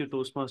 Thank you,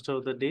 Toastmaster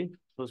of the day,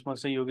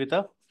 Toastmaster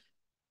Yogita.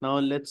 Now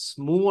let's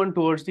move on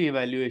towards the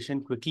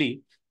evaluation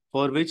quickly,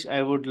 for which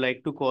I would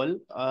like to call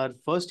our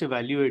first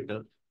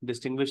evaluator,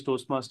 distinguished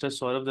Toastmaster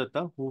Sourav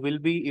Dutta, who will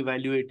be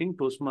evaluating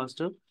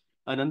Toastmaster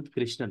Ananth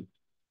Krishnan.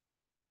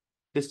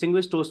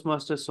 Distinguished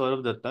Toastmaster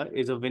Sourav Dutta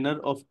is a winner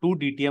of 2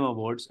 DTM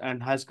awards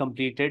and has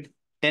completed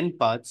 10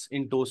 paths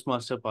in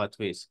Toastmaster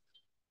pathways.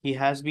 He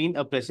has been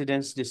a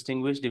President's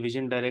Distinguished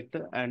Division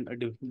Director and a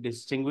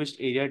Distinguished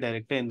Area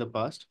Director in the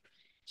past.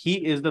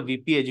 He is the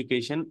VP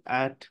Education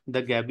at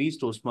the Gabbys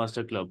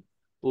Toastmaster Club.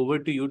 Over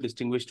to you,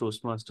 Distinguished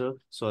Toastmaster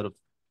Sourav.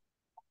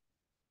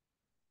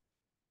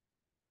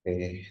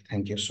 Okay,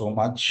 thank you so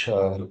much.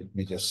 Let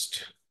me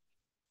just...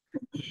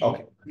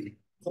 Okay.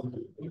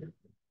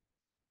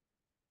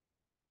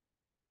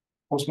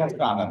 Toastmaster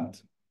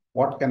Ananth,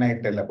 what can I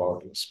tell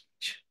about your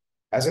speech?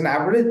 As an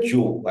average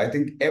Joe, I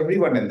think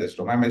everyone in this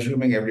room, I'm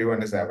assuming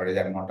everyone is average,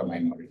 I'm not a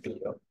minority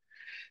here.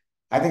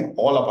 I think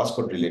all of us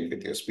could relate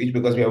with your speech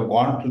because we have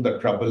gone through the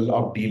trouble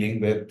of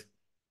dealing with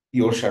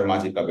your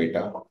Sharma ji ka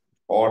beta,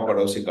 or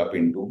Padosi ka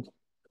Pintu,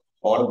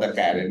 or the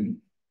Karen,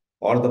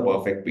 or the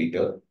perfect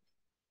Peter.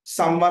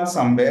 Someone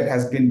somewhere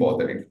has been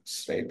bothering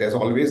us, right? There's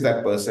always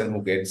that person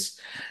who gets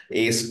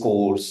A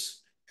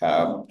scores,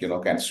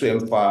 can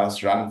swim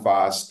fast, run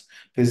fast,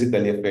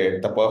 physically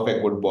fit, the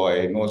perfect good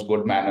boy, knows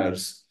good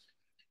manners.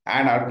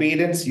 And our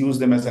parents use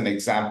them as an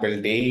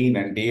example day in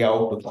and day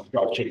out to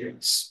our children.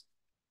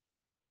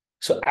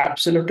 So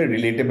absolutely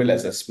relatable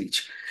as a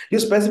speech. Your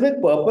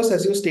specific purpose,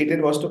 as you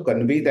stated, was to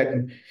convey that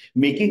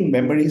making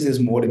memories is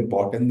more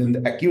important than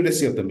the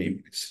accuracy of the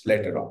memories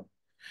later on.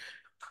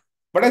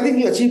 But I think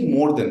you achieved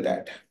more than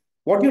that.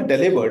 What you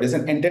delivered is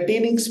an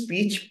entertaining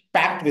speech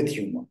packed with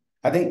humor.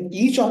 I think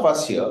each of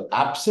us here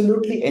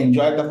absolutely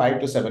enjoyed the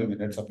 5 to 7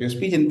 minutes of your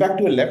speech. In fact,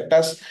 you left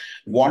us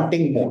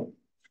wanting more.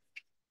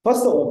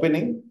 First, the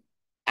opening,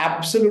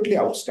 absolutely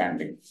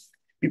outstanding.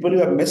 People who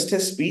have missed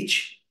his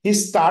speech, he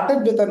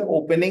started with an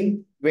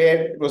opening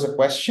where it was a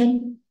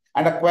question,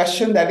 and a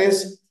question that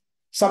is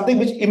something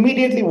which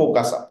immediately woke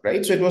us up,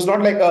 right? So it was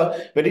not like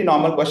a very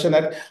normal question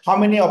that how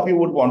many of you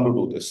would want to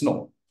do this?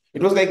 No.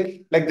 It was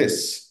like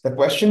this. The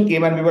question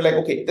came and we were like,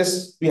 okay,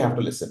 this we have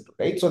to listen to,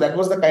 right? So that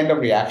was the kind of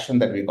reaction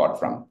that we got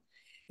from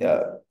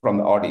the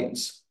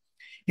audience.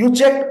 You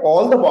checked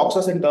all the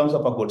boxes in terms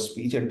of a good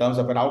speech, in terms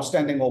of an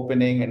outstanding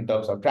opening, in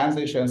terms of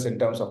transitions, in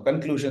terms of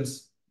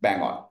conclusions,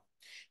 bang on.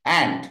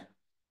 And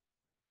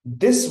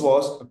this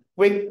was a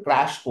quick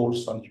crash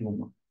course on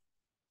humor.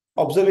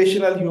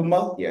 Observational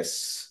humor,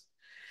 yes.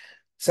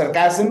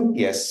 Sarcasm,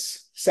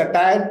 yes.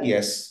 Satire,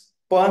 yes.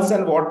 Puns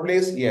and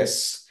wordplays,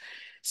 yes.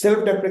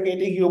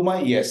 Self-deprecating humor,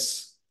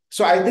 yes.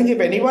 So I think if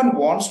anyone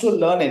wants to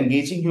learn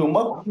engaging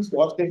humor, please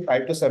watch the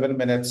 5 to 7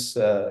 minutes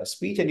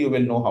speech and you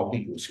will know how to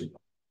use humor.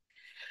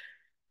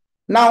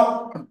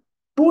 Now,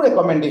 2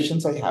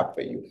 recommendations I have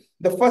for you.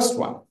 The first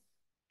one,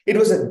 it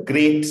was a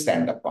great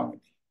stand-up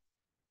comedy,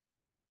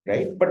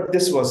 right? But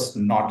this was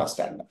not a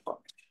stand-up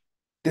comedy.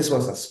 This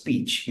was a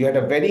speech. You had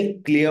a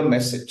very clear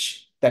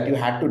message that you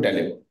had to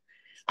deliver.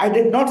 I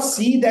did not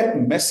see that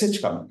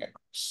message coming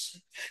across.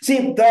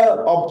 See,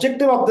 the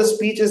objective of the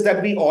speech is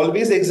that we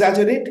always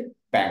exaggerate,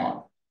 bang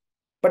on.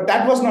 But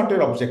that was not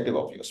your objective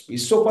of your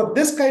speech. So for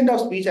this kind of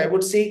speech, I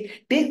would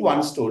say, take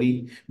one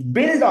story,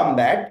 build on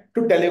that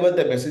to deliver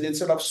the message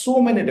instead of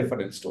so many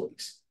different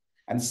stories.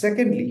 And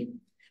secondly,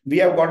 we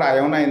have got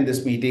Iona in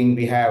this meeting.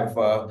 We have,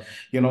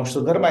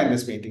 Sudharma in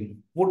this meeting.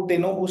 Would they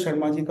know who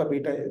Sharma ji ka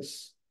beta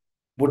is?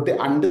 Would they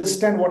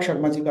understand what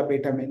Sharma ji ka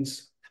beta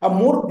means? A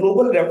more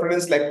global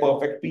reference like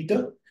Perfect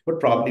Peter would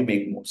probably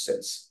make more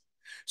sense.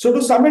 So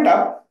to sum it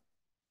up,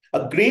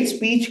 a great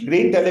speech,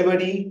 great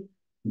delivery,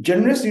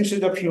 generous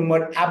usage of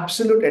humor,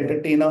 absolute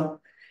entertainer,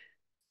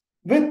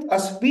 with a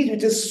speech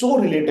which is so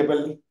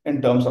relatable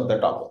in terms of the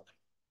topic.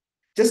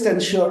 Just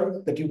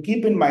ensure that you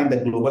keep in mind the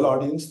global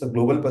audience, the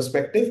global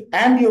perspective,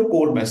 and your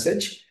core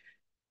message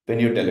when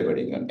you're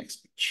delivering your next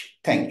speech.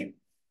 Thank you.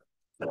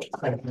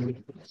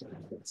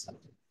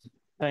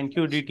 Thank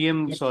you,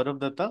 DTM Sourav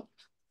Dutta,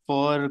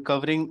 for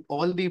covering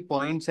all the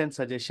points and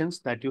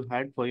suggestions that you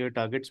had for your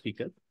target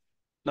speaker.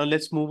 Now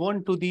let's move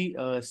on to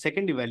the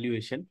second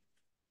evaluation.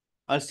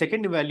 Our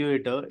second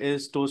evaluator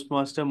is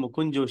Toastmaster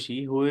Mukund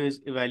Joshi, who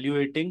is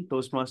evaluating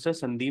Toastmaster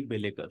Sandeep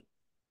Belekar.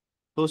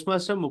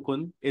 Toastmaster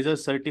Mukund is a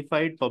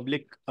certified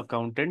public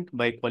accountant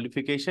by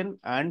qualification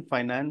and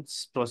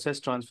finance process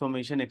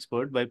transformation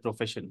expert by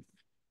profession.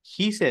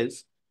 He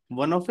says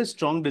one of his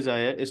strong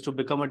desire is to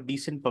become a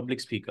decent public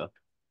speaker,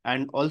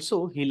 and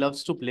also he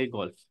loves to play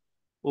golf.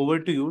 Over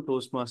to you,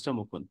 Toastmaster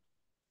Mukund.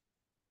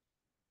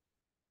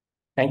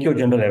 Thank you,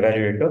 General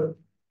Evaluator.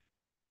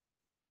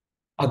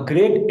 A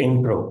great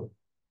intro,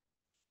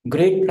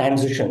 great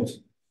transitions,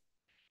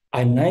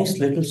 a nice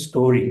little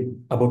story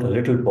about a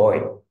little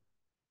boy,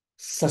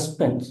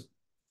 suspense,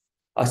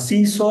 a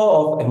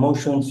seesaw of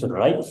emotions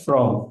right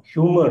from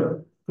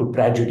humor to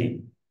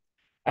tragedy,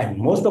 and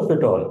most of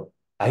it all,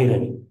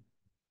 irony.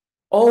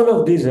 All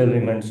of these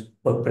elements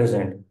were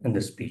present in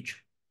the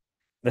speech.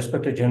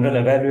 Respected General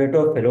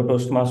Evaluator, fellow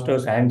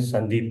Toastmasters, and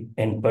Sandeep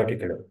in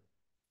particular.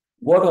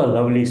 What a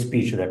lovely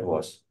speech that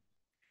was.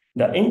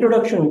 The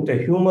introduction with the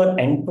humor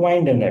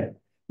entwined in it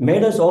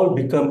made us all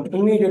become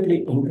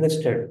immediately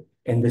interested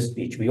in this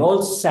speech. We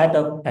all sat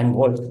up and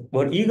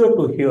were eager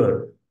to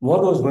hear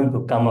what was going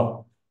to come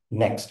up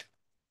next.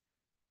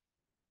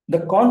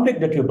 The conflict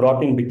that you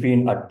brought in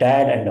between a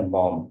dad and a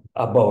mom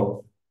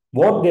about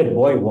what their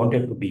boy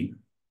wanted to be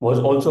was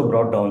also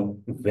brought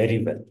down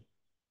very well.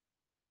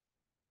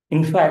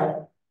 In fact,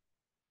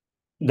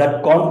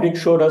 that conflict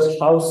showed us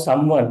how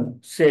someone,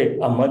 say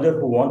a mother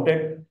who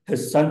wanted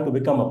his son to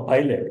become a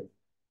pilot,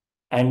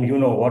 and you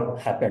know what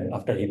happened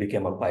after he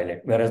became a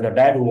pilot, whereas the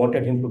dad who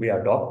wanted him to be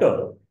a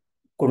doctor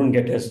couldn't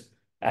get his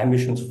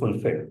ambitions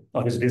fulfilled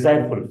or his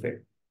desire fulfilled.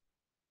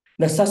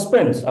 The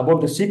suspense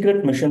about the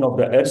secret mission of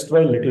the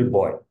erstwhile little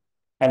boy,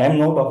 and I'm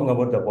now talking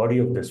about the body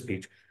of the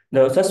speech,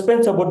 the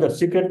suspense about the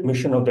secret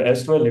mission of the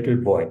erstwhile little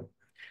boy,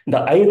 the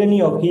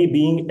irony of he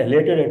being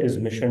elated at his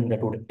mission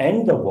that would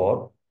end the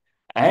war,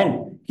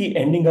 and he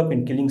ending up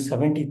in killing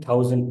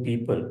 70,000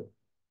 people.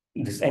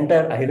 This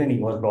entire irony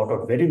was brought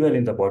out very well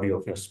in the body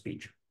of your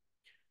speech.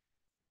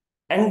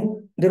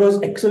 And there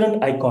was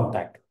excellent eye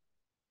contact,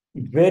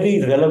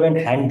 very relevant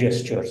hand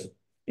gestures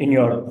in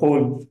your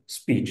whole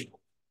speech.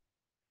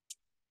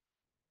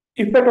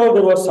 If at all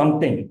there was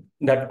something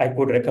that I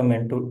could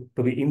recommend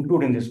to be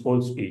improved in this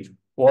whole speech,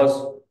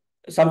 was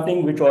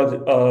something which was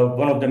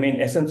one of the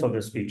main essence of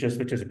the speeches,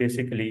 which is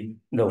basically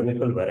the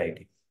vocal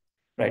variety.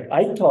 Right?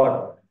 I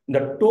thought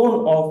the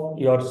tone of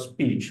your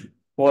speech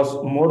was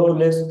more or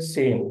less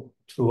same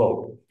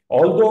throughout,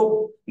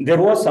 although there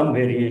was some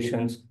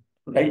variations.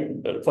 Right?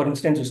 For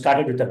instance, you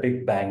started with a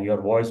big bang, your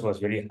voice was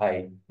very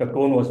high, the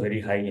tone was very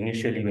high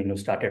initially when you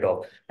started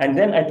off. And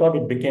then I thought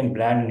it became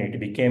bland and it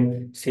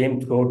became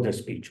same throughout the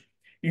speech.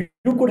 You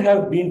could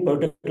have been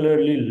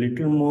particularly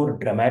little more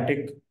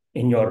dramatic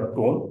in your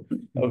tone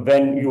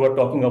when you were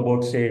talking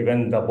about, say,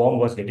 when the bomb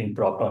was getting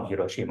dropped on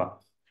Hiroshima.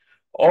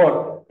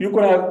 Or you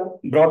could have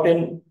brought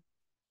in,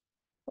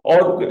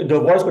 or the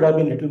voice could have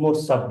been a little more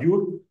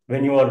subdued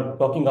when you are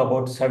talking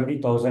about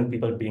 70,000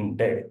 people being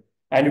dead.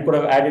 And you could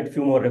have added a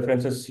few more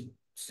references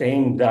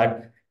saying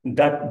that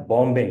that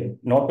bombing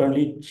not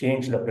only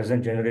changed the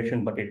present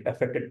generation, but it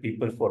affected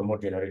people for more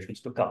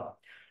generations to come.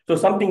 So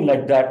something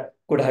like that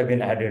could have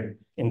been added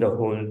in the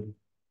whole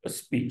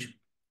speech.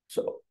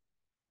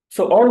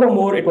 So all the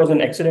more, it was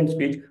an excellent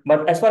speech.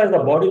 But as far as the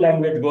body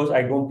language goes,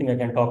 I don't think I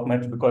can talk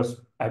much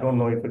because I don't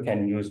know if we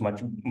can use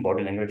much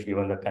body language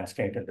given the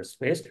constraint in this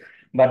space.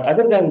 But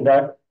other than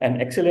that, an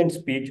excellent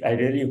speech. I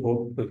really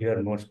hope to hear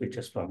more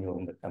speeches from you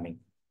in the coming.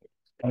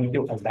 Thank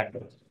you.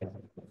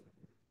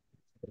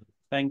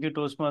 Thank you,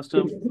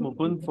 Toastmaster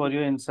Mukund, for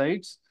your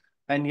insights.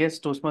 And yes,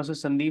 Toastmaster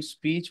Sandeep's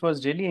speech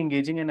was really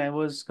engaging and I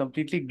was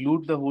completely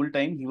glued the whole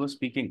time he was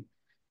speaking.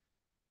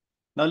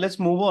 Now let's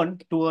move on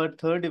to our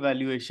third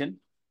evaluation.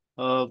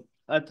 Our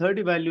third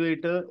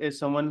evaluator is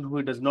someone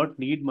who does not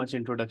need much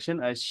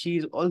introduction as she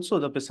is also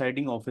the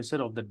presiding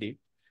officer of the day.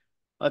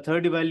 Our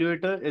third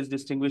evaluator is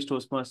Distinguished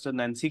Toastmaster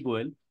Nancy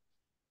Goel,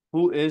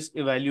 who is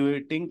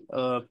evaluating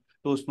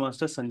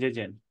Toastmaster Sanjay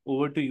Jain.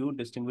 Over to you,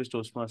 Distinguished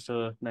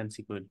Toastmaster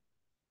Nancy Goel.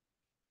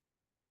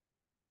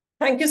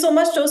 Thank you so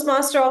much,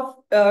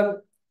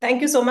 Toastmaster.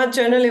 Thank you so much,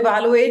 General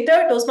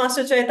Evaluator,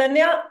 Toastmaster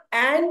Chaitanya,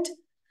 and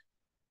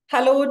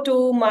hello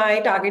to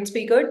my target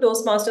speaker,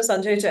 Toastmaster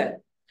Sanjay Jain.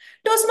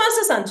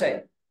 Toastmaster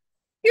Sanjay,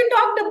 you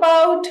talked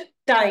about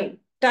time.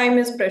 Time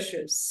is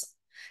precious.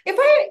 If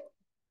I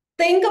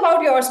think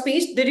about your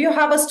speech, did you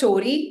have a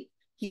story?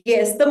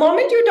 Yes, the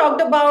moment you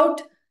talked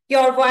about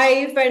your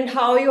wife and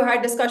how you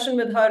had discussion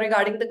with her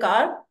regarding the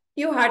car,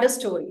 you had a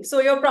story. So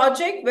your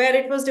project where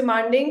it was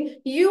demanding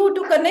you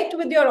to connect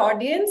with your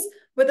audience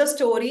with a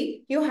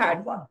story, you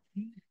had one.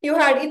 You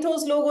had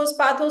ethos, logos,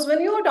 pathos.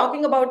 When you were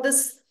talking about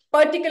this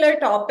particular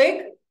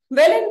topic,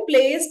 well in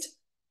placed,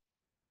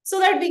 so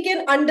that we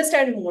can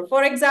understand more.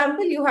 For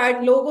example, you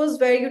had logos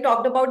where you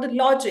talked about the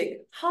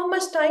logic. How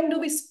much time do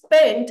we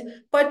spend,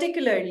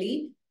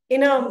 particularly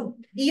in a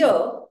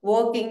year,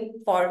 working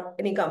for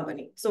any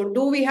company? So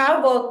do we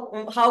have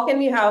work? How can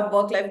we have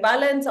work-life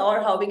balance,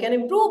 or how we can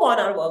improve on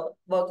our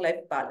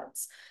work-life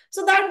balance?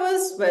 So that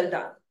was well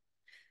done.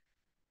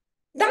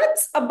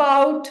 That's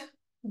about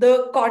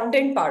the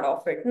content part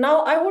of it.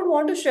 Now, I would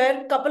want to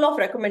share a couple of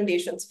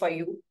recommendations for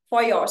you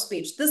for your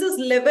speech. This is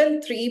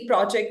level 3,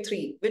 project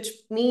 3, which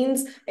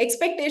means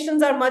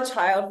expectations are much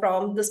higher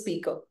from the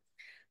speaker.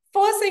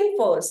 First thing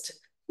first,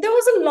 there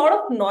was a lot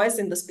of noise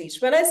in the speech.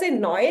 When I say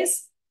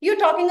noise, you're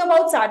talking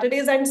about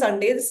Saturdays and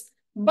Sundays,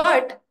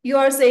 but you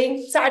are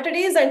saying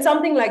Saturdays and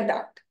something like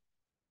that.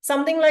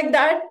 Something like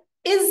that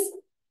is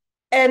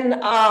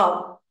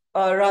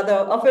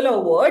rather a filler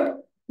word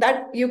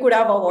that you could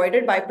have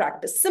avoided by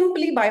practice,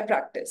 simply by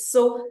practice.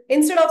 So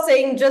instead of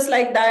saying just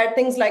like that,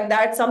 things like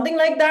that, something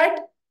like that,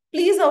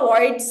 please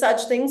avoid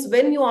such things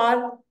when you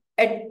are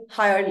at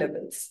higher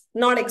levels,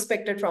 not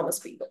expected from a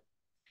speaker.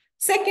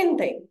 Second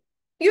thing,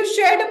 you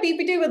shared a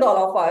PPT with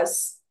all of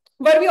us.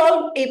 Were we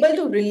all able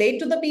to relate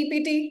to the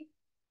PPT?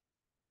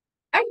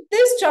 At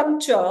this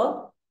juncture,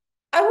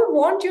 I would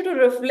want you to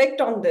reflect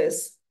on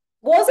this.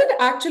 Was it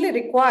actually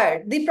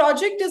required? The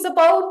project is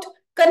about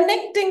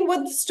connecting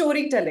with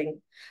storytelling.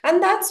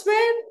 And that's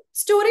where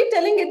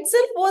storytelling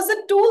itself was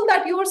a tool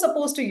that you were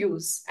supposed to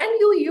use. And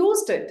you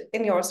used it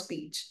in your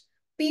speech.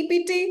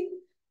 PPT,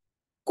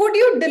 could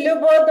you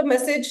deliver the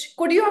message?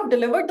 Could you have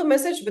delivered the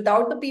message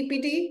without the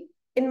PPT?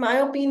 In my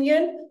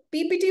opinion,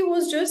 PPT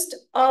was just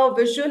a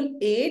visual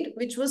aid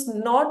which was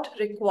not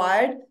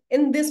required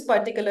in this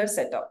particular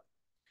setup.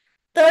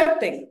 Third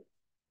thing,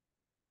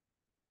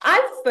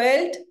 I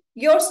felt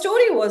your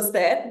story was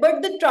there,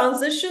 but the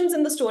transitions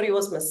in the story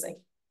was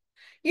missing.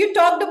 You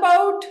talked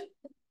about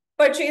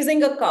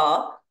purchasing a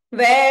car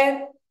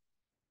where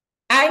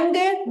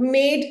anger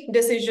made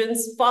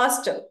decisions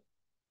faster.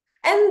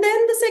 And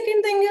then the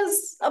second thing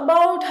is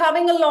about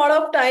having a lot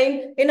of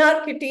time in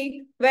our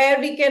kitty where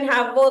we can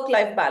have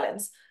work-life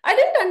balance. I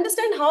didn't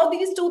understand how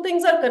these two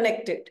things are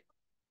connected.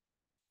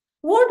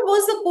 What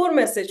was the core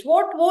message?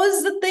 What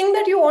was the thing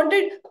that you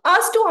wanted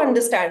us to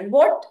understand?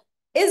 What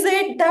is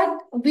it that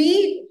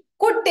we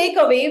could take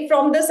away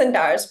from this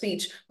entire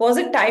speech? Was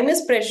it time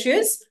is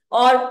precious,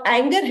 or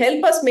anger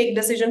help us make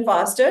decision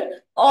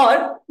faster,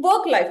 or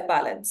work-life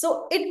balance?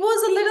 So it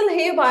was a little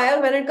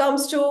haywire when it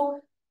comes to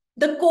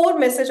the core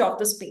message of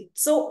the speech.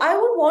 So I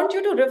would want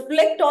you to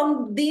reflect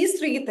on these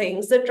three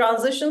things: the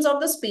transitions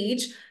of the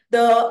speech,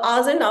 the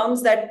ahs and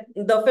ums, that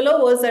the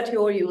filler words that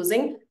you are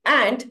using,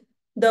 and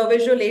the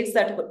visual aids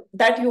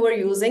that you were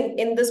using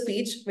in the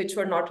speech, which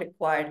were not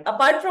required.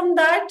 Apart from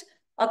that,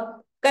 a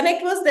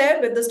connect was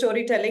there with the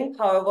storytelling.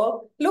 However,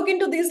 look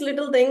into these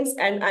little things,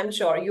 and I'm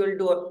sure you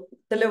will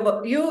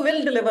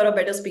deliver a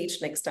better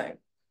speech next time.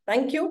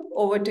 Thank you.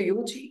 Over to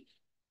you, G.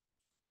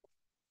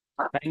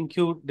 Thank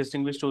you,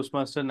 distinguished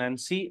Toastmaster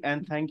Nancy,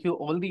 and thank you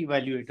all the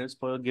evaluators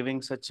for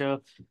giving such a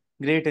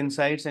great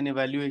insights and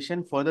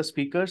evaluation for the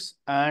speakers.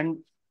 And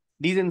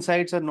these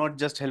insights are not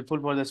just helpful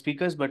for the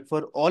speakers, but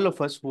for all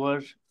of us who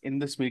are in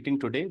this meeting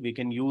today. We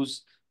can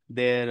use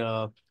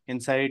their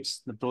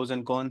insights, the pros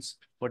and cons,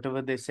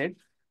 whatever they said,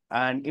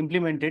 and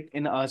implement it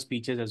in our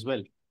speeches as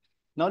well.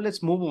 Now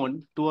let's move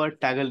on to our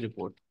TAGL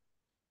report.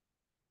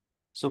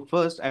 So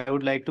first, I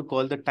would like to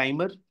call the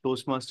timer,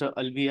 Toastmaster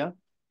Alvia,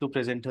 to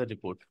present her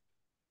report.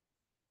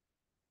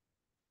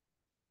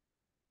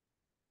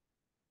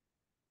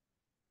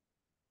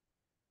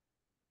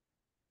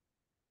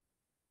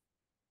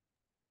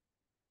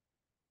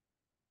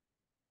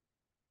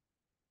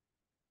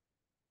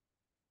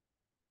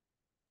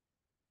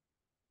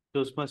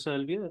 Toastmaster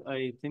Alvia,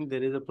 I think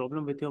there is a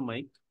problem with your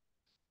mic.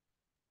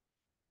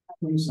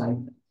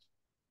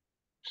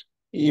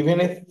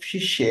 Even if she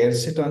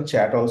shares it on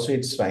chat also,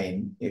 it's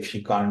fine if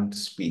she can't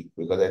speak,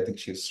 because I think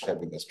she's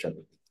having a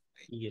struggle.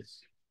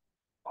 Yes.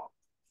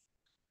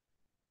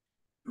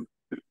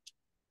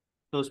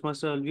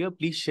 Toastmaster Alvia,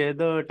 please share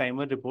the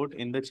timer report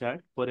in the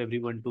chat for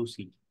everyone to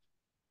see.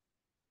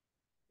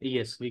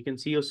 Yes, we can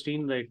see your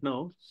screen right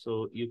now,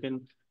 so you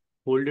can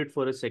hold it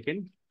for a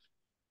second.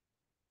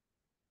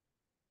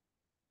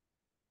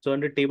 So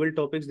under table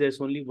topics,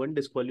 there's only one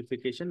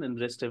disqualification and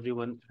rest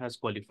everyone has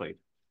qualified.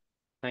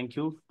 Thank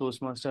you,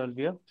 Toastmaster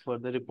Alvia, for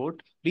the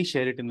report. Please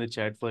share it in the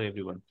chat for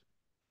everyone.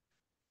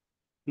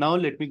 Now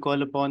let me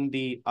call upon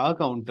the R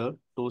counter,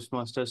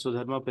 Toastmaster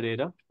Sudharma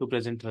Perera, to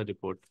present her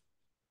report.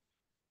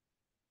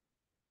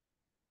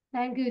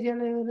 Thank you,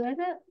 General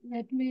Evaluator.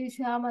 Let me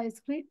share my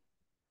screen.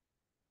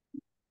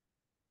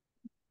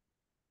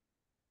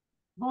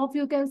 Hope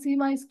you can see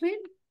my screen.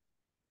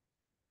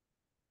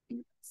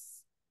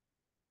 Yes.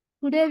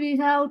 Today we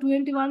have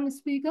 21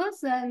 speakers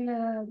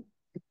and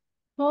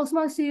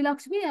Toastmaster Sri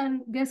Lakshmi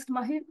and guest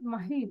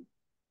Mahavir.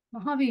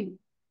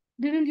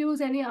 Didn't use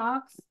any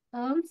arcs,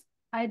 terms.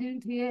 I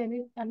didn't hear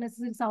any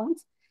unnecessary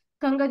sounds.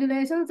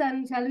 Congratulations,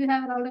 and shall we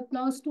have a round of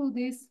applause to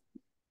this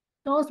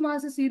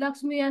Toastmaster Sri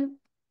Lakshmi and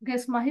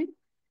guest Mahim?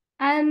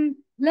 And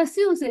less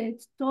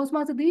usage.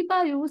 Toastmaster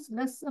Deepa used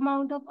less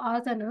amount of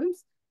R's and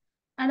M's.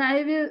 And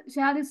I will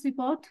share this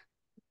report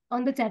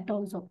on the chat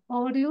also.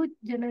 Over to you,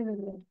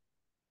 General.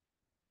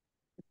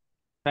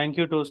 Thank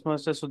you,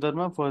 Toastmaster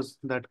Sudharma, for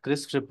that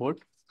crisp report.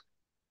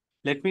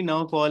 Let me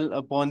now call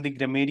upon the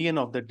grammarian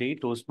of the day,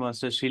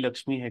 Toastmaster Sri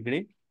Lakshmi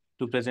Hegde,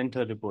 to present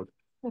her report.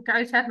 Okay,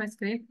 I'll share my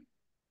screen.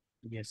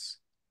 Yes.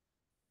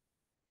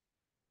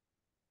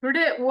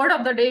 Today, word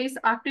of the day is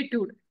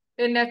aptitude,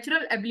 a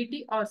natural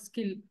ability or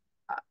skill.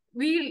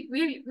 We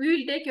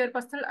will take your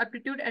personal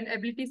aptitude and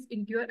abilities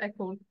into your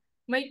account.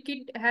 My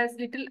kid has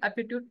little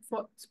aptitude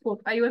for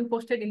sport. I even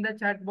posted in the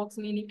chat box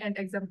meaning and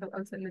example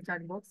also in the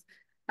chat box.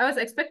 I was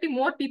expecting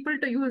more people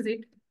to use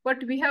it,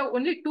 but we have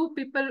only 2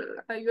 people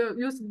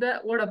use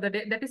the word of the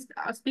day. That is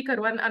speaker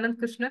 1, Ananth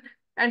Krishnan,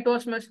 and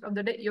Toastmaster of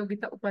the day,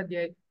 Yogita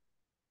Upadhayay.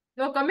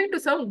 Now coming to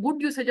some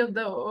good usage of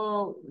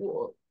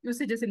the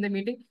usages in the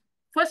meeting.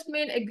 First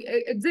main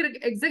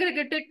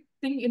exaggerated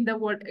thing in the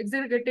world.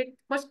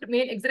 First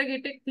main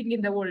exaggerated thing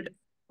in the world.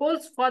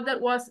 Paul's father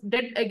was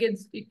dead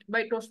against it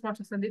by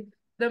Toastmaster Sandeep.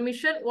 The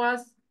mission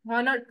was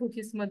honor to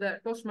his mother,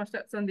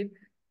 Toastmaster Sandeep.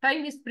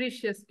 Time is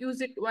precious.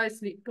 Use it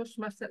wisely,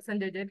 Toastmaster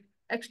Sanjay Jain.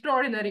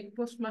 Extraordinary,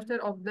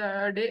 Toastmaster of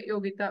the day,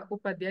 Yogita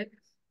Upadhyay.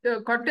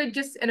 The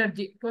contagious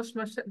energy,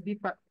 Toastmaster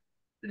Deepa.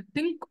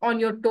 Think on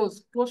your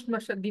toes,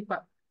 Toastmaster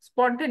Deepa.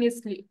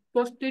 Spontaneously,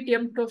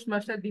 TTM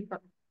Toastmaster Deepa.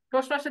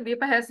 Toastmaster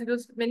Deepa has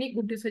used many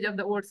good usage of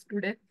the words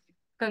today.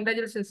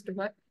 Congratulations to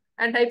her.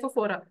 And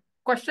Hypophora.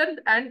 Question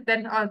and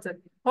then answer.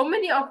 How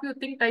many of you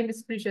think time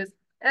is precious?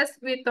 As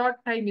we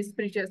thought time is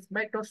precious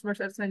by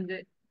Toastmasters and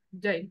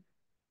Jain.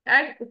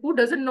 And who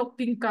doesn't know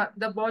King Khan,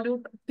 the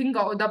Bollywood,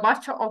 the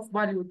Basha of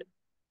Bollywood?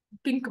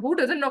 Who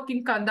doesn't know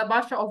King Khan, the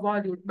Basha of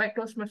Bollywood by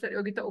Toastmaster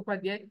Yogita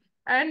Upadhayay?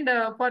 And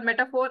for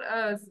metaphor,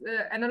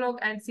 analog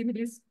and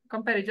similes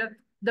comparison,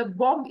 the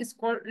bomb is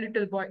called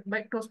Little Boy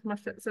by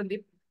Toastmaster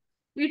Sandeep.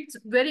 It's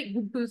very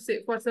good to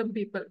say for some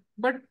people,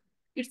 but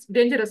it's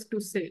dangerous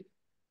to say.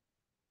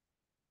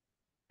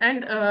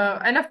 And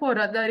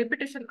anaphora, the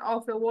repetition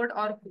of a word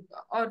or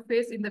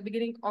phrase in the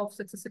beginning of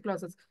successive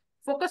clauses.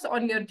 Focus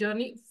on your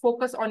journey,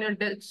 focus on your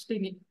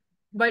destiny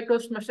by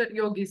Toastmaster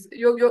Yogesh,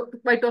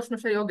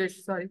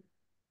 sorry.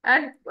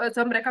 And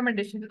some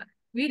recommendation.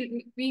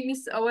 We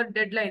miss our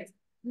deadlines.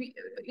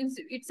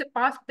 It's a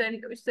past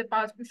tense. It's a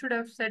past. We should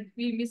have said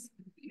we miss.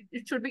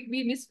 It should be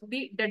we miss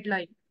the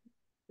deadline.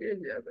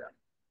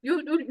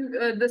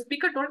 The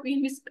speaker told we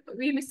miss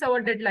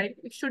our deadline.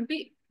 It should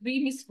be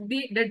we miss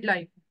the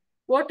deadline.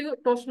 What you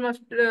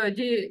Toastmaster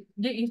J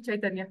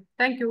Chaitanya.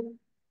 Thank you.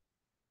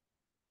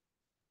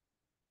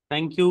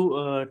 Thank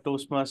you,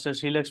 Toastmaster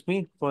Sri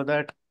Lakshmi, for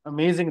that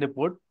amazing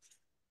report.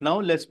 Now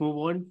let's move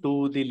on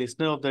to the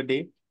listener of the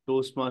day,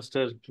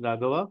 Toastmaster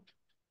Raghava.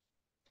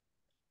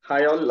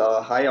 Hi all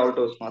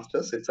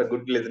Toastmasters. It's a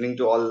good listening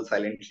to all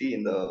silently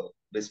in the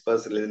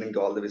whispers, listening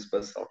to all the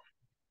whispers of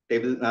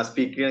table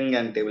speaking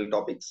and table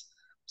topics.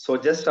 So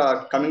just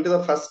coming to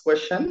the first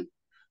question.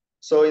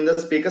 So in the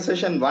speaker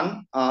session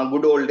 1,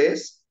 good old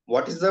days,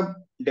 what is the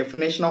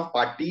definition of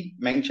party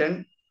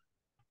mentioned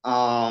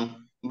by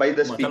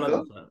the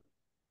speaker?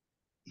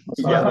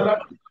 Yeah.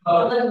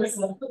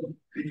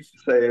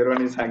 So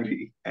everyone is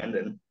hungry and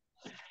then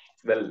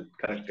well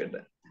connected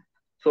then.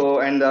 So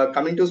and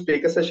coming to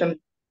speaker session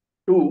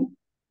 2,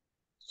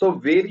 so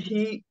where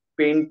he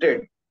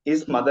painted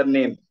his mother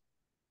name,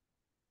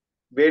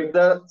 where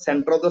the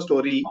center of the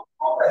story,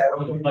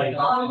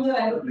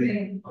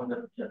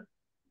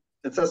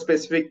 it's a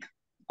specific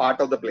part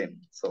of the plane.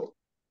 So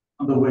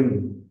on the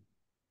wing.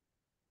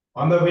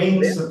 On the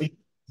wings, the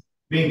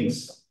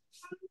wings.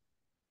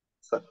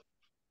 Sir.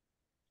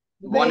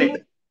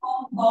 Bonnet.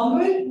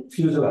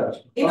 Fuselage.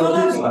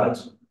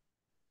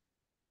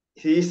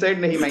 He said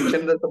he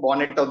mentioned that the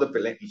bonnet of the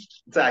plane.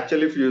 It's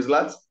actually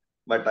fuselage,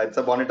 but it's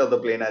a bonnet of the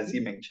plane as he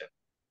mentioned.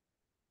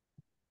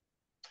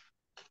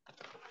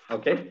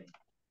 Okay.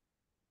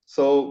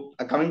 So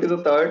coming to the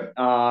third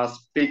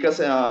speaker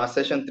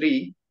session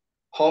 3,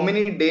 how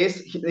many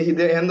days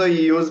even though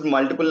he used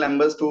multiple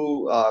numbers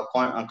to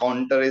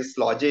counter his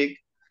logic,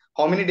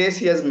 how many days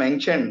he has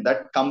mentioned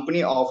that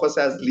company offers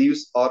as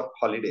leaves or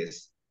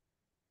holidays?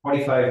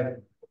 45.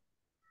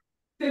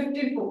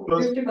 54.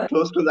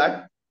 Close to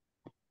that.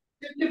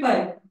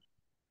 55.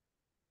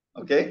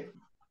 Okay.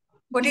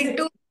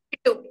 42.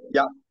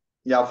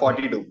 Yeah,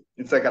 42.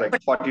 It's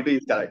correct. 42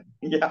 is correct.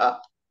 Yeah.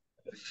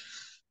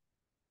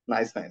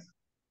 Nice.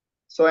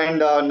 So and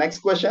next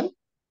question.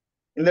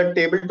 In the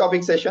table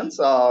topic sessions,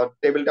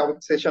 table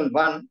topic session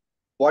 1,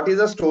 what is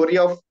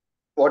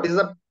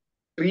the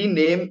tree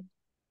name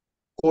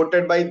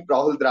quoted by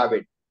Rahul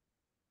Dravid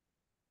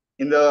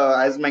in the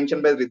as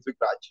mentioned by Ritvik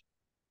Raj?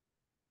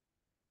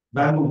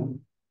 Bamboo.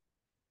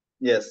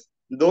 Yes,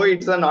 though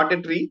it's not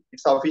a tree,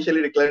 it's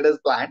officially declared as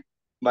plant,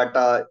 but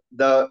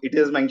it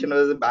is mentioned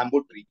as a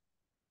bamboo tree.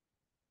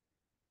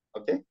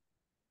 Okay,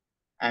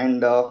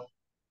 and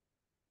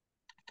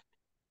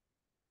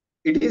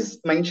it is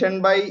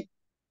mentioned by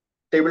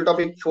table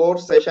topic 4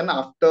 session.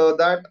 After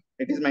that,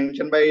 it is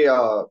mentioned by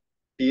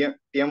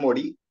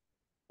TMOD.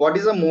 What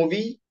is a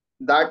movie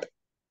that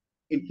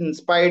it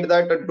inspired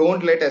that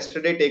don't let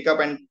yesterday take up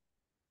and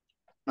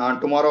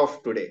tomorrow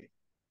of today?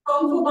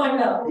 Too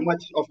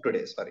much of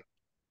today, sorry.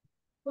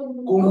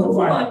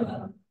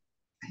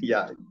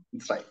 Yeah,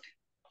 it's right.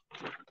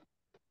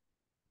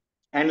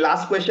 And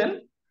last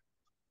question.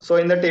 So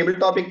in the table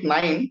topic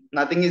 9,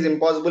 nothing is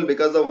impossible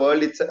because the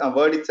word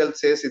itself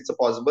says it's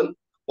possible.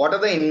 What are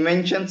the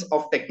inventions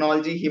of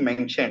technology he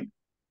mentioned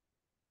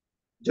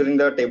during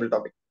the table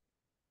topic?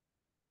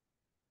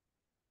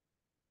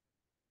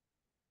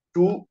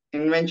 2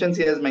 inventions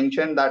he has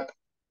mentioned that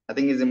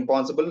nothing is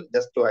impossible,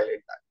 just to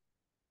highlight that.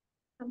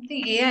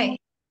 Something AI.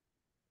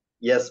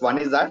 Yes, one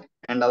is that,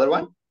 and other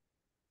one?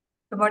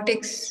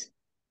 Robotics.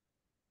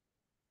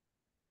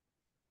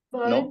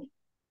 No.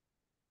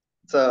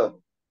 It's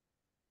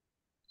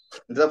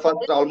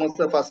almost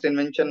the first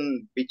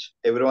invention which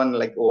everyone,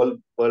 like all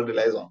world,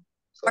 relies on.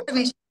 So,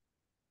 automation.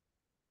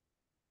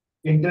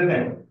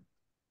 Internet.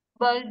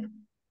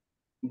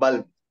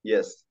 Bulb.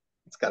 Yes,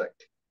 it's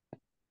correct.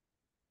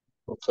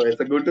 So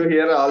it's good to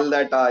hear all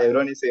that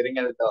everyone is sharing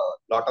a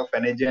lot of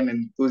energy and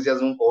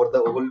enthusiasm over the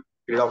whole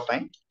period of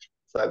time.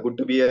 So good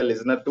to be a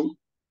listener too.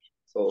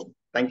 So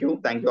thank you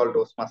all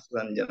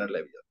Toastmasters and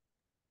General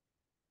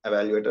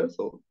Evaluator.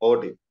 So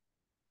over to you.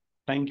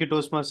 Thank you,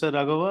 Toastmaster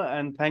Raghava,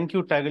 and thank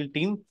you, TAGL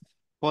team,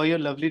 for your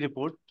lovely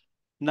report.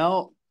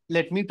 Now,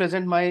 let me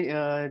present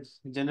my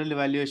general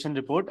evaluation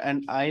report,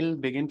 and I'll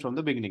begin from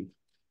the beginning.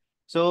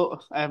 So,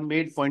 I have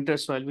made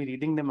pointers, so I'll be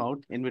reading them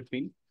out in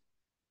between.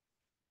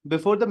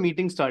 Before the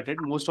meeting started,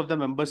 most of the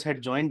members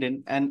had joined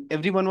in and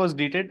everyone was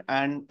greeted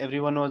and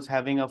everyone was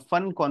having a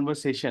fun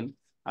conversation.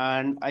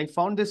 And I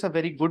found this a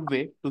very good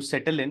way to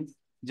settle in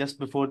just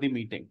before the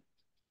meeting.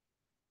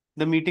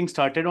 The meeting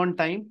started on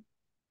time.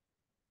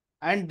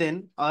 And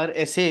then our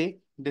SA,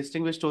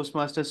 Distinguished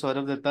Toastmaster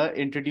Sourav Dutta,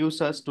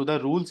 introduced us to the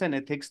rules and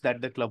ethics that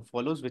the club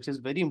follows, which is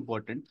very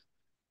important.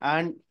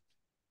 And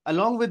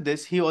along with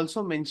this, he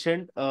also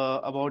mentioned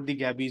about the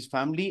Gabbys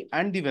family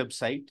and the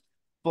website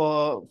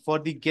for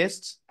the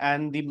guests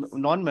and the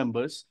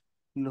non-members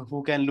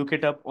who can look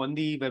it up on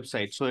the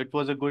website. So it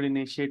was a good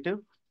initiative.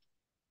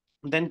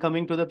 Then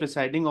coming to the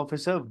presiding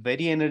officer,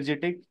 very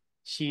energetic.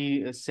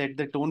 She set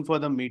the tone for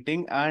the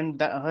meeting and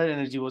her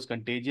energy was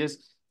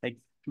contagious. Like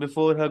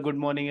before her good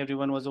morning,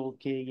 everyone was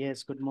okay.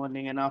 Yes, good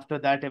morning. And after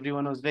that,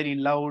 everyone was very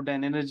loud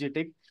and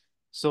energetic.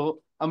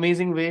 So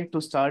amazing way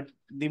to start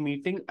the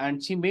meeting.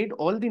 And she made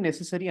all the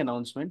necessary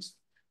announcements,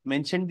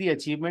 mentioned the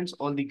achievements,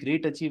 all the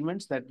great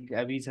achievements that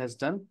Gabbys has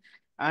done.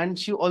 And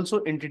she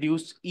also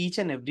introduced each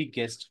and every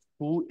guest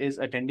who is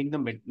attending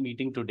the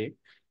meeting today,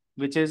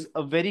 which is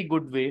a very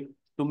good way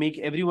to make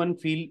everyone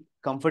feel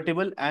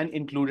comfortable and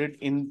included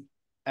in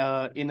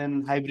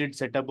an hybrid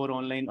setup or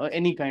online or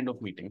any kind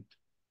of meeting.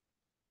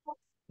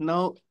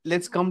 Now,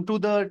 let's come to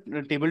the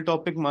table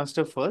topic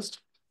master first.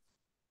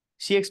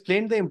 She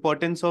explained the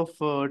importance of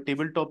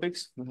table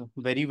topics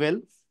very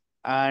well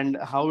and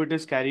how it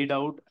is carried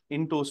out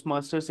in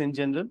Toastmasters in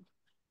general.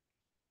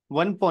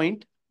 One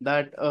point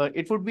that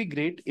it would be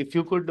great if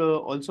you could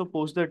also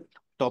post the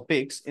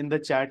topics in the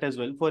chat as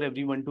well for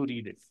everyone to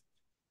read it.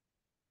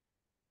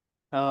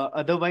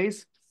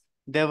 Otherwise,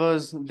 there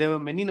were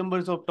many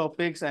numbers of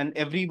topics and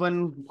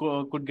everyone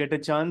could get a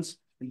chance.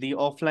 The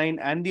offline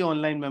and the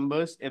online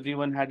members,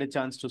 everyone had a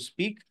chance to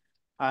speak,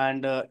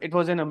 and it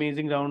was an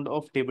amazing round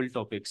of table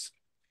topics.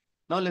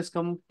 Now let's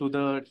come to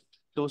the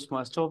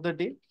Toastmaster of the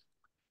day.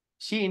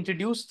 She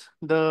introduced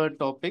the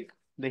topic,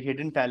 the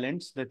hidden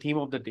talents, the theme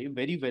of the day,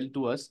 very well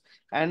to us,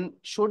 and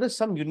showed us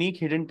some unique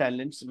hidden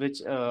talents,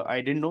 which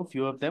I didn't know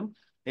few of them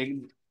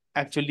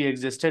actually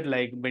existed,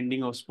 like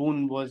bending of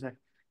spoon was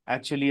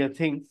actually a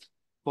thing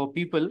for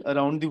people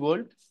around the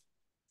world.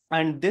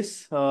 And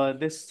this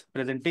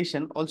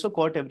presentation also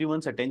caught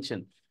everyone's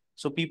attention.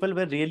 So people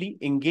were really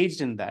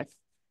engaged in that.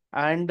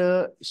 And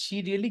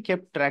she really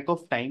kept track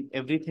of time.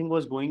 Everything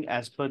was going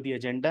as per the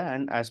agenda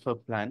and as per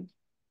plan.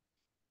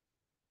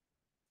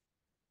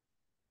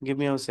 Give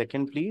me a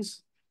second,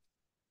 please.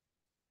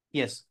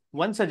 Yes,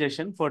 one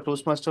suggestion for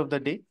Toastmaster of the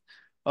day.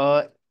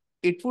 Uh,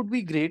 it would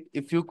be great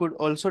if you could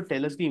also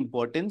tell us the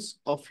importance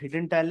of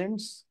hidden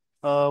talents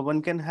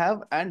one can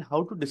have and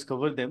how to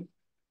discover them.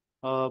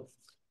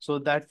 So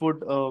that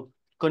would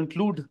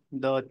conclude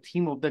the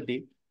theme of the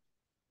day.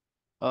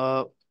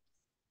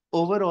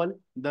 Overall,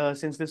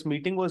 since this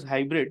meeting was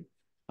hybrid,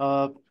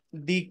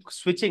 the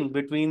switching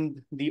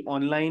between the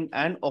online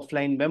and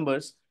offline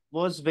members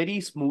was very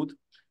smooth,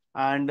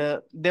 and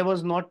there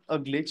was not a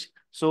glitch.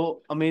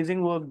 So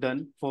amazing work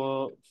done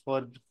for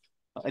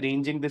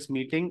arranging this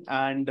meeting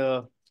and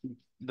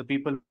the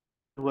people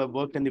who have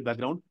worked in the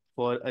background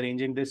for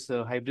arranging this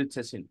hybrid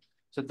session.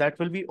 So that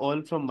will be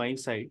all from my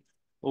side.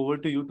 Over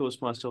to you,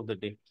 Toastmaster of the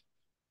day.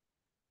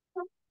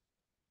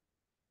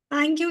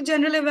 Thank you,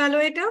 General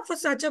Evaluator, for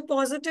such a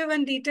positive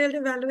and detailed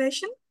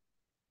evaluation.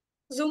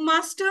 Zoom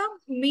Master,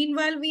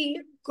 meanwhile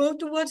we go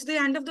towards the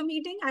end of the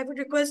meeting, I would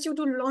request you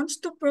to launch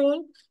the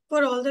poll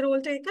for all the role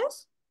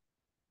takers.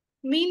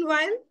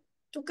 Meanwhile,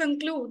 to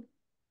conclude,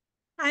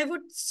 I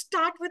would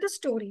start with a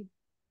story.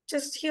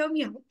 Just hear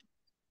me out.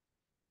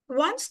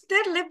 Once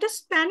there lived a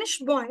Spanish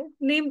boy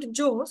named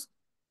Josh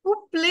who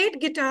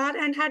played guitar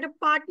and had a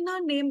partner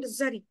named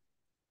Zari,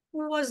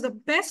 who was the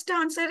best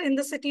dancer in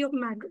the city of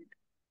Madrid.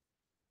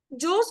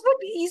 Josh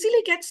would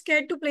easily get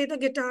scared to play the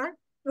guitar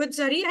with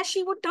Zari as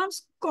she would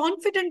dance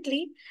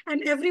confidently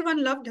and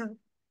everyone loved her.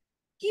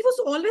 He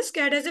was always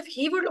scared as if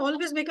he would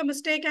always make a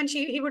mistake and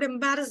he would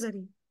embarrass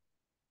Zari,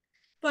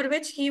 for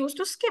which he used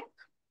to skip.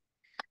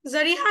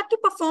 Zari had to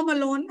perform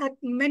alone at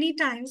many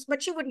times,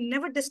 but she would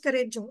never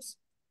discourage Josh.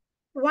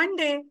 One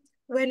day,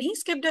 when he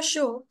skipped a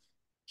show,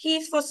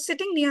 he was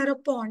sitting near a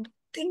pond,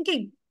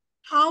 thinking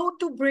how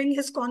to bring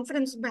his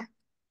confidence back.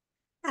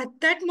 At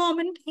that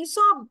moment, he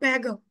saw a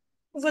beggar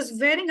who was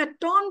wearing a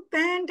torn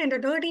pant and a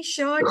dirty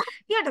shirt.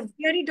 He had a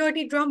very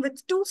dirty drum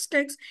with 2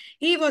 sticks.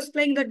 He was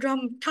playing the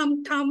drum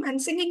thum thum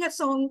and singing a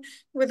song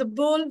with a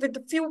bowl with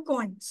a few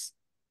coins.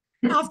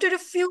 After a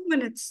few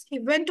minutes, he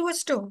went to a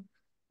store,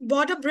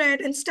 bought a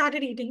bread and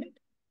started eating it.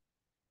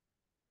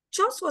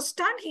 Josh was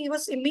stunned. He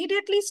was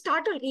immediately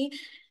startled. He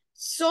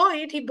saw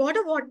it. He bought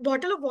a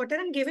bottle of water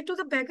and gave it to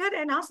the beggar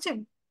and asked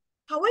him,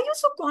 "How are you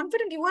so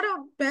confident? You are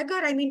a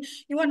beggar. I mean,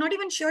 you are not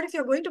even sure if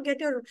you're going to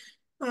get your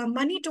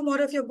money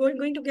tomorrow, if you're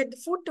going to get the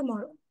food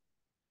tomorrow."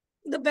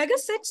 The beggar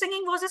said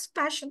singing was his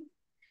passion.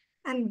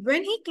 And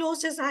when he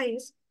closed his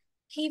eyes,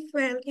 he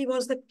felt he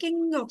was the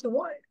king of the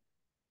world.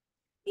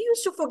 He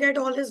used to forget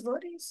all his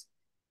worries.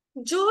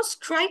 Josh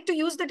tried to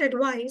use that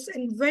advice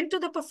and went to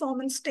the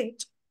performance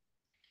stage.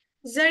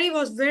 Zari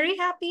was very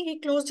happy. He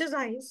closed his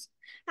eyes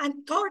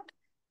and thought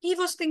he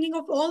was thinking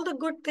of all the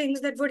good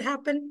things that would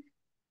happen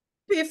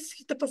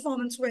if the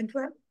performance went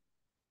well.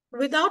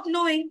 Without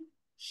knowing,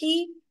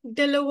 he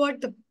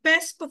delivered the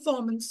best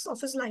performance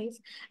of his life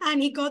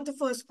and he got the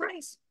first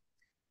prize.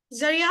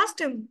 Zari asked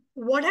him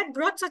what had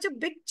brought such a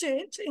big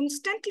change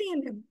instantly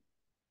in him.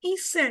 He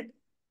said,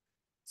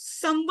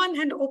 someone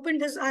had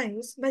opened his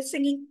eyes by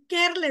singing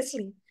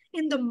carelessly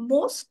in the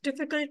most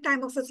difficult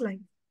time of his life.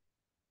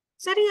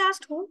 Zari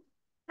asked who,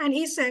 and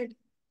he said,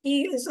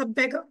 he is a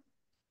beggar.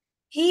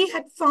 He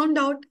had found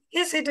out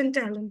his hidden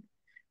talent.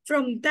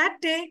 From that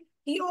day,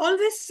 he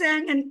always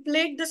sang and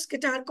played this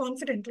guitar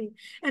confidently.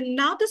 And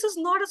now this is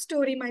not a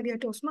story, my dear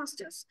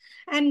Toastmasters.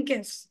 And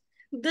guess,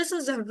 this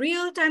is a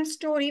real-time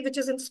story which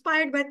is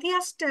inspired by Thea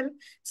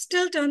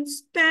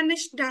Stilton's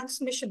Spanish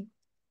dance mission.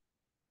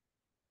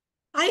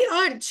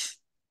 I urge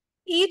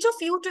each of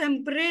you to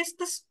embrace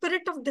the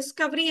spirit of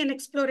discovery and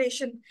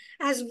exploration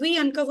as we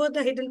uncover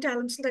the hidden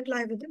talents that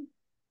lie within.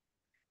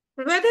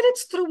 Whether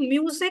it's through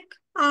music,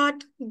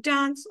 art,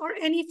 dance, or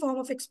any form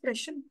of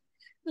expression,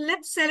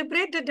 let's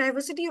celebrate the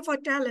diversity of our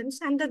talents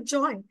and the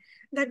joy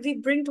that we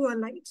bring to our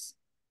lives.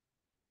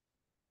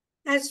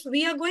 As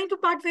we are going to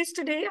part ways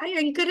today, I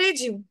encourage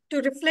you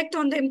to reflect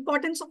on the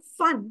importance of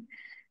fun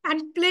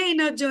and play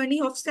in our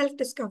journey of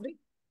self-discovery.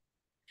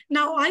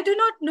 Now, I do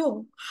not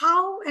know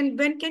how and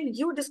when can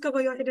you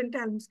discover your hidden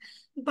talents,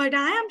 but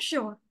I am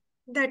sure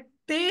that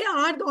they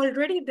are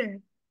already there.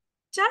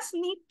 Just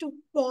need to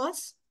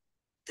pause,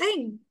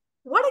 think,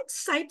 what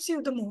excites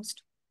you the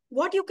most?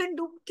 What you can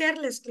do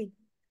carelessly,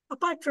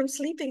 apart from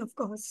sleeping, of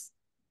course.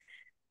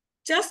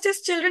 Just as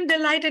children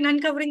delight in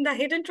uncovering the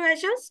hidden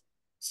treasures,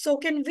 so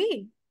can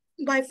we,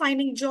 by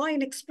finding joy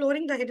in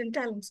exploring the hidden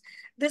talents.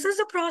 This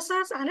is a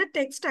process and it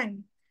takes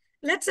time.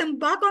 Let's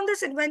embark on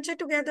this adventure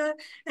together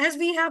as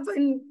we have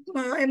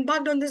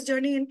embarked on this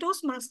journey in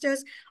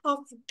Toastmasters of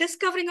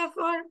discovering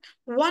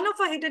one of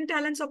our hidden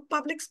talents of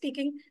public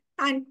speaking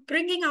and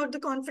bringing out the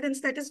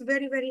confidence that is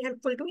very, very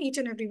helpful to each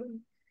and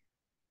everyone.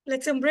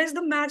 Let's embrace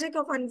the magic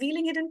of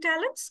unveiling hidden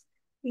talents.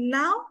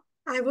 Now,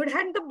 I would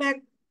hand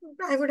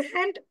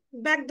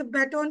back the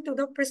baton to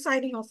the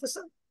presiding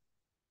officer.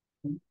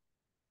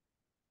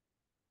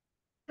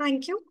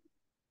 Thank you.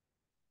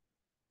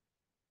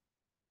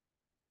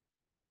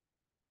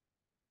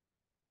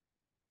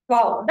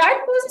 Wow,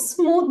 that was a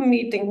smooth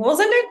meeting,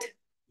 wasn't it?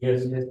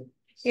 Yes.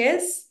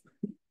 Yes.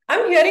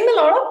 I'm hearing a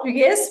lot of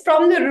yes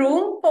from the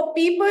room for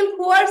people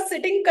who are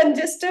sitting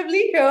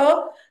congestively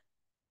here.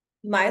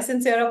 My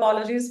sincere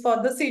apologies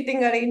for the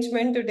seating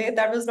arrangement today.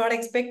 That was not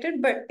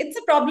expected, but it's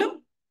a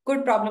problem.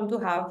 Good problem to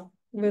have.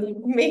 We'll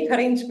make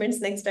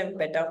arrangements next time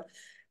better.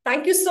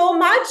 Thank you so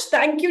much.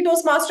 Thank you,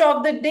 Toastmaster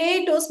of the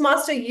Day,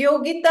 Toastmaster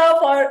Yogita,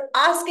 for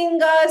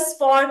asking us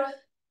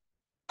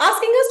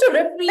to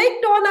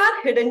reflect on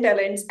our hidden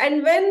talents.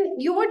 And when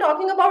you were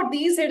talking about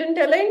these hidden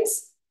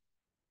talents,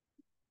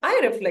 I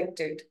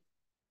reflected.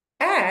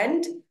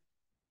 And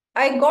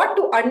I got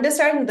to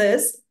understand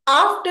this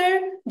after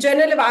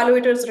General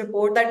Evaluator's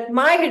report that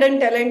my hidden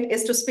talent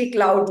is to speak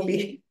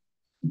loudly,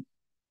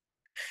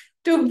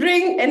 to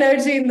bring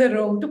energy in the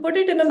room, to put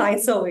it in a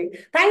nicer way.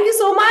 Thank you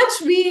so much.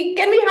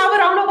 Can we have a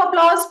round of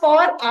applause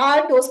for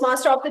our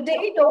Toastmaster of the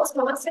Day,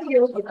 Toastmaster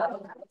Yogita.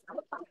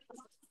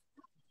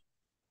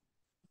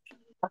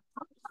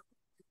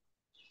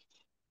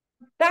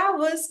 That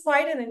was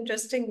quite an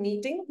interesting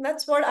meeting.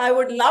 That's what I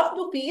would love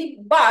to feel,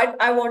 but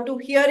I want to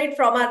hear it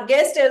from our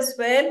guest as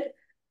well.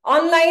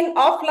 Online,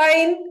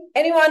 offline,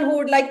 anyone who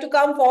would like to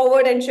come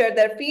forward and share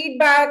their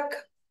feedback.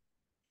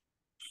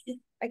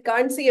 I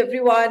can't see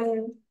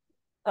everyone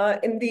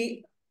in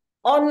the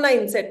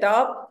online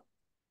setup.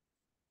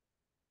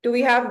 Do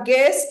we have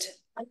guests?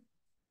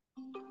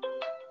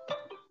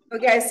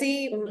 Okay, I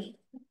see.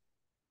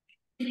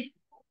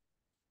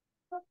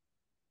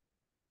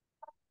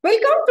 We'll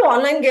come to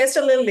online guests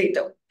a little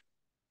later.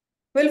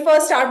 We'll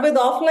first start with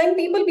offline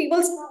people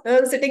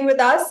sitting with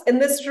us in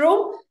this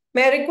room.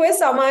 May I request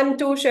someone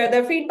to share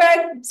their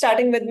feedback,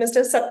 starting with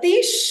Mr.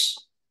 Satish.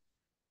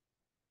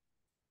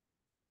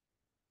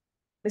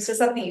 Mr.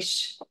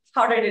 Satish,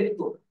 how did it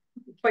go?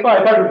 I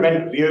thought it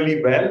went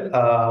really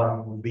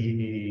well.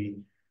 The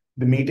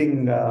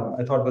meeting,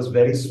 I thought, was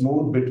very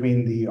smooth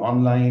between the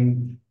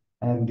online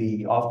and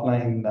the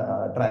offline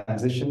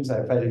transitions.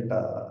 I felt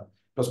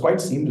it was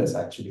quite seamless,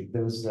 actually.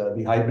 There was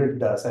the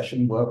hybrid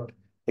session worked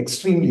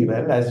extremely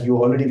well. As you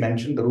already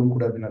mentioned, the room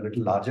could have been a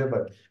little larger,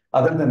 but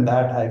other than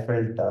that, I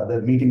felt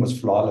the meeting was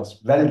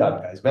flawless. Well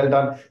done, guys. Well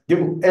done.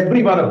 Give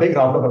everyone a big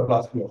round of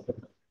applause.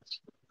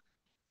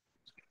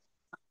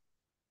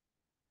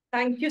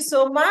 Thank you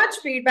so much.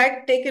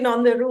 Feedback taken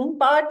on the room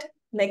part.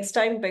 Next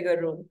time, bigger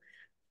room.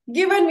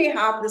 Given we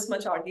have this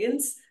much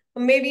audience,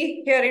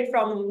 maybe hear it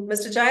from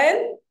Mr.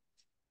 Jain.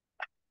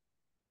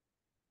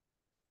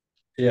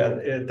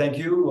 Yeah, thank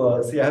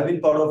you. See, I've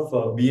been part of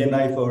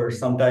BNI for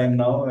some time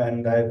now,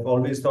 and I've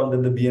always thought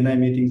that the BNI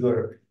meetings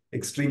were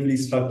extremely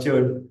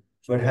structured.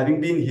 But having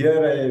been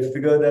here, I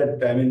figure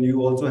that,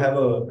 you also have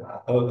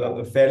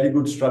a fairly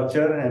good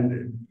structure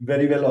and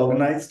very well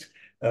organized.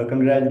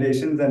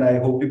 Congratulations, and I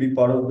hope to be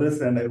part of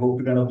this, and I hope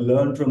to kind of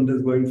learn from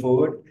this going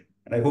forward.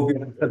 And I hope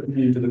you accept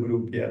me into the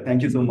group. Yeah,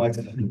 thank you so much.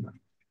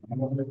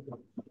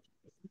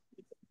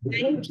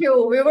 Thank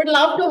you. We would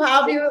love to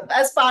have you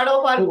as part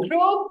of our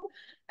group.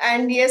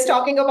 And yes,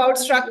 talking about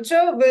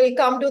structure, we'll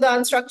come to the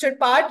unstructured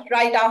part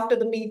right after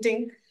the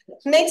meeting.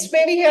 Next,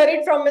 may we hear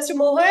it from Mr.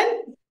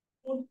 Mohan?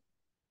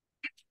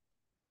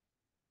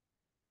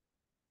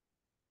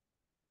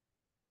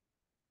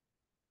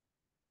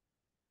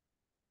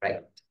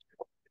 Right.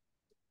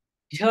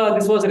 Yeah,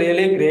 this was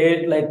really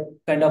great, like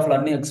kind of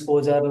learning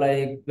exposure,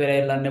 like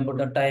where I learned about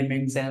the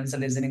timing sense,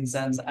 listening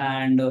sense,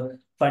 and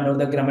find out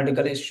the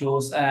grammatical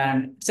issues.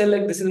 And so,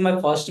 like, this is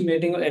my first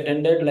meeting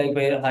attended, like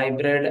where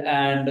hybrid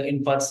and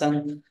in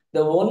person.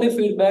 The only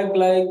feedback,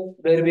 like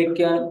where we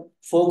can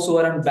folks who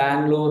are in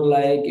Bangalore,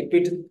 like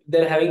if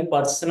they're having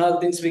personal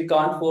things, we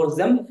can't force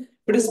them.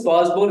 If it is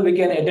possible, we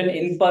can attend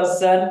in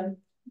person.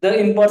 The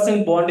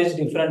in-person bond is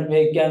different.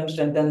 We can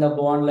strengthen the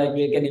bond, like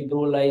we can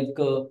improve, like.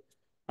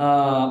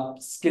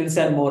 Skills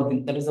and more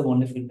things. That is the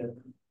only feedback.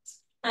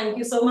 Thank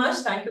you so much.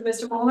 Thank you,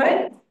 Mr.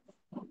 Mohan.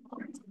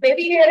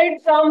 Maybe hear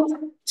it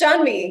from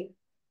Chanvi.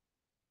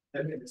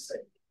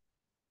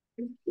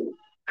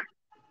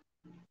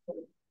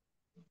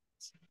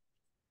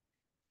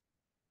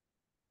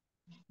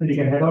 You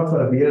can head out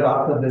for a beer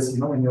after this,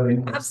 when you're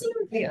in.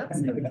 Absolutely.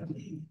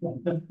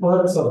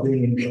 Perks of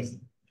being in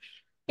person.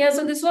 Yeah,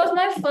 so this was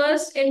my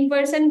first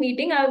in-person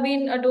meeting. I've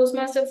been a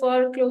Toastmaster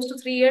for close to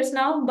 3 years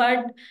now,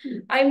 but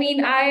I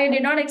mean, I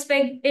did not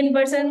expect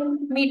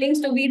in-person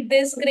meetings to be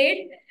this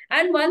great.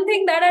 And one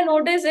thing that I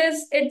noticed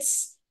is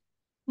it's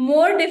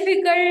more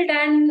difficult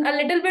and a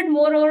little bit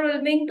more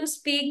overwhelming to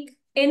speak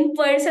in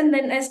person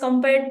than as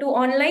compared to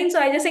online. So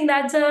I just think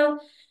that's a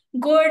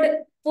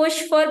good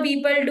push for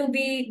people to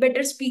be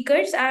better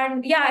speakers.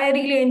 And yeah, I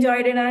really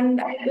enjoyed it, and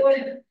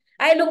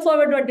I look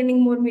forward to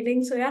attending more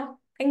meetings. So yeah.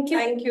 Thank you.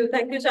 Thank you.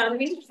 Thank you,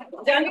 Janvi.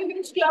 Janvi,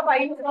 which club are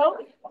you from?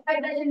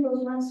 Adlation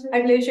Toastmasters.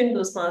 Adlation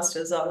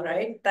Toastmasters. All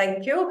right.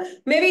 Thank you.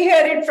 Maybe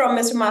hear it from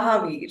Mr.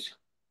 Mahavir.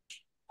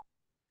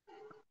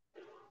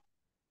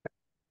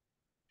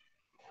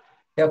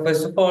 Yeah,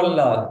 first of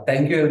all,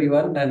 thank you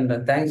everyone,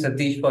 and thanks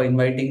Satish for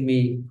inviting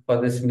me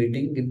for this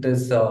meeting. It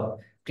is a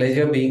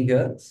pleasure being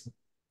here,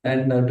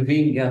 and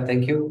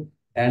thank you.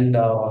 And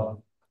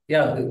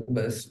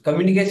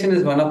communication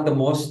is one of the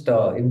most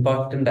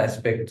important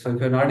aspects. So if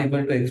you're not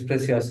able to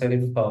express yourself,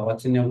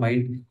 what's in your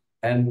mind,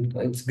 and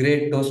it's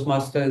great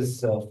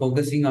Toastmasters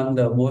focusing on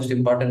the most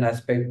important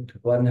aspect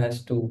one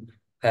has to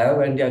have,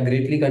 and yeah,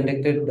 greatly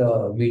conducted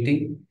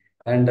meeting,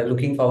 and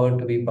looking forward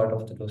to be part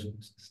of the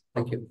Toastmasters.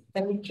 Thank you.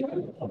 Thank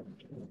you.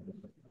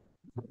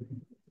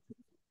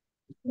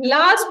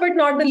 Last but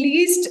not the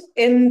least,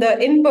 in the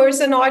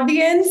in-person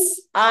audience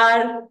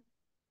are,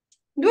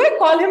 do I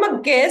call him a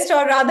guest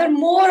or rather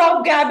more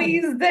of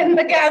Gabbys than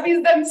the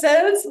Gabbys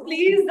themselves?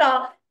 Please,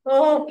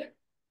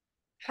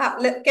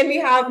 can we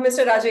have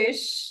Mr.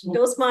 Rajesh,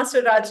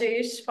 Toastmaster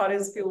Rajesh, for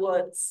his few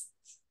words?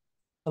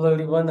 Hello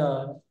everyone.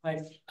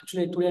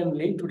 Today I'm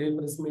late today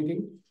for this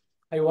meeting.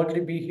 I wanted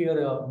to be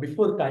here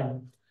before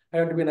time. I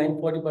want to be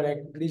 9:40, but I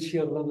could reach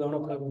here around 11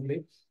 o'clock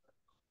only.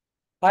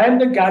 I am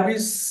the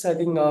Gabbys. I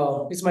think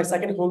it's my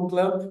second home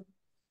club.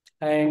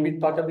 And been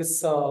part of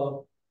this.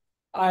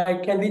 I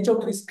can reach out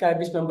to these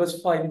Gabbys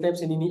members for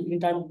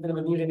anytime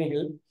whenever need any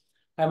help.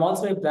 I'm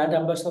also a brand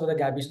ambassador of the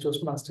Gabbys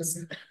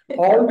Toastmasters.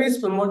 Always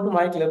promote to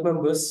my club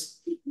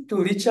members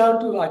to reach out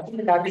to attend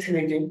the Gabbys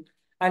meeting.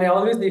 And I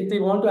always, if they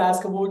want to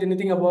ask about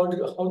anything about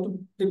how to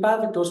prepare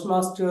the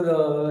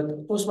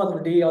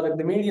Toastmaster day or like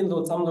the median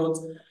roles, some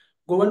roles,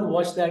 go and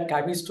watch that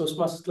Gabbys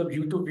Toastmasters Club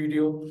YouTube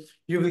video.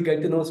 You will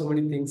get to know so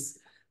many things.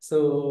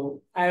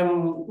 So I'm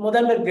more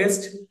than a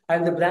guest.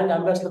 I'm the brand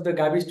ambassador of the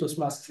Gabbys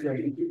Toastmasters.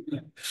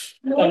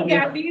 More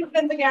Gabbys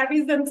than the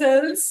Gabbys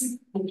themselves.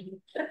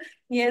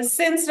 Yes,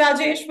 since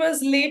Rajesh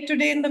was late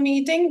today in the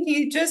meeting,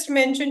 he just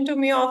mentioned to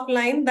me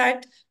offline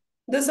that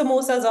the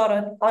samosas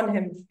are on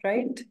him,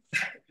 right?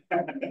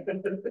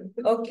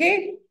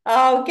 Okay.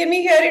 Can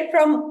we hear it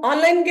from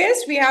online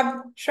guest? We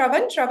have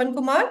Shravan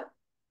Kumar.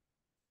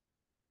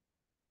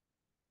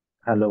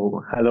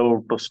 Hello,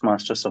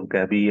 Toastmasters of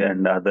Gabby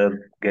and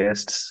other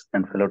guests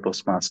and fellow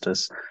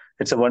Toastmasters.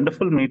 It's a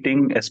wonderful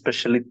meeting,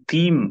 especially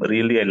theme.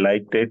 Really, I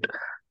liked it.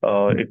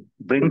 It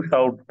brings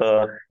out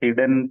the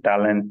hidden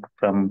talent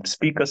from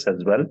speakers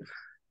as well.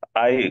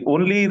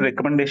 Only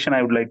recommendation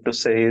I would like to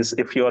say is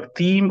if your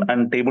theme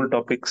and table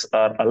topics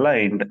are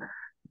aligned,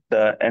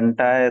 the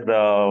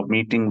entire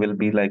meeting will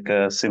be like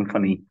a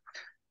symphony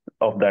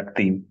of that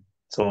theme.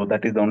 So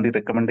that is the only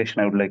recommendation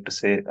I would like to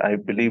say. I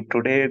believe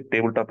today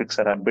table topics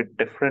are a bit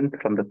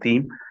different from the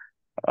theme.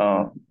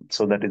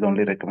 So that is the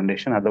only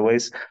recommendation.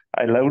 Otherwise,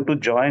 I love to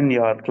join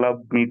your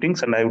club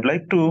meetings and I would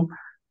like to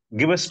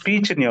give a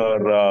speech in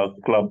your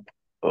club,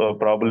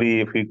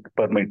 probably if you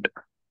permit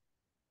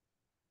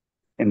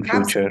in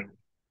future.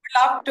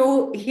 love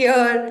to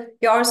hear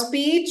your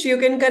speech. You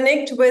can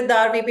connect with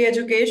our VP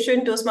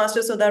Education,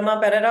 Toastmaster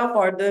Sudharma Perera,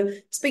 for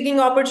the speaking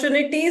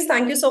opportunities.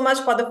 Thank you so much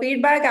for the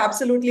feedback.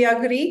 Absolutely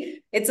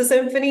agree. It's a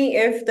symphony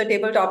if the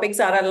table topics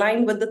are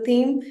aligned with the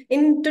theme.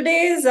 In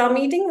today's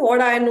meeting,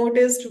 what I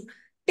noticed,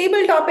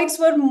 table topics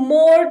were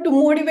more to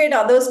motivate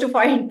others to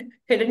find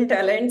hidden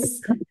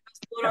talents.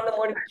 More on the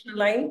motivational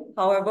line.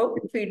 However,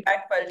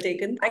 feedback well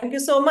taken. Thank you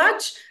so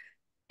much.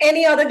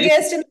 Any other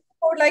guest in the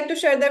would like to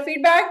share their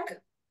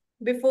feedback?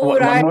 Before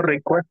One more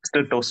request,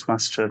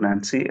 Toastmaster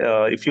Nancy.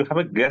 If you have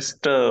a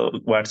guest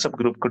WhatsApp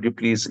group, could you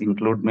please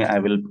include me? I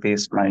will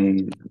paste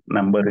my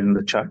number in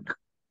the chat.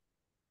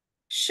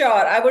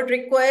 Sure, I would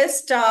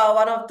request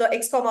one of the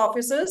ExCom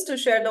officers to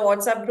share the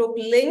WhatsApp group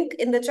link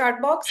in the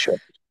chat box. Sure.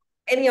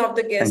 Any of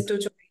the guests to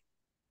join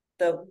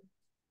the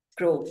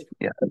group.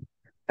 Yeah.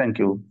 Thank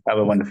you. Have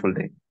a wonderful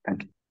day.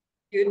 Thank you.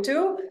 You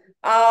too.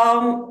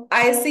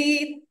 I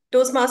see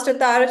Toastmaster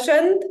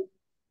Tarachand,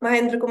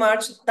 Mahendra Kumar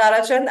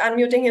Tarachand,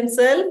 unmuting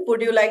himself.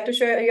 Would you like to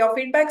share your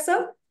feedback,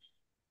 sir?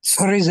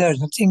 Sorry, sir.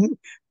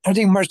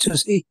 Nothing much to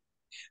say.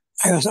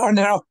 I was on and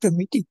off the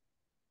meeting.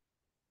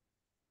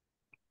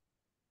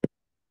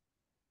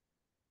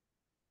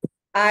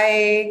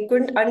 I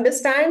couldn't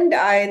understand.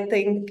 I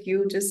think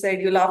you just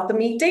said you loved the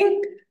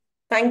meeting.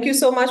 Thank you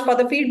so much for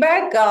the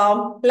feedback.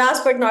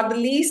 Last but not the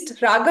least,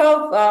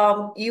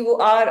 Raghav, you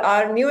are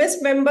our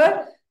newest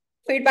member.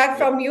 Feedback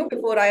from you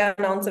before I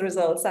announce the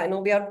results. I know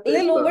we are a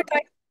little over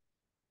time.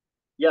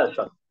 Yeah,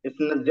 sure. It's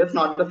just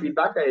not the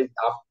feedback.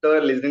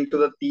 After listening to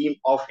the theme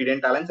of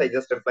hidden talents, I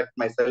just reflect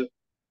myself.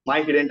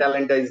 My hidden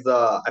talent is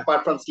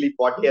apart from sleep,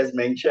 what she has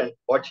mentioned.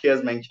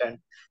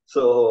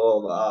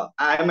 So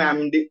I'm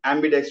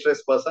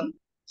ambidextrous person,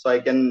 so I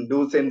can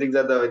do same things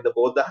with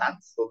both the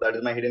hands. So that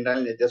is my hidden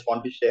talent. I just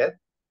want to share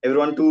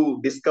everyone to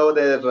discover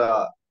their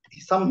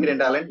some hidden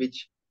talent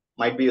which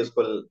might be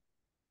useful.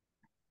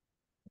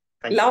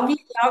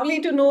 Lovely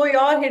to know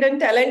your hidden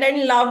talent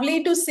and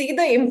lovely to see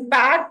the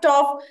impact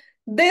of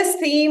this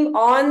theme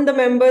on the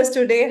members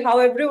today, how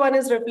everyone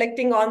is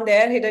reflecting on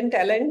their hidden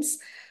talents.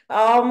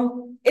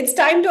 It's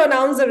time to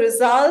announce the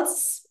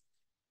results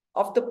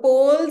of the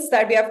polls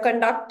that we have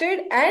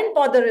conducted. And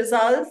for the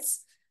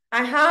results,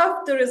 I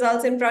have the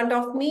results in front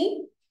of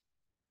me.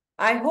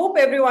 I hope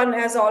everyone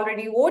has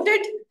already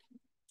voted.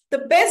 The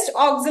best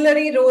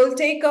auxiliary role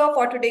taker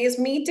for today's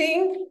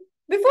meeting.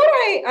 Before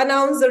I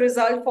announce the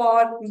result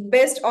for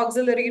best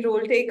auxiliary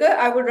role taker,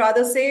 I would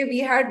rather say we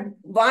had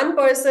one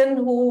person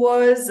who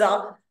was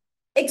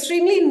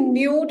extremely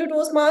new to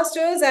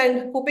Toastmasters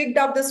and who picked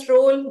up this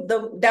role,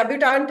 the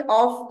debutant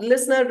of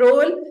listener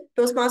role,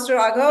 Toastmaster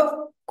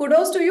Raghav.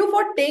 Kudos to you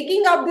for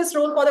taking up this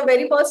role for the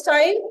very first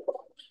time.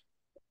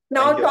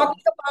 Now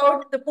talking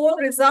about the poll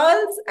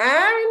results,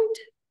 and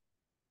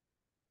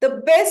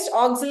the best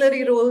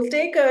auxiliary role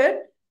taker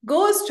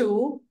goes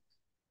to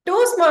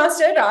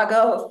Toastmaster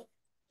Raghav.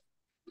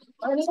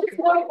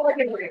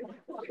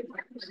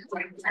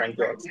 Thank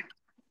you.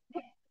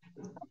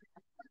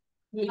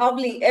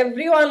 Lovely.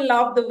 Everyone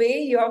loved the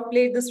way you have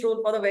played this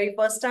role for the very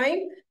first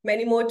time.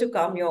 Many more to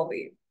come your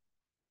way.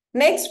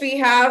 Next, we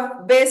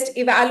have Best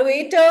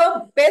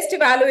Evaluator. Best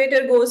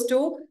Evaluator goes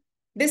to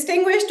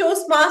Distinguished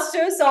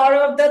Toastmaster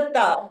Sourav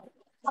Dutta.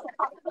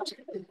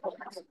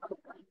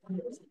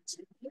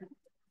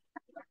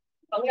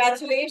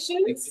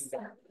 Congratulations.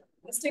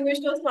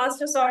 Distinguished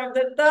Toastmaster Sourav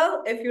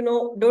Dutta, if you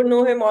don't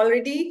know him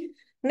already.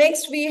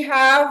 Next, we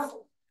have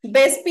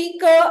Best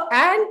Speaker,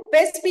 and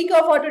Best Speaker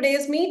for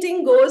today's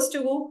meeting goes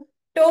to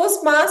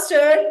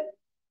Toastmaster,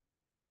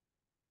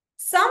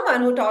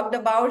 someone who talked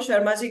about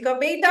Sharma Ji ka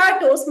beta,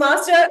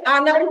 Toastmaster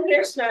Ananth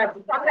Krishnan.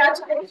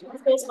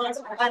 Congratulations,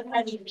 Toastmaster Ananth.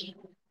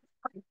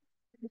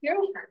 Thank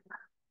you.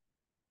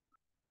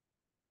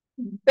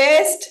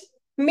 Best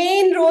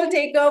main role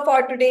taker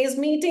for today's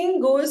meeting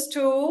goes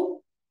to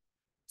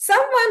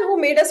someone who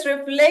made us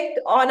reflect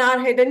on our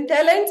hidden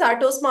talents, our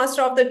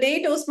Toastmaster of the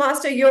day,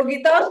 Toastmaster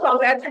Yogita.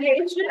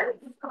 Congratulations.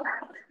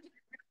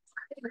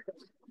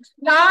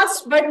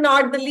 Last but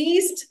not the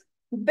least,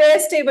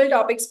 best table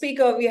topic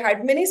speaker. We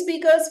had many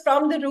speakers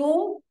from the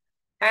room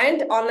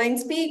and online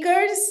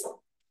speakers.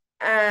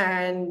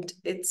 And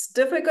it's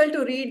difficult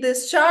to read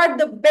this chart.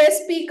 The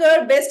best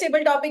speaker, best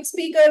table topic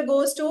speaker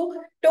goes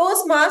to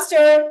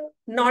Toastmaster,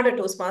 not a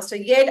Toastmaster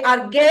yet,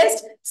 our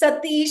guest,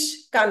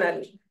 Satish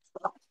Kanal.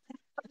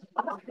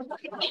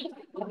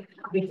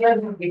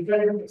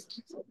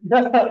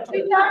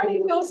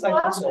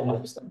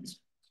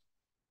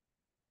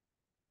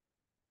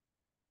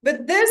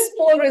 With this,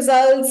 poll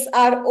results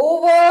are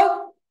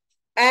over,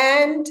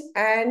 and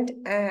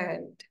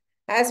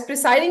as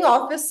presiding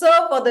officer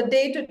for the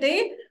day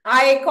today,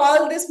 I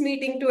call this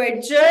meeting to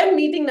adjourn,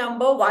 meeting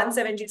number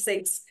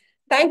 176.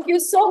 Thank you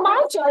so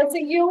much. I'll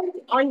see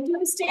you on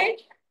Tuesday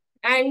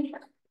and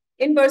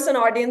in-person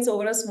audience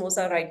over a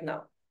samosa right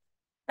now.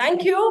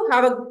 Thank you.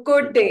 Have a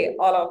good day,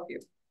 all of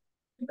you.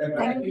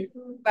 Thank you.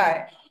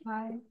 Bye.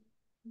 Bye.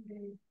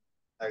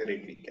 Have a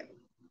great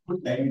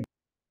weekend.